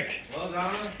perfect.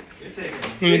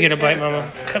 Let me get a bite,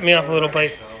 Mama. Cut me off a little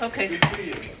bite. Okay.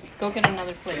 Go get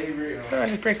another plate.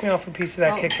 Just break me off a piece of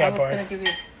that Kit I Kat was bar. gonna give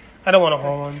you. I don't want a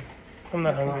whole one. I'm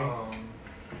not hungry.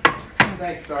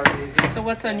 Thanks, Stargazer. So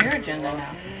what's on your agenda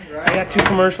now? I got 2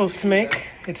 commercials to make.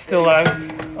 It's still live.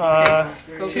 Go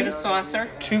get a saucer.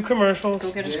 2 commercials.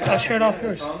 Go get a I'll share it off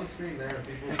yours. On the screen there.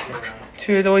 People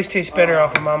 2, it always tastes better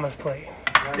off of Mama's plate.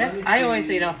 I always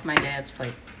eat off my dad's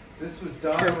plate This was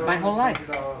done for my whole life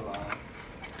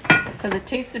because it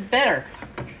tasted better.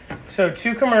 So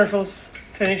 2 commercials.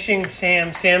 Finishing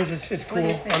Sam. Sam's is What do you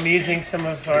cool. think? I'm using some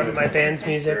of my band's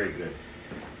music. Very good.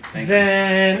 Thank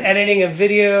Then editing a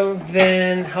video.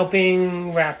 Then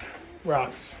helping wrap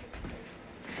rocks.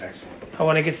 you. Excellent. I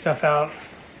want to get stuff out.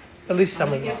 At least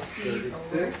some of I'm it. gonna give Steve a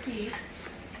little piece.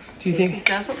 Do you If he think?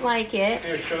 doesn't like it,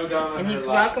 Here, show Donna and her he's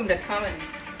lap. welcome to come and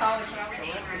polish off the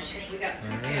lips. We got 2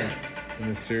 cans. The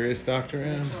mysterious Dr.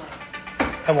 M.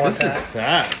 I want This is that.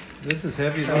 fat. This is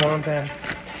heavy. I want that.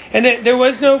 And there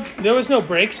was no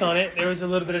brakes on it. There was a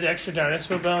little bit of extra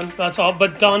dinosaur bone. That's all.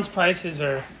 But Don's prices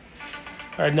are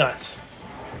nuts.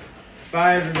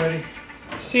 Bye, everybody.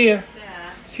 See ya.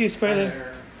 See you, Sprayler.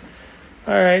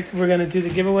 All right, we're gonna do the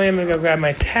giveaway. I'm gonna go grab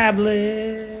my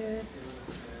tablet.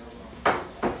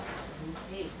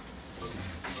 Hey,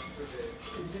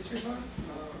 Is this your phone?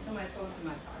 put my phone's in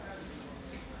my pocket.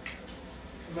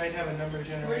 You might have a number Where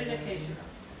did generator. Acacia go?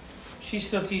 She's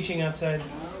still teaching outside. Oh,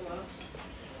 well.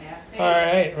 Ask All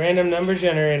right, random number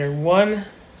generator. 1.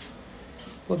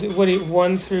 We'll do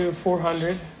 1 through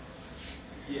 400.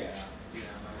 Yeah.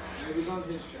 It was on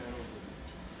his channel.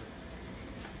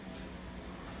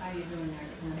 How you doing there,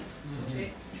 Clint?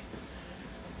 Okay.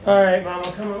 All right,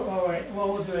 Mama, come on. All right,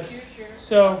 well, we'll do it. Here's your.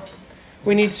 So,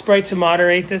 we need Sprite to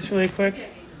moderate this really quick. Yeah, you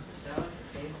can sit down at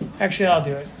the table. Actually, I'll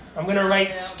do it. I'm gonna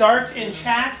write start in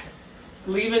chat.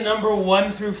 Leave a number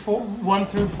 1 through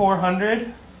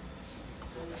 400.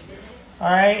 All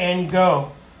right, and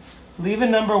go. Leave a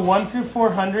number 1 through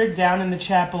 400 down in the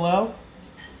chat below.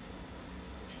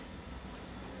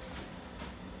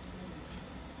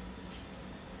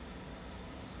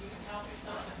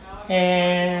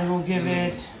 And we'll give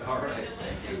it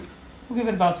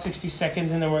about 60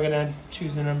 seconds, and then we're gonna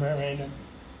choose the number at random.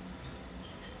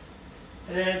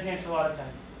 And then it's enchilada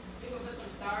time. You can put some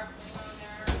sour cream on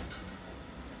there.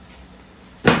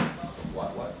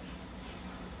 What?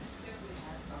 If we have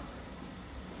some.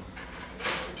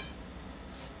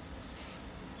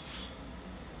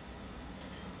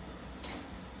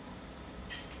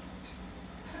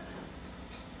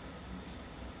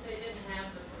 They didn't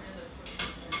have the brand of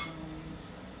Turquoise.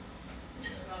 They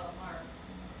fell apart.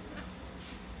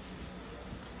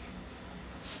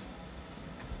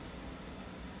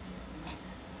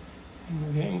 And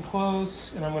we're getting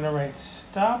close, and I'm going to write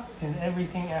stop, and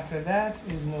everything after that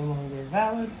is no longer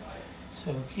valid.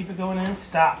 So keep it going in,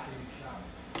 stop.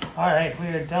 All right, we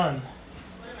are done.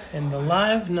 And the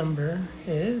live number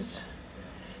is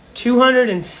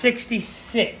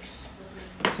 266.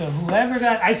 So whoever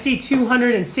got, I see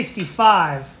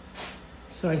 265.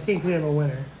 So I think we have a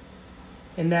winner.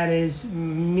 And that is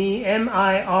me,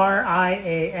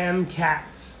 Miriam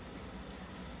Cats.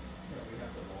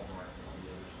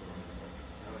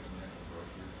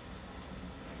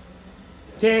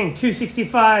 Dang,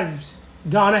 265s.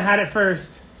 Donna had it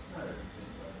first.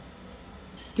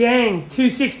 Dang,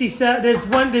 267. There's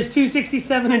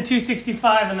 267 and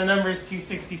 265, and the number is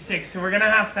 266. So we're gonna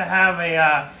have to have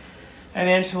an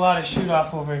enchilada shoot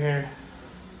off over here.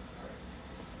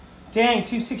 Dang,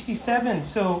 267.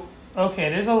 So, okay,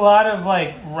 there's a lot of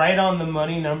like right on the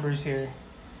money numbers here.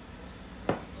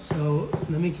 So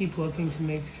let me keep looking to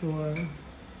make sure.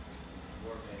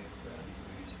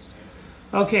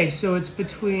 Okay, so it's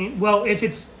between, well, if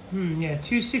it's,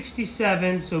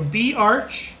 267. So B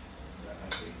Arch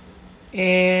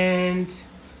and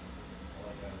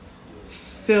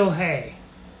Phil Hay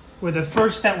were the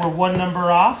first that were one number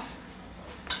off.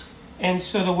 And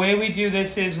so the way we do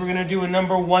this is we're going to do a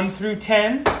number 1 through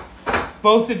 10.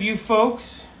 Both of you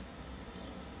folks,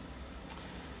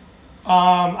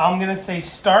 I'm going to say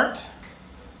start.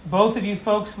 Both of you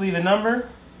folks leave a number.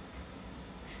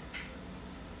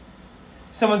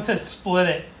 Someone says split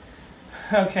it.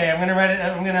 Okay, I'm going to write it.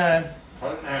 I'm going to...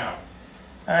 Cut it now.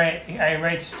 All right, I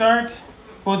write start.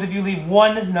 Both of you leave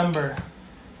one number.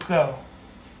 Go.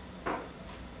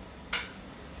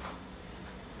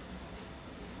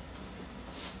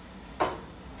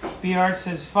 B Art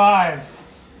says 5.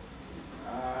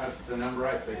 That's the number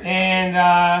I figured.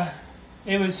 And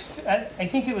it was, I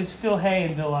think it was Phil Hay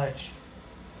and Bill Arch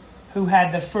who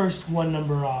had the first one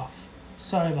number off.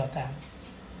 Sorry about that.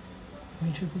 Let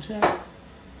me triple check.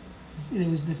 It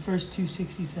was the first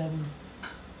 267.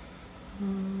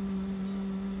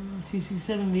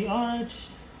 267 the Arch.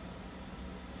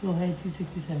 Phil Hay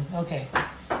 267. Okay.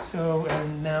 So,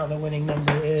 and now the winning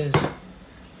number is,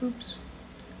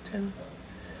 10.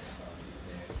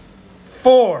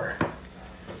 4.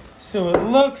 So it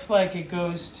looks like it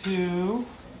goes to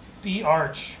B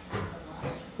Arch.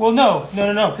 Well, no,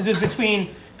 because it was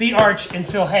between B Arch and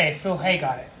Phil Hay. Phil Hay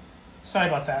got it. Sorry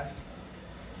about that.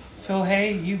 Phil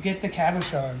Hay, you get the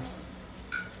cabochon.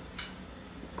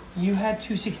 You had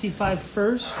 265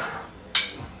 first.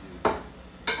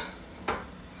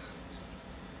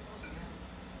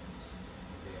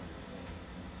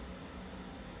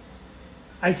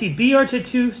 I see B Arch at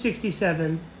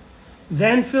 267.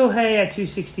 Then Phil Hay at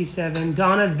 267.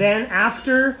 Donna, then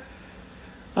after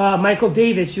Michael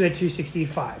Davis, you had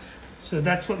 265. So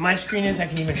that's what my screen is. I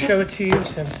can even show it to you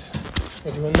since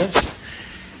we're doing this.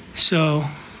 So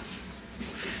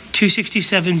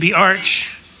 267 B Arch,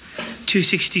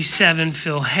 267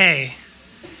 Phil Hay.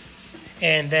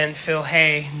 And then Phil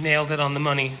Hay nailed it on the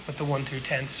money with the 1 through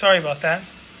 10. Sorry about that.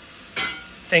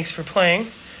 Thanks for playing.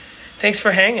 Thanks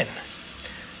for hanging.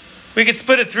 We could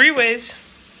split it 3 ways.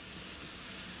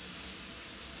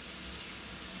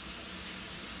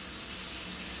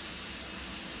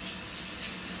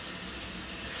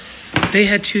 They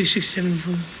had 267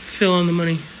 Phil on the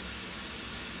money.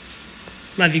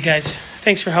 Love you guys.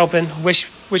 Thanks for helping. Wish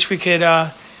we could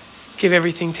give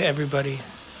everything to everybody.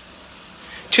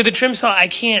 To the trim saw, I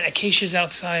can't. Acacia's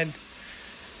outside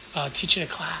teaching a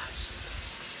class.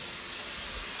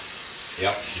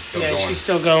 Yep, she's still She's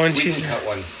still going. going. We can cut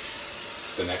one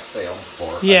the next sale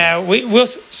for. Yeah,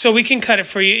 we can cut it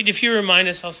for you. If you remind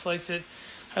us, I'll slice it.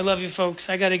 I love you folks.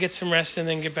 I got to get some rest and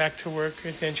then get back to work.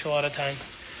 It's enchilada time.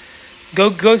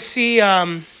 Go see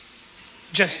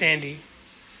Just Sandy.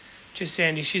 Just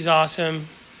Sandy. She's awesome.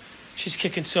 She's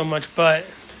kicking so much butt.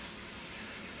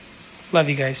 Love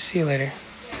you guys. See you later.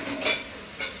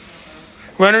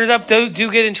 Runners up, do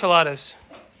get enchiladas.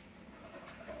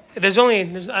 There's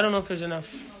I don't know if there's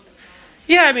enough.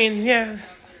 Yeah, I mean, yeah.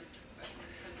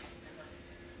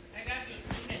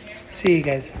 See you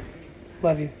guys.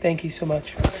 Love you. Thank you so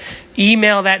much.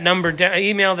 Email that number.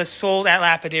 Email the sold at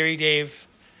Lapidary Dave.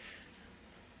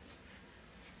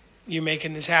 You're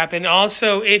making this happen.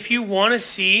 Also, if you want to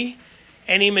see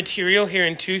any material here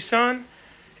in Tucson,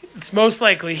 it's most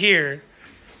likely here.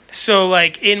 So,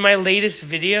 like, in my latest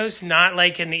videos, not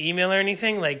like in the email or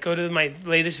anything, like, go to my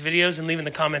latest videos and leave in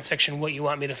the comment section what you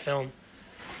want me to film.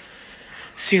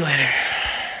 See you later.